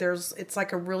inside, it's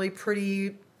like a really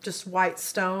pretty, just white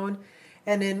stone.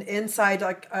 And then inside,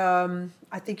 like,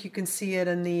 I think you can see it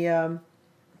in the,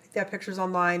 they have pictures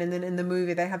online, and then in the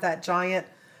movie they have that giant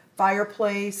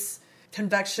fireplace,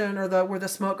 convection, or where the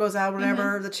smoke goes out,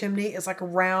 whatever. The chimney is like a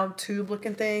round tube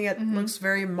looking thing. It looks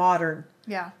very modern.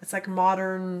 Yeah. It's like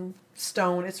modern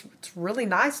stone. It's really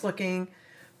nice looking,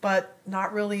 but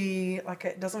not really, like,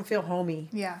 it doesn't feel homey.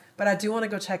 Yeah. But I do want to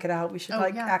go check it out. We should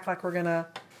act like we're gonna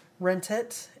rent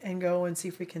it and go and see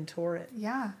if we can tour it.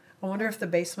 Yeah. I wonder if the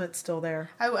basement's still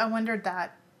there. I wondered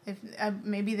that. If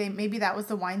maybe that was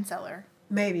the wine cellar.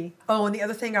 Maybe. Oh, and the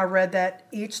other thing I read that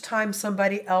each time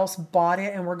somebody else bought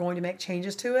it and were going to make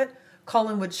changes to it,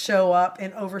 Cullen would show up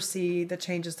and oversee the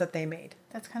changes that they made.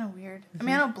 That's kind of weird. I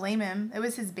mean, I don't blame him. It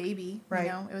was his baby. Right.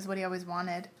 You know, it was what he always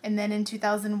wanted. And then in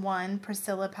 2001,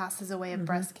 Priscilla passes away of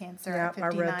breast cancer at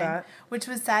 59. I read that. Which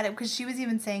was sad because she was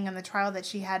even saying on the trial that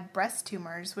she had breast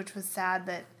tumors, which was sad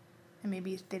that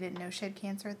maybe they didn't know she had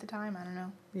cancer at the time. I don't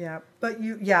know. Yeah, but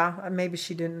maybe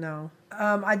she didn't know.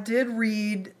 I did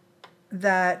read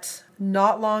that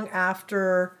not long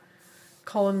after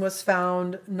Cullen was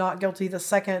found not guilty the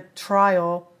second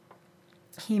trial,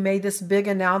 he made this big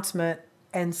announcement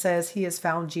and says he has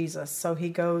found Jesus. So he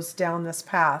goes down this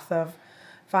path of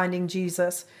finding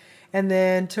Jesus. And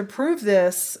then to prove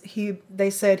this, they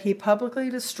said he publicly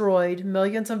destroyed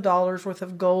millions of dollars worth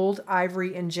of gold,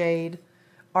 ivory, and jade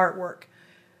artwork.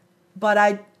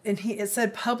 But it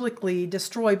said publicly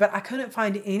destroyed, but I couldn't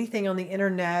find anything on the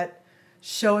internet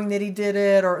showing that he did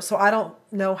it, so I don't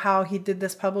know how he did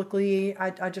this publicly.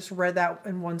 I just read that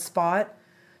in one spot,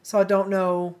 so I don't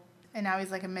know. And now he's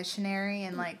like a missionary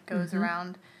and like goes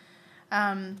around.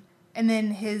 And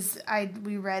then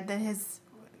we read that his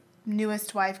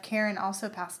newest wife Karen also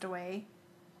passed away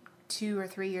 2 or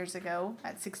 3 years ago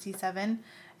at 67.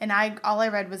 And all I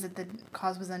read was that the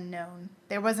cause was unknown.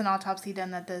 There was an autopsy done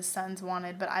that the sons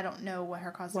wanted, but I don't know what her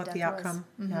cause of death was. What the outcome?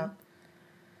 Yeah.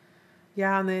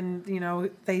 Yeah, and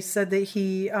then, they said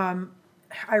that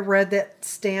I read that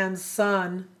Stan's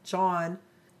son, John,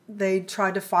 they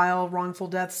tried to file a wrongful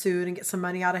death suit and get some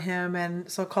money out of him, and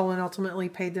so Cullen ultimately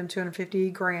paid them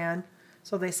 $250,000,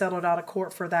 so they settled out of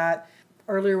court for that.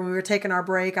 Earlier when we were taking our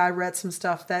break, I read some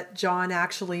stuff that John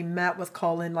actually met with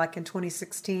Cullen like in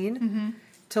 2016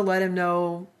 to let him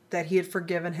know that he had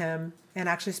forgiven him and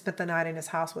actually spent the night in his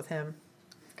house with him.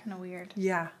 It's kind of weird.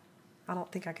 Yeah. I don't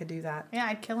think I could do that. Yeah,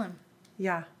 I'd kill him.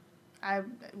 Yeah.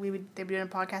 They'd be doing a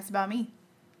podcast about me.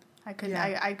 I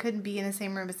couldn't be in the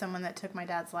same room as someone that took my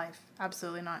dad's life.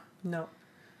 Absolutely not. No.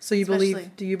 So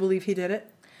do you believe he did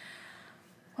it?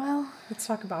 Well, let's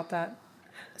talk about that.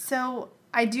 So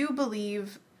I do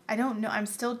believe, I don't know, I'm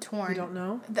still torn. You don't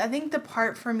know? I think the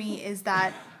part for me is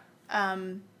that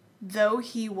though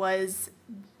he was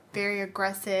very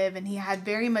aggressive and he had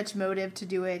very much motive to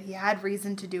do it, he had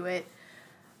reason to do it,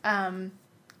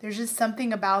 there's just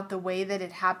something about the way that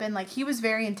it happened. Like, he was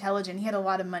very intelligent. He had a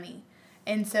lot of money.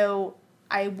 And so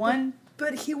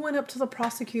But he went up to the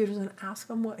prosecutors and asked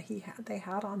them what they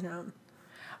had on him.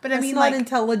 But That's I mean, not like,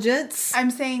 intelligence. I'm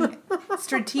saying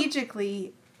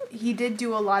strategically, he did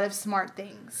do a lot of smart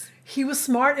things. He was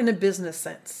smart in a business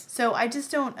sense. So I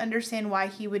just don't understand why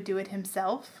he would do it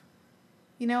himself.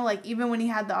 You know, like, even when he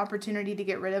had the opportunity to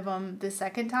get rid of him the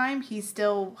second time, he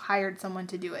still hired someone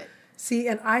to do it. See,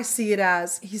 and I see it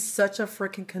as he's such a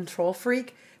freaking control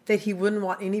freak that he wouldn't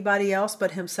want anybody else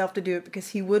but himself to do it, because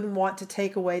he wouldn't want to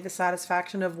take away the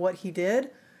satisfaction of what he did.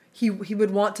 He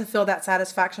would want to feel that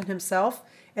satisfaction himself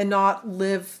and not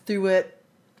live through it,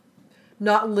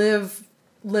 live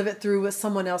it through with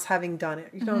someone else having done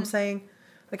it. You know what I'm saying?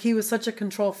 Like, he was such a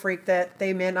control freak that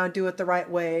they may not do it the right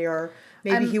way, or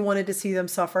maybe he wanted to see them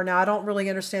suffer. Now, I don't really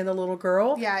understand the little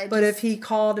girl. Yeah, but if he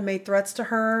called and made threats to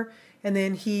her, and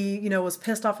then he, was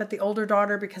pissed off at the older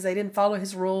daughter because they didn't follow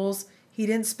his rules, he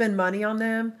didn't spend money on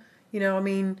them.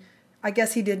 I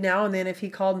guess he did now and then if he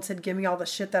called and said, give me all the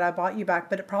shit that I bought you back.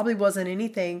 But it probably wasn't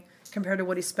anything compared to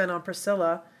what he spent on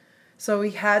Priscilla. So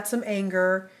he had some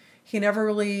anger. He never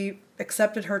really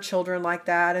accepted her children like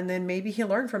that. And then maybe he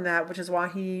learned from that, which is why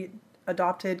he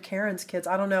adopted Karen's kids.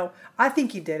 I don't know. I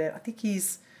think he did it. I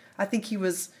think he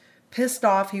was pissed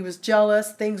off. He was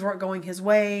jealous. Things weren't going his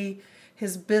way.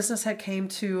 His business had came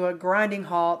to a grinding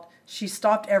halt. She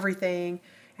stopped everything.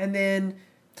 And then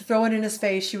to throw it in his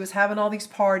face, she was having all these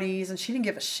parties and she didn't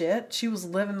give a shit. She was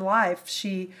living life.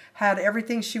 She had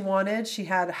everything she wanted. She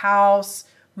had a house,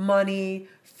 money,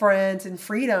 friends, and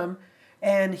freedom.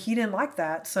 And he didn't like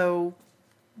that. So,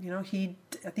 I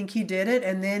think he did it.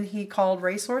 And then he called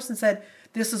Racehorse and said,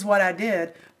 this is what I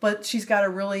did. But she's got a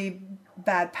really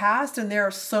bad past. And there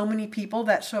are so many people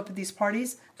that show up at these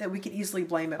parties that we could easily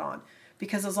blame it on.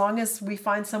 Because as long as we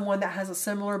find someone that has a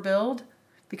similar build,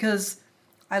 because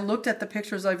I looked at the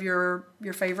pictures of your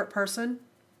favorite person,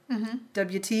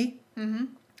 WT,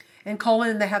 and Cullen,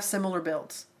 and they have similar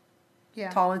builds. Yeah.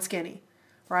 Tall and skinny,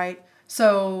 right?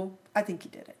 So I think he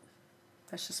did it.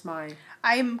 That's just my...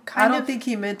 I don't think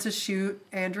he meant to shoot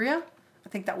Andrea. I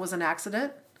think that was an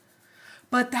accident.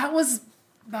 But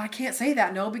I can't say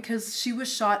that, no, because she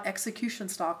was shot execution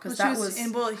style. She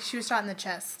was shot in the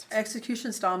chest.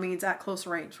 Execution style means at close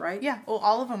range, right? Yeah. Well,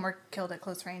 all of them were killed at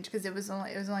close range because it was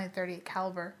only a 38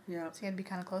 caliber. Yeah. So you had to be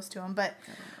kind of close to him. But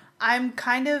I'm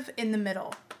kind of in the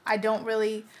middle. I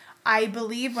believe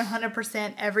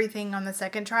 100% everything on the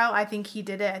second trial. I think he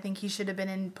did it. I think he should have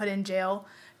been put in jail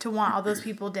to want all those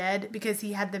people dead because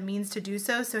he had the means to do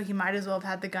so. So he might as well have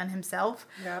had the gun himself.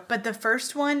 Yep. But the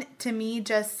first one, to me,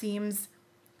 just seems...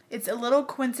 It's a little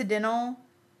coincidental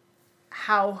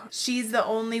how she's the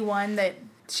only one that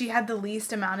she had the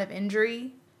least amount of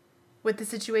injury with the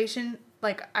situation.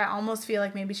 Like, I almost feel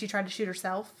like maybe she tried to shoot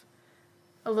herself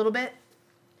a little bit.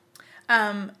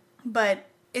 But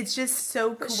it's just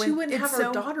so coincidental. She wouldn't have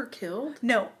her daughter killed?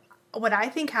 No. What I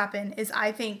think happened is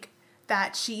I think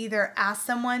that she either asked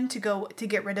someone to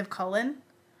get rid of Cullen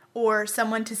or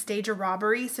someone to stage a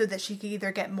robbery so that she could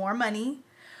either get more money.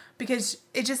 Because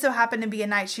it just so happened to be a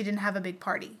night she didn't have a big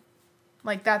party.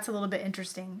 Like, that's a little bit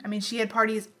interesting. I mean, she had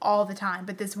parties all the time.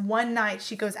 But this one night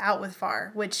she goes out with Farr,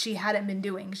 which she hadn't been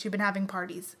doing. She'd been having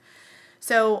parties.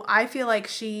 So I feel like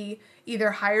she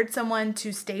either hired someone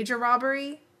to stage a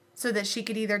robbery so that she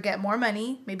could either get more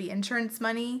money, maybe insurance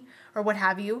money or what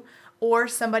have you. Or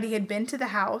somebody had been to the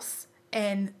house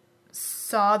and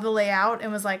saw the layout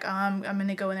and was like, I'm going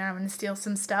to go in there. I'm going to steal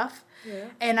some stuff. Yeah.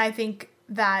 And I think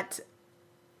that...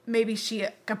 maybe she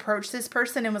approached this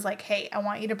person and was like, hey, I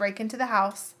want you to break into the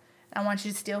house. I want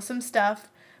you to steal some stuff,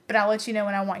 but I'll let you know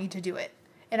when I want you to do it.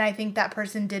 And I think that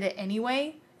person did it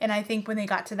anyway. And I think when they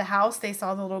got to the house, they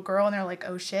saw the little girl and they're like,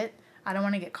 oh shit, I don't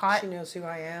want to get caught. She knows who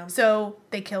I am. So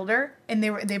they killed her and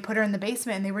they put her in the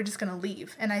basement and they were just going to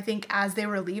leave. And I think as they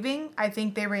were leaving, I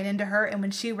think they ran into her. And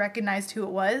when she recognized who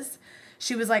it was,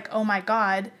 she was like, oh my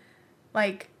God,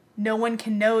 like, no one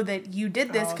can know that you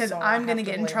did this because I'm going to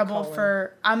get in trouble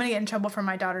for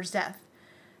my daughter's death.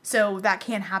 So that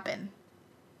can't happen.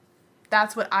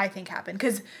 That's what I think happened.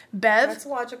 Because That's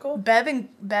logical. Bev and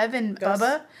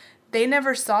Bubba, they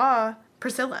never saw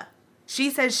Priscilla.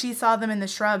 She says she saw them in the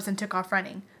shrubs and took off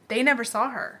running. They never saw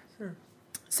her.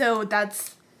 So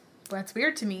that's that's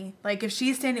weird to me. Like, if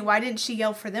she's standing, why didn't she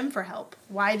yell for them for help?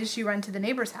 Why did she run to the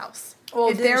neighbor's house? Well,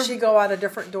 If didn't she go out a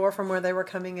different door from where they were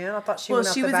coming in? I thought she went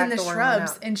out she the was back in the door and went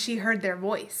shrubs out. and she heard their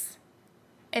voice.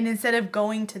 And instead of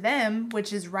going to them,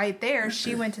 which is right there,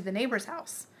 she went to the neighbor's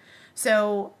house.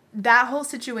 So that whole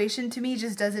situation to me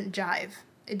just doesn't jive.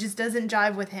 It just doesn't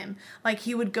jive with him. Like,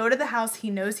 he would go to the house he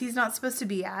knows he's not supposed to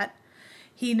be at.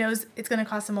 He knows it's going to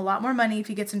cost him a lot more money if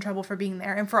he gets in trouble for being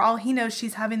there. And for all he knows,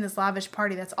 she's having this lavish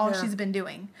party. That's all she's been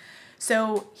doing.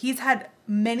 So he's had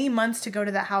many months to go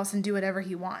to that house and do whatever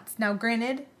he wants. Now,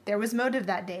 granted, there was motive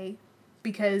that day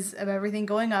because of everything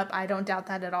going up. I don't doubt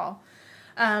that at all.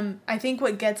 I think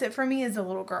what gets it for me is the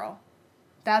little girl.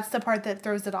 That's the part that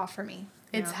throws it off for me.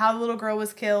 It's how the little girl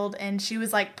was killed, and she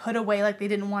was, like, put away like they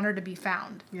didn't want her to be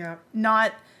found. Yeah.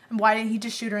 Not, why didn't he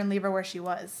just shoot her and leave her where she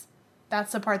was?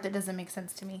 That's the part that doesn't make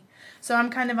sense to me. So I'm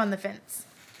kind of on the fence.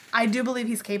 I do believe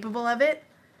he's capable of it,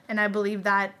 and I believe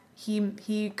that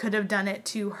he could have done it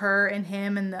to her and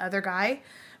him and the other guy,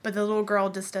 but the little girl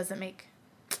just doesn't make,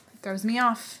 it throws me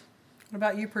off. What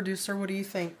about you, producer? What do you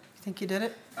think? You think you did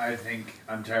it? I think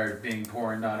I'm tired of being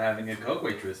poor and not having a Coke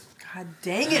waitress. God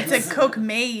dang it. It's a Coke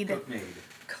maid. Coke maid.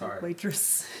 Sorry.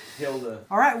 Waitress. Hilda.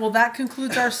 All right, well, that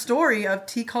concludes our story of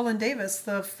T. Cullen Davis,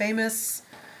 the famous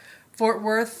Fort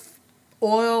Worth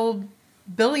oil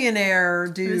billionaire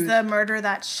dude. It was the murder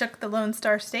that shook the Lone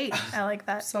Star State. I like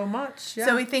that. So much, yeah.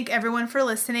 So we thank everyone for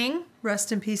listening.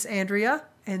 Rest in peace, Andrea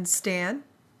and Stan.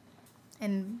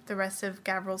 And the rest of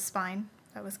Gavril's spine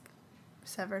that was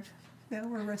severed. Now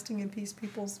we're resting in peace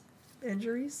people's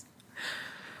injuries.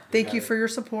 Thank you for your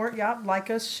support. Yeah, like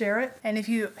us, share it. And if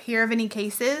you hear of any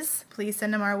cases, please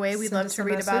send them our way. We'd love to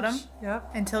read about them.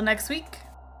 Yep. Until next week.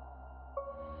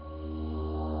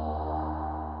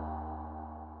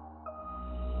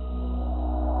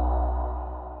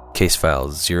 Case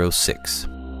File 06,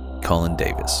 Cullen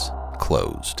Davis,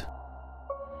 closed.